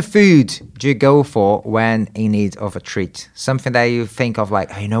 What kind of food do you go for when in need of a treat? Something that you think of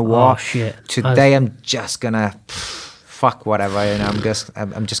like, you know what? Oh, shit. Today I'm just gonna fuck whatever. You know, I'm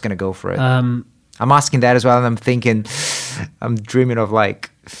just gonna go for it. I'm asking that as well, and I'm thinking, I'm dreaming of like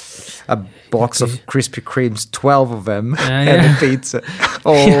a box of Krispy Kremes, 12 of them, and a pizza,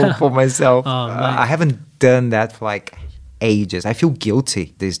 all for myself. Oh, mate. I haven't done that for like ages. I feel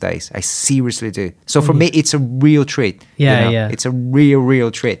guilty these days. I seriously do. So for me, it's a real treat. Yeah, you know? yeah. It's a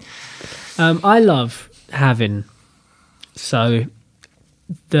real treat. I love having, so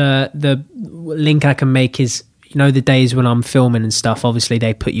the link I can make is, you know, the days when I'm filming and stuff, obviously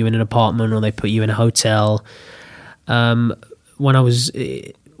they put you in an apartment or they put you in a hotel. What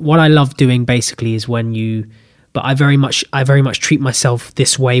I love doing basically is when but I very much treat myself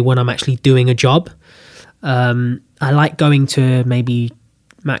this way when I'm actually doing a job. I like going to maybe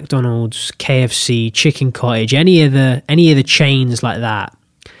McDonald's, KFC, Chicken Cottage, any of the chains like that,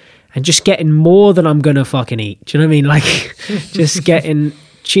 and just getting more than I'm gonna fucking eat. Do you know what I mean? Like just getting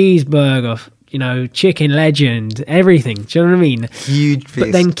cheeseburger, Chicken Legend, everything. Do you know what I mean? Huge feast.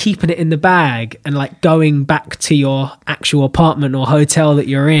 But then keeping it in the bag and like going back to your actual apartment or hotel that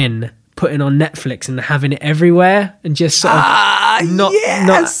you're in, putting on Netflix and having it everywhere, and just sort of not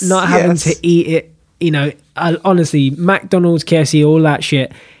having to eat it. Honestly, McDonald's, KFC, all that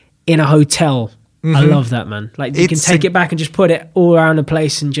shit in a hotel. I love that, man. Like you can take it back and just put it all around the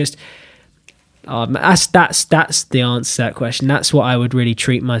place and just. That's the answer to that question. That's what I would really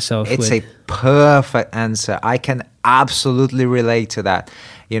treat myself with. It's a perfect answer. I can absolutely relate to that.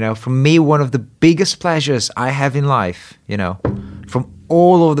 For me, one of the biggest pleasures I have in life, from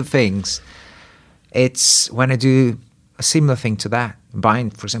all of the things, it's when I do a similar thing to that. Buying,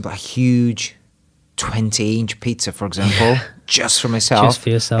 for example, a huge 20-inch pizza, for example, just for myself. Just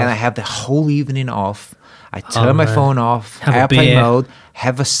for yourself. And I have the whole evening off. I turn my phone off, have airplane mode,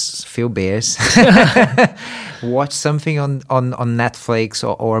 have a few beers, watch something on Netflix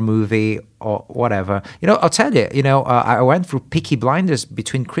or a movie or whatever. I'll tell you, I went through Peaky Blinders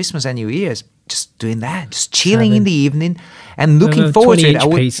between Christmas and New Year's, just doing that, just chilling in the evening and looking forward to it. I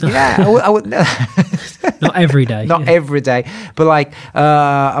would not every day. Not every day, but like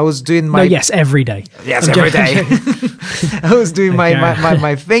I was doing my every day. Yes, every day. I was doing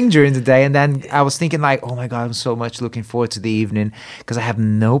my thing during the day, and then I was thinking like, oh my God, I'm so much looking forward to the evening because I have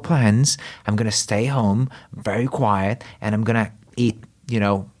no plans. I'm gonna stay home, very quiet, and I'm gonna eat,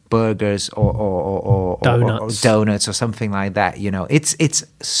 burgers or donuts or something like that. It's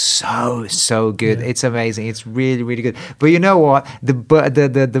so good. Yeah. It's amazing. It's really, really good. But you know what? The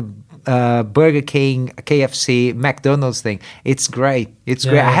Burger King, KFC, McDonald's thing, it's great. It's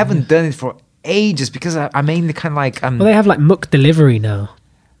great. I haven't done it for ages because I mainly kind of like well, they have like Delivery now.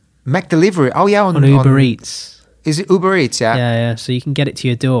 Delivery. Oh yeah, on Uber Eats. Is it Uber Eats? Yeah. So you can get it to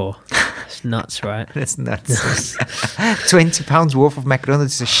your door. It's nuts, right? That's nuts. £20 worth of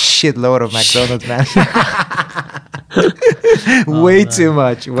McDonald's is a shitload of McDonald's, man. Way too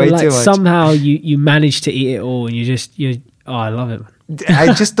much. Way too much. Somehow you manage to eat it all, and I love it.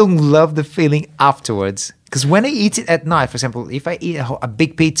 I just don't love the feeling afterwards. Because when I eat it at night, for example, if I eat a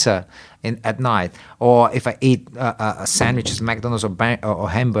big pizza at night, or if I eat a sandwiches, McDonald's or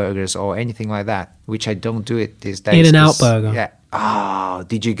hamburgers or anything like that, which I don't do it these days. In-N-Out burger. Yeah. Oh,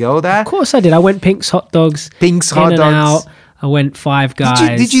 did you go there? Of course I did. I went Pink's Hot Dogs. In-N-Out. I went Five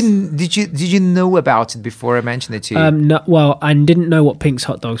Guys. Did you know about it before I mentioned it to you? No, well, I didn't know what Pink's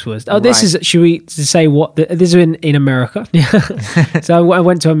Hot Dogs was. Oh, this is. Should we say what? This is in America. So I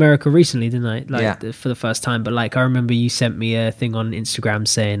went to America recently, didn't I? For the first time. But I remember you sent me a thing on Instagram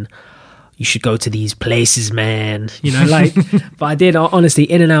saying you should go to these places, man. But I did honestly.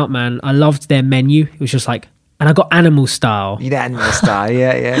 In-N-Out, man. I loved their menu. It was just like. And I got animal style. Yeah, animal style.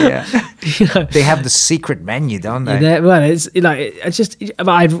 Yeah. They have the secret menu, don't they? It's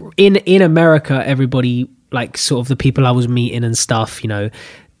in America, everybody sort of the people I was meeting and stuff.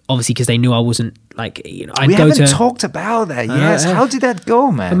 Obviously because they knew I wasn't we haven't talked about that. Yes, how did that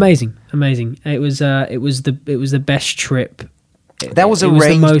go, man? Amazing. It was the best trip. That was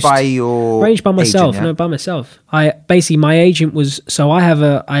arranged by myself. Agent, yeah? No, by myself. My agent was. So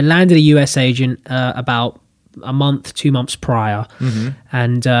I landed a US agent about a month, 2 months prior,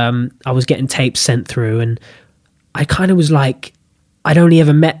 and I was getting tapes sent through, and I kind of was like, I'd only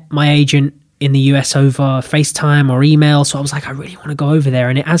ever met my agent in the US over FaceTime or email, so I was like, I really want to go over there.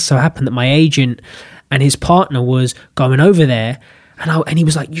 And it has so happened that my agent and his partner was going over there, and he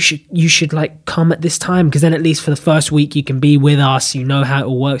was like, you should come at this time, because then at least for the first week you can be with us, how it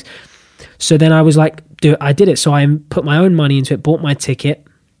all works. So then I was like, I did it. So I put my own money into it, bought my ticket,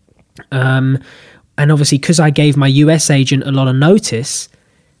 and obviously, because I gave my US agent a lot of notice,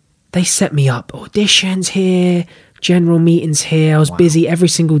 they set me up auditions here, general meetings here. I was busy every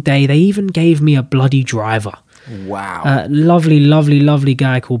single day. They even gave me a bloody driver. Wow. Lovely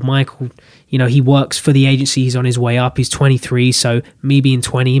guy called Michael. He works for the agency. He's on his way up. He's 23. So me being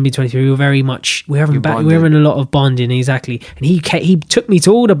 20, him being 23, we're having a lot of bonding. Exactly. And he took me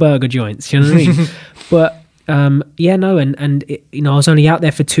to all the burger joints. You know what I mean? But I was only out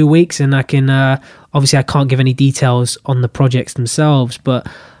there for 2 weeks, and I can obviously I can't give any details on the projects themselves, but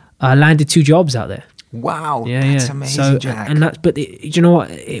I landed 2 jobs out there. Wow, that's amazing, Jack. You know what?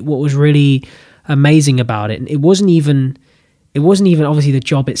 What was really amazing about it, it wasn't even obviously the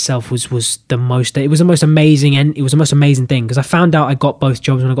job itself was the most. It was the most amazing, and it was the most amazing thing because I found out I got both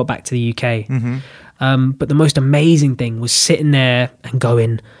jobs when I got back to the UK. But the most amazing thing was sitting there and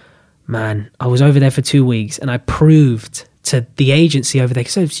going, man, I was over there for 2 weeks and I proved to the agency over there,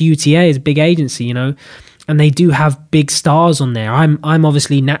 because UTA is a big agency, you know, and they do have big stars on there. I'm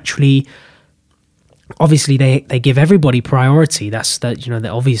obviously they give everybody priority. That's that, you know,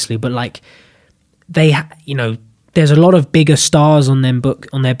 that obviously, but like you know, there's a lot of bigger stars on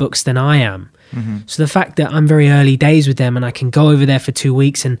their books than I am. So the fact that I'm very early days with them and I can go over there for 2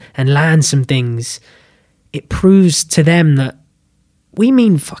 weeks and land some things, it proves to them that we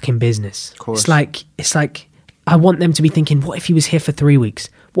mean fucking business. Of course. It's like I want them to be thinking, what if he was here for 3 weeks?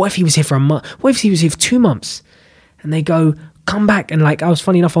 What if he was here for a month? What if he was here for 2 months? And they go, come back. And like, I was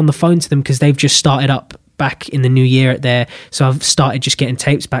funny enough on the phone to them because they've just started up back in the new year at there. So I've started just getting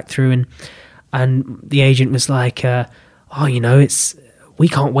tapes back through, and the agent was like, oh, you know, we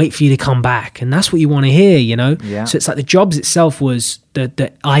can't wait for you to come back. And that's what you want to hear, you know? Yeah. So it's like the jobs itself was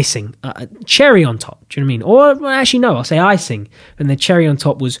the icing, cherry on top. Do you know what I mean? Or well, actually, no, I'll say icing. And the cherry on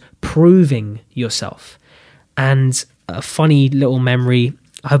top was proving yourself. And a funny little memory,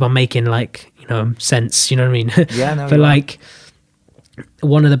 I hope I'm making like, you know, sense, you know what I mean? Yeah, no, but like,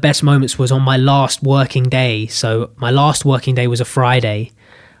 one of the best moments was on my last working day. So my last working day was a Friday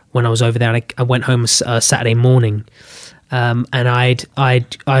when I was over there. I went home Saturday morning, and I'd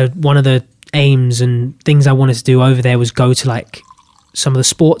one of the aims and things I wanted to do over there was go to like some of the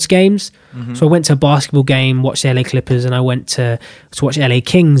sports games. So I went to a basketball game, watched the LA Clippers, and I went to watch LA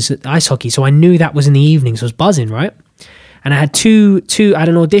Kings at ice hockey. So I knew that was in the evening, so I was buzzing, right? And I had I had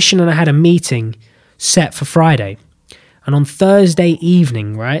an audition and I had a meeting set for Friday. And on Thursday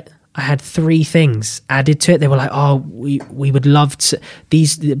evening, right, I had 3 things added to it. They were like, oh, we would love to,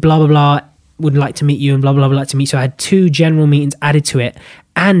 these blah, blah, blah, would like to meet you, and blah, blah, blah, like to meet you. So I had 2 general meetings added to it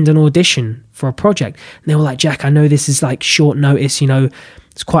and an audition for a project. And they were like, Jack, I know this is like short notice, you know,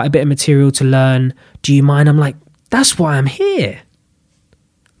 it's quite a bit of material to learn. Do you mind? I'm like, that's why I'm here.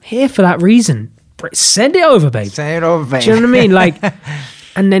 I'm here for that reason. Send it over, babe. Send it over, babe. Do you know what I mean? Like,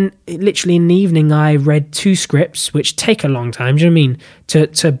 and then literally in the evening, I read 2 scripts, which take a long time. Do you know what I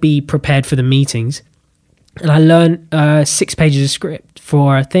mean? To be prepared for the meetings. And I learned 6 pages of script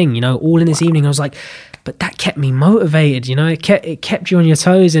for a thing, you know, all in this evening. I was like, but that kept me motivated, you know, it kept you on your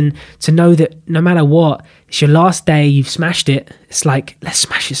toes. And to know that no matter what, it's your last day, you've smashed it. It's like, let's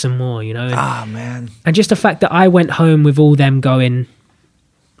smash it some more, you know? Man. And just the fact that I went home with all them going,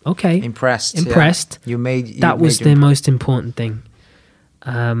 okay. Impressed. Yeah. You that was the most important thing.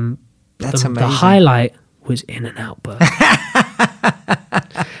 That's amazing. The highlight was In-N-Out Burger.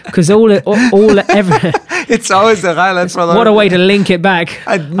 Because it's always the highlight for what a way to link it back.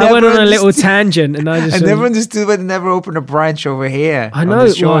 I went on a little tangent, and I never understood why they never opened a branch over here. I know, on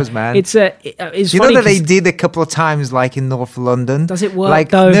the shores, man. It's you know that they did a couple of times, like in North London. Does it work? Like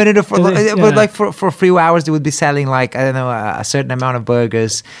though? No. But like for a few hours, they would be selling like, I don't know, a certain amount of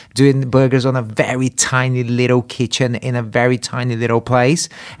burgers, doing burgers on a very tiny little kitchen in a very tiny little place,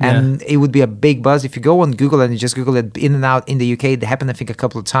 and it would be a big buzz. If you go on Google and you just Google it, In-N-Out in the UK, it happened I think a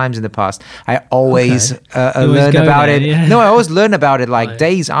couple of times in the past. I always learn about it. Yeah. No, I always learn about it like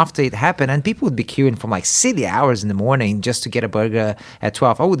days after it happened, and people would be queuing from like silly hours in the morning just to get a burger at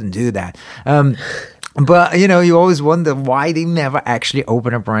 12. I wouldn't do that. But, you know, you always wonder why they never actually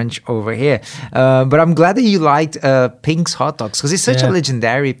open a branch over here. But I'm glad that you liked Pink's Hot Dogs, because it's such a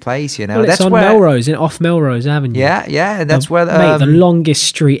legendary place, you know. Well, it's that's on where, Melrose, off Melrose Avenue. Yeah, and that's where... mate, the longest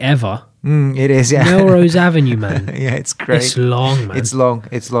street ever. It is, yeah. Melrose Avenue, man. Yeah, it's great. It's long, man. It's long.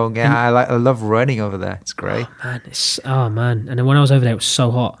 Yeah, I love running over there. It's great. Oh, man. And then when I was over there, it was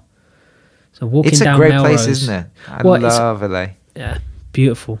so hot. So walking down Melrose... It's a great place, isn't it? I love LA. Yeah,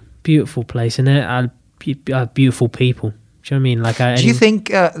 beautiful place, isn't it? Beautiful people. Do you know what I mean? Like, do you think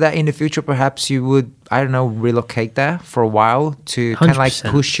that in the future, perhaps you would, I don't know, relocate there for a while to kind of like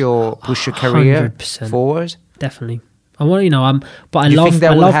push your career 100%. forward? Definitely. I want, you know, but I love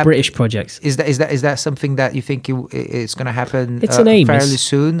British projects. Is that something that you think it's going to happen? It's an aim. Fairly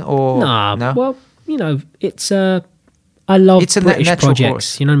soon, or no? Well, you know, it's I love British projects.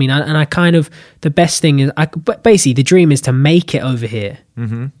 Course. You know what I mean? And I kind of, the best thing is, but basically the dream is to make it over here,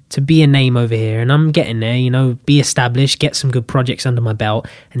 to be a name over here, and I'm getting there. You know, be established, get some good projects under my belt,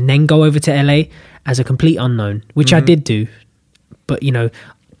 and then go over to LA as a complete unknown, which I did do. But you know,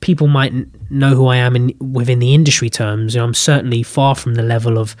 people might know who I am within the industry terms. You know, I'm certainly far from the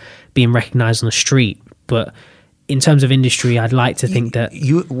level of being recognized on the street, but in terms of industry, I'd like to think that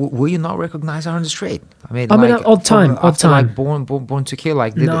were you not recognized on the street? I mean, odd time. Like Born to Kill,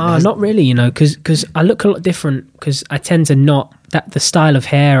 like not really. You know, because I look a lot different. Because I tend to not that the style of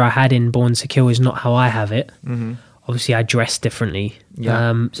hair I had in Born to Kill is not how I have it. Obviously, I dress differently.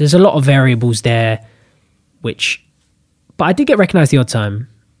 Yeah. So there's a lot of variables there but I did get recognised the odd time,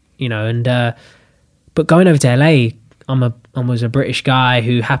 you know. And but going over to LA, I was a British guy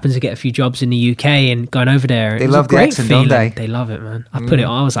who happens to get a few jobs in the UK, and going over there, They love the accent, don't they? They love it, man. I put it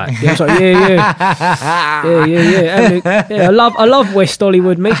on. I was like, yeah. I love West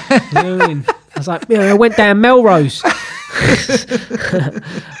Hollywood, mate. You know what I mean? I was like, I went down Melrose.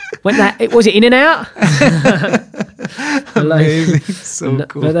 Was it In and Out? Amazing. So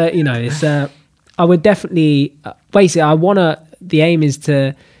cool. But you know, it's I would definitely basically the aim is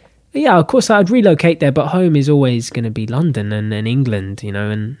to, yeah, of course I'd relocate there, but home is always going to be London and England, you know,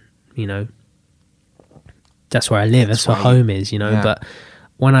 and you know, that's where I live. That's where home is, you know. Yeah. But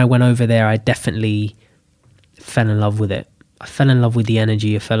when I went over there, I definitely fell in love with it. I fell in love with the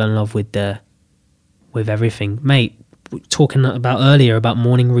energy. I fell in love with everything, mate. Talking about earlier about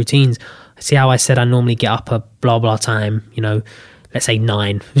morning routines. See how I said I normally get up at blah blah time, you know, let's say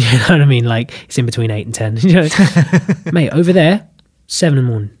 9. You know what I mean? Like it's in between 8 and 10. You know? Mate, over there, 7 in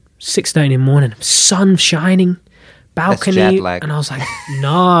the morning, 6:30 in the morning, sun shining, balcony, that's jet lag. And I was like,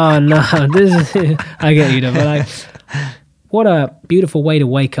 no, this is, I get you though, but like, what a beautiful way to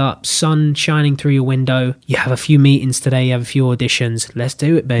wake up. Sun shining through your window. You have a few meetings today. You have a few auditions. Let's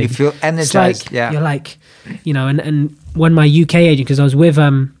do it, baby. You feel energized. Like, yeah. You're like, you know, and when my UK agent, because I was with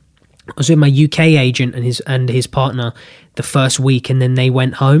my UK agent and his partner the first week, and then they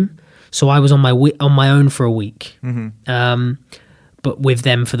went home. So I was on my own for a week, but with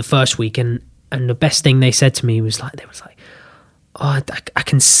them for the first week. And the best thing they said to me was like, oh, I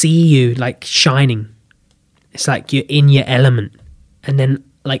can see you like shining. It's like you're in your element. And then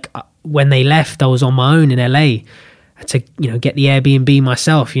like when they left, I was on my own in LA. I had to, you know, get the Airbnb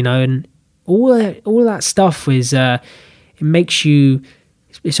myself, you know, and all that stuff is, it makes you,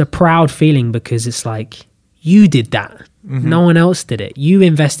 it's a proud feeling because it's like you did that. Mm-hmm. No one else did it. You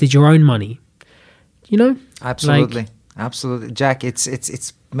invested your own money, you know? Absolutely. Absolutely. Jack,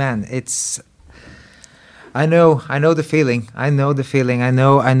 it's man, it's, I know the feeling. I know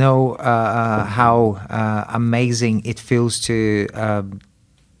how amazing it feels to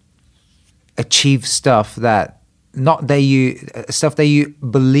achieve stuff that you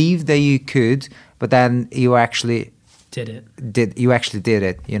believed that you could, but then you actually did it. You actually did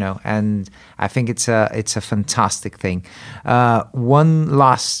it, you know. And I think it's a fantastic thing. One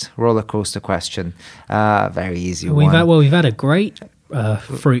last roller coaster question, very easy one. We've had a great.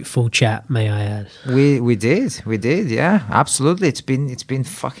 Fruitful chat, may I add? We did, yeah, absolutely. It's been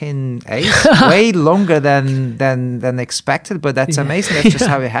fucking ace, way longer than expected, but that's amazing. That's just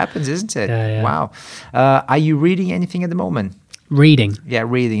how it happens, isn't it? Yeah. Wow. Are you reading anything at the moment? Reading? Yeah,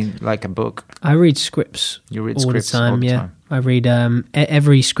 reading like a book. I read scripts. You read all scripts the time, all the yeah. time. I read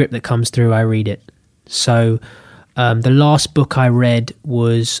every script that comes through. I read it. So the last book I read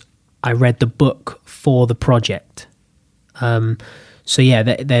the book for the project. So yeah,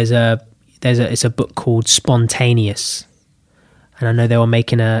 it's a book called Spontaneous, and I know they were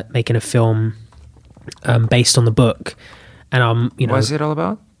making a film based on the book, and you know, what is it all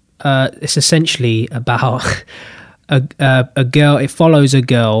about? It's essentially about a girl. It follows a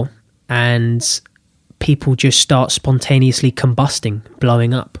girl, and people just start spontaneously combusting,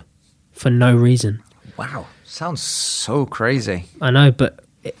 blowing up for no reason. Wow, sounds so crazy. I know, but.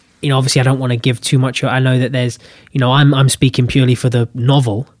 You know, obviously, I don't want to give too much. I know that there's, you know, I'm speaking purely for the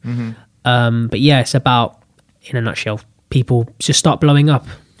novel, but yeah, it's about, in a nutshell, people just start blowing up,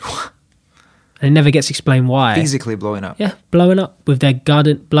 and it never gets explained why. Physically blowing up. Yeah, blowing up with their blood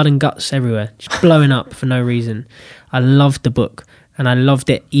and guts everywhere, just blowing up for no reason. I loved the book, and I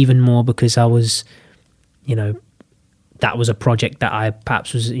loved it even more because I was, you know, that was a project that I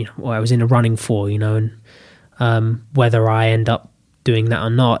perhaps was, you know, or I was in a running for, you know, and whether I end up doing that or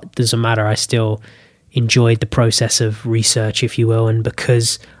not doesn't matter. I still enjoyed the process of research, if you will, and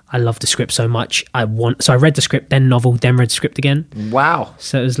because I love the script so much, so I read the script, then novel, then read the script again. Wow.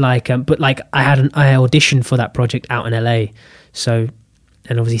 So it was like, but like I auditioned for that project out in LA. So,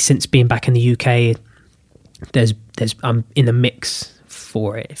 and obviously since being back in the UK, I'm in the mix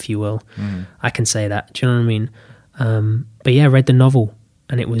for it, if you will. I can say that. Do you know what I mean? But yeah, I read the novel,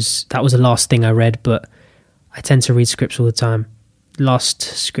 and that was the last thing I read. But I tend to read scripts all the time. Last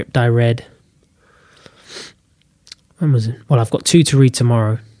script I read, when was it? Well, I've got 2 to read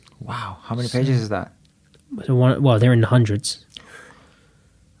tomorrow. Wow, how many pages is that? Well, they're in the hundreds.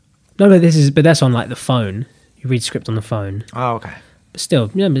 No, but that's on like the phone. You read script on the phone. Oh, okay. But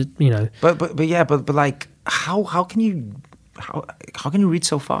still, yeah, you know. But like, how can you read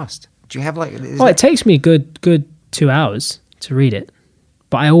so fast? Do you have like? It takes me a good 2 hours to read it,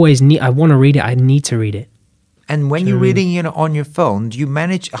 but I want to read it. I need to read it. And when you're reading, on your phone, do you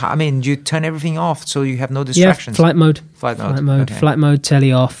manage? I mean, do you turn everything off so you have no distractions? Yeah, flight mode. Okay. Flight mode,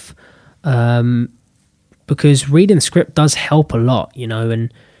 telly off. Because reading the script does help a lot,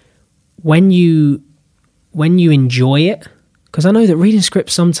 and when you enjoy it, because I know that reading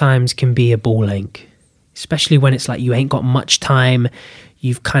scripts sometimes can be a ball ache, especially when it's like you ain't got much time,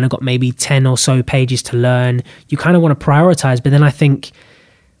 you've kind of got maybe 10 or so pages to learn, you kind of want to prioritize, but then I think,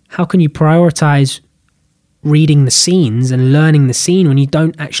 how can you prioritize reading the scenes and learning the scene when you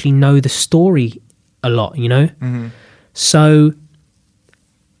don't actually know the story a lot, Mm-hmm. So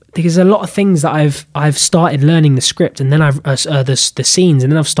there's a lot of things that I've started learning the script, and then I've the scenes,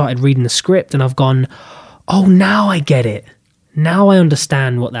 and then I've started reading the script, and I've gone, oh, now I get it. Now I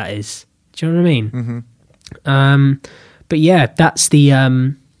understand what that is. Do you know what I mean? Mm-hmm. But yeah, that's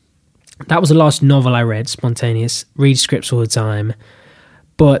that was the last novel I read, Spontaneous. Read scripts all the time,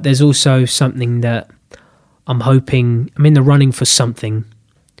 but there's also something that I'm in the running for something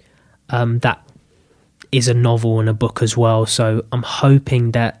that is a novel and a book as well. So I'm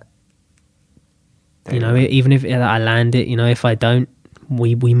hoping that, even if I land it, if I don't,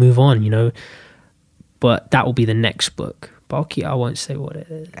 we move on, but that will be the next book. But I won't say what it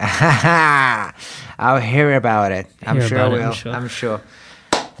is. I'll hear about it. I'm sure I will. I'm sure.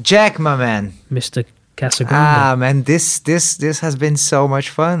 Jack, my man. Mr. Casagrande. Man, this has been so much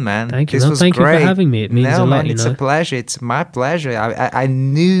fun, man. Thank you. This was thank great. you for having me. It means a lot, man, it's a pleasure. It's my pleasure. I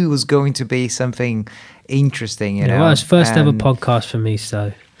knew it was going to be something interesting, you know. Well, it's first ever podcast for me,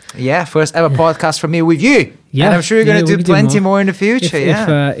 so. Yeah, first ever podcast for me with you. Yeah, and I'm sure you're going to do plenty more in the future.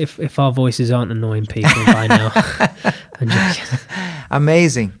 If our voices aren't annoying people by now. I'm joking.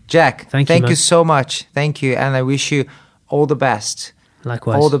 Amazing. Jack, thank you, you so much. Thank you. And I wish you all the best.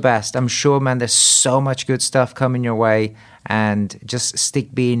 Likewise. All the best. I'm sure, man, there's so much good stuff coming your way. And just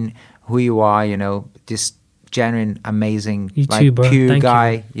stick being who you are, this genuine, amazing, you too, bro. pure Thank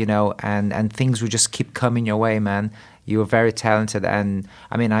guy, and things will just keep coming your way, man. You are very talented. And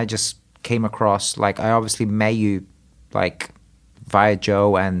I mean, I just came across, I obviously met you, via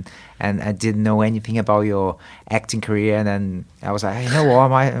Joe, and I didn't know anything about your acting career, and then I was like,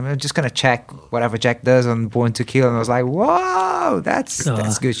 what, I'm just gonna check whatever Jack does on Born to Kill, and I was like, whoa, that's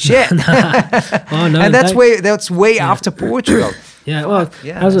good shit. Oh, no, and that's way after Portugal. Yeah, well,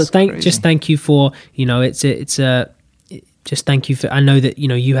 just thank you for, just thank you for, I know that,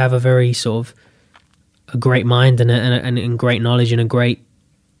 you have a very sort of a great mind and great knowledge and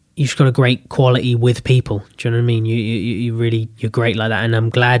you've just got a great quality with people. Do you know what I mean? You're great like that, and I'm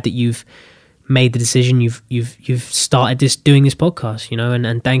glad that you've made the decision. You've started doing this podcast,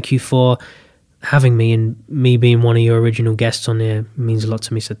 and thank you for having me, and me being one of your original guests on there means a lot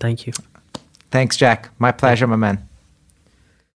to me. So thank you. Thanks, Jack. My pleasure, my man.